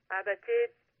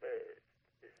 البته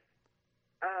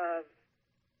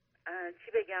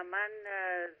چی بگم، من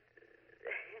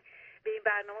به این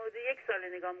برنامه حدود 1 ساله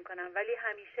نگاه میکنم ولی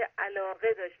همیشه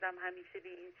علاقه داشتم، همیشه به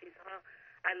این چیزها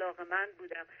علاقه من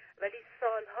بودم، ولی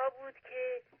سالها بود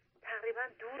که تقریبا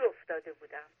دور افتاده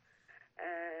بودم،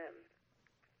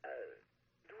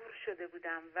 دور شده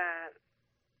بودم و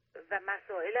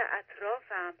مسائل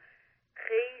اطرافم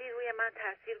خیلی روی من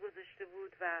تاثیر گذاشته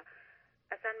بود و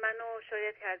اصلا منو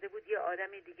شاید کرده بود یه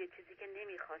آدم دیگه، چیزی که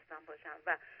نمیخواستم باشم.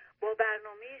 و با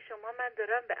برنامه شما من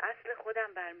دارم به اصل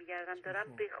خودم برمیگردم،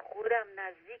 دارم به خودم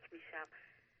نزدیک میشم،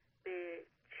 به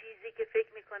چیزی که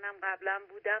فکر میکنم قبلا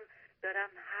بودم دارم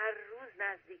هر روز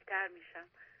نزدیکتر میشم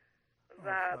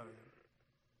و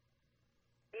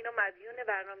اینو مدیون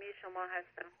برنامه شما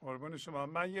هستم. قربون شما.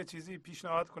 من یه چیزی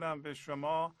پیشنهاد کنم به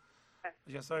شما،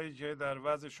 کسایی که در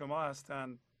وضع شما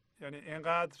هستند، یعنی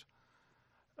اینقدر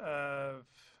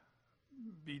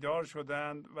بیدار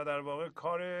شدند و در واقع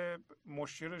کار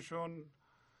مشکلشون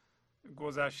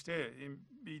گذشته، این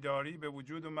بیداری به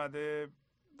وجود اومده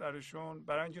درشون،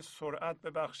 برای اینکه سرعت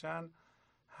ببخشن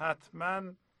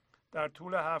حتما در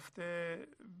طول هفته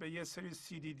به یه سری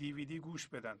CD DVD گوش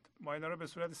بدن. ما اینا رو به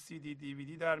صورت CD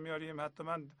DVD در میاریم. حتی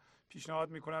من پیشنهاد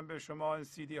میکنم به شما این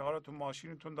CD ها رو تو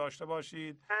ماشینتون داشته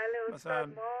باشید. بله مثلا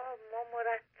ما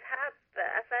مرتب،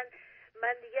 اصلا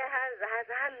من دیگه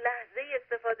هر لحظه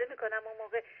استفاده میکنم. اون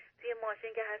موقع توی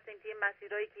ماشین که هستیم، توی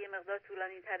مسیرهایی که یه مقدار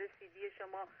طولانی تر CD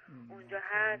شما اونجا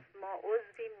هست، ما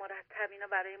عضویم، مرتب اینا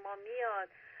برای ما میاد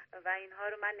و اینها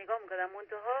رو من نگاه میکنم.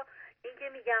 منتها این که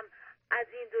میگم از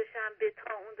این دوشنبه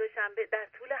تا اون دوشنبه در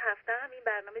طول هفته هم این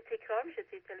برنامه تکرار میشه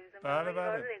توی تلویزیون. من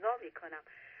اینا رو نگاه میکنم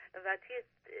و توی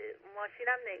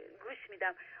ماشینم گوش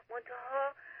میدم.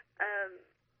 منتها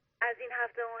از این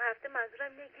هفته اون هفته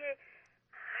منظورم اینه که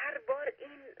هر بار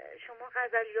این شما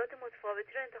غزلیات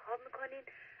متفاوتی رو انتخاب میکنین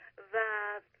و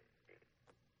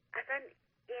اصلا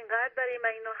اینقدر برای من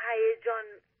اینا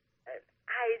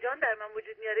هیجان در من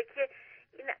وجود میاره که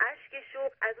این اشک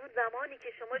شوق از اون زمانی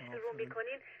که شما شروع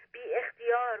میکنین بی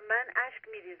اختیار من اشک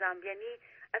میریزم. یعنی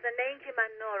اصلا نه اینکه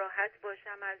من ناراحت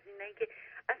باشم از این، نه اینکه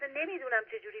اصلا نمیدونم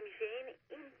چجوری میشه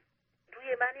این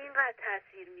روی من اینقدر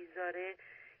تاثیر میذاره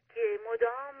که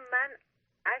مدام من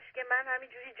اشک من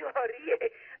همینجوری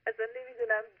جاریه. اصلا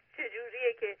نمیدونم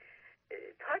چجوریه که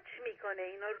تاچ میکنه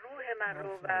اینا روح من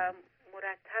رو و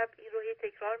مرتب این رو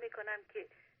تکرار میکنم که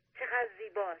چقدر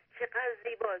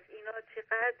زیباست اینا،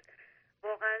 چقدر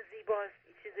واقعا زیباست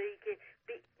این چیزایی که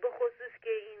به خصوص که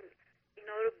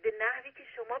اینا رو به نحوی که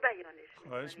شما بیانش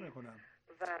خواهش میکنم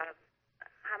و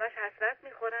همش حسرت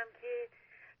میخورم که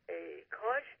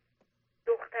کاش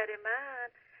دختر من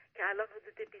که الان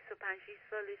حدود 25-6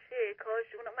 سالشه، کاش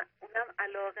اونم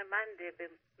علاقه‌منده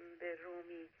به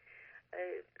رومی،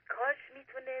 کاش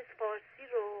میتونست فارسی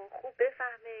رو خوب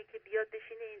بفهمه که بیاد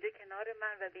بشینه اینجا کنار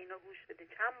من و به اینا گوش بده.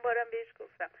 چند بارم بهش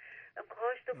گفتم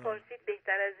کاش تو فارسی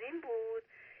بهتر از این بود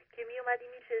که میومدی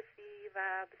میشستی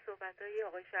و به صحبتهای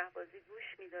آقای شهبازی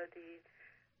گوش میدادی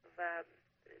و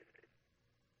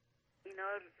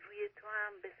اینا روی تو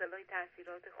هم به اصطلاح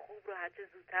تاثیرات خوب رو هرچه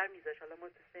زودتر میذاش. حالا ما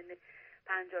تو سن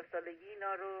 50 سالگی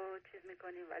اینا رو چیز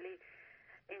میکنیم ولی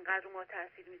اینقدر ما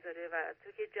تاثیر میذاره و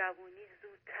تو که جوونی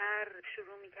زودتر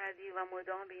شروع میکردی و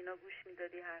مدام به اینا گوش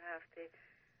میدادی هر هفته.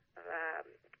 و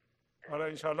حالا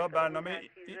انشالله برنامه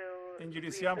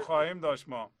انگلیسی هم خواهیم داشت.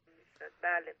 ما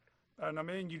بله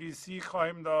برنامه انگلیسی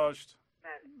خواهیم داشت.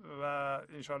 بله. و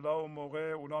انشالله اون موقع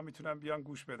اونا میتونن بیان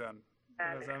گوش بدن.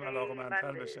 بله.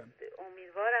 علاقه‌مندتر بشن.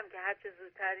 امیدوارم که هرچه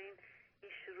زودتر این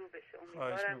شروع بشه.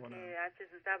 امیدوارم که هرچه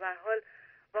زودتر. به هر حال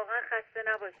واقعا خسته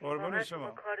نباشید. واقعا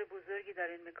شما کار بزرگی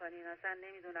دارین میکنین. اصلا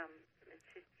نمیدونم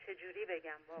چجوری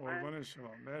بگم. واقعا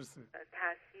شما مرسی.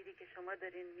 تأثیری که شما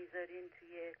دارین میذارین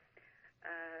توی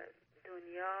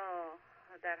دنیا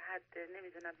در حد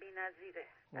نمیدونم بی‌نظیره.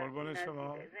 قربون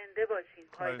شما. زنده باشین،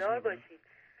 پایدار باشین،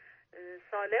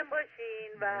 سالم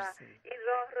باشین و این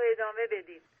راه رو ادامه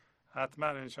بدین. حتما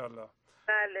انشالله.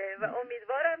 بله و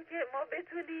امیدوارم که ما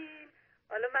بتونیم،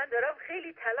 حالا من دارم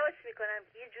خیلی تلاش میکنم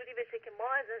که یه جوری بشه که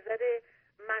ما از نظر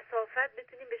مسافت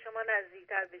بتونیم به شما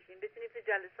نزدیکتر بشیم، بتونیم تو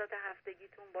جلسات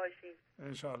هفتگیتون باشیم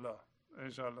انشالله.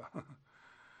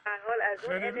 هر حال از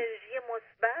اون انرژی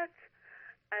مثبت،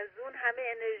 از اون همه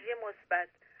انرژی مثبت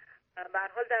به هر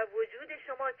حال در وجود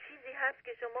شما چیزی هست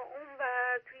که شما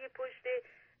اونور توی پشت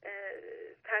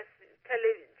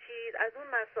از اون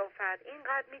مسافت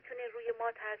اینقدر میتونین روی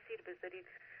ما تاثیر بذارین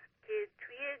که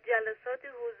توی جلسات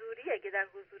حضوری اگه در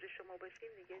حضور شما باشیم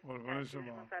دیگه قربان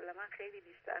شما مسلما خیلی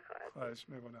بیشتر خواهد. خواهش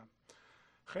میکنم.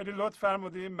 خیلی لطف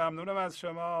فرمودیم. ممنونم از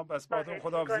شما. بس باهاتون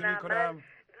خداحافظی میکنم.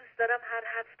 دوست دارم هر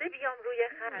هفته بیام روی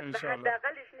خط و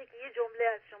حداقلش اینه که یه جمله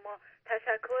از شما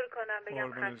تشکر کنم،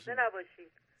 بگم خسته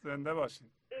نباشید، زنده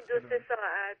باشید. این 2-3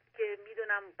 ساعت که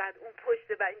میدونم بعد اون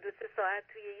پشت و این 2-3 ساعت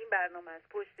توی این برنامه است،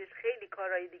 پشتش خیلی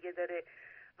کارهای دیگه داره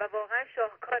و واقعا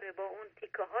شاهکاره با اون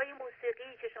تیکه های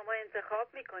موسیقی که شما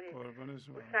انتخاب میکنید، اون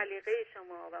سلیقه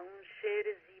شما و اون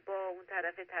شعر زیبا، اون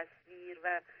طرف تصویر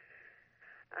و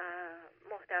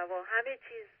محتوا، همه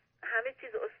چیز همه چیز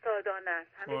استادانه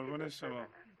است. قربون شما.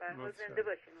 زنده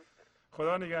باشین استاد.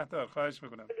 خدا نگهدار. خواهش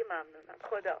میکنم. خیلی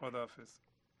ممنونم. خداحافظ.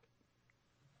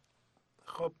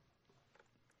 خب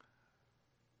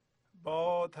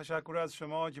با تشکر از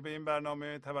شما که به این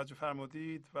برنامه توجه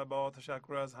فرمودید و با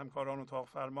تشکر از همکاران اتاق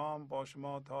فرمان با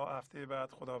شما تا هفته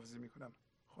بعد خداحافظی میکنم.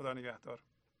 خدا نگهدار.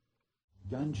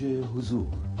 گنج حضور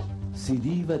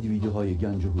CD و دیویدیوهای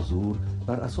گنج حضور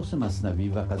بر اساس مثنوی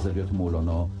و غزلیات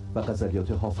مولانا و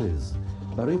غزلیات حافظ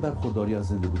برای برخورداری از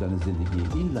زنده بودن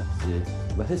زندگی این لحظه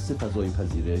و حس فضای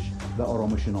پذیرش و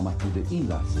آرامش نامحدود این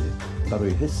لحظه، برای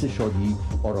حس شادی،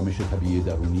 آرامش طبیعی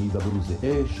درونی و بروز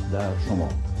عشق در شما،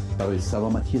 برای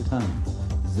سلامتی تن،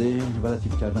 ذهن و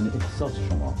لطیف کردن احساس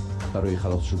شما، برای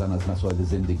خلاص شدن از مسائل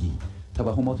زندگی،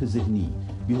 توهمات ذهنی،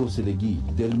 بی‌حوصلگی،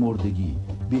 دلمردگی،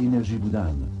 بی انرژی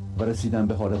بودن و رسیدن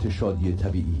به حالت شادی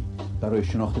طبیعی، برای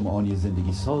شناخت معانی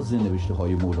زندگی ساز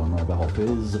نوشته‌های مولانا و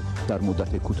حافظ در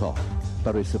مدت کوتاه.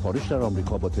 برای سفارش در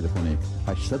آمریکا با تلفن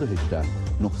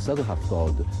 818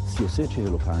 970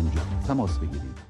 3345 تماس بگیرید.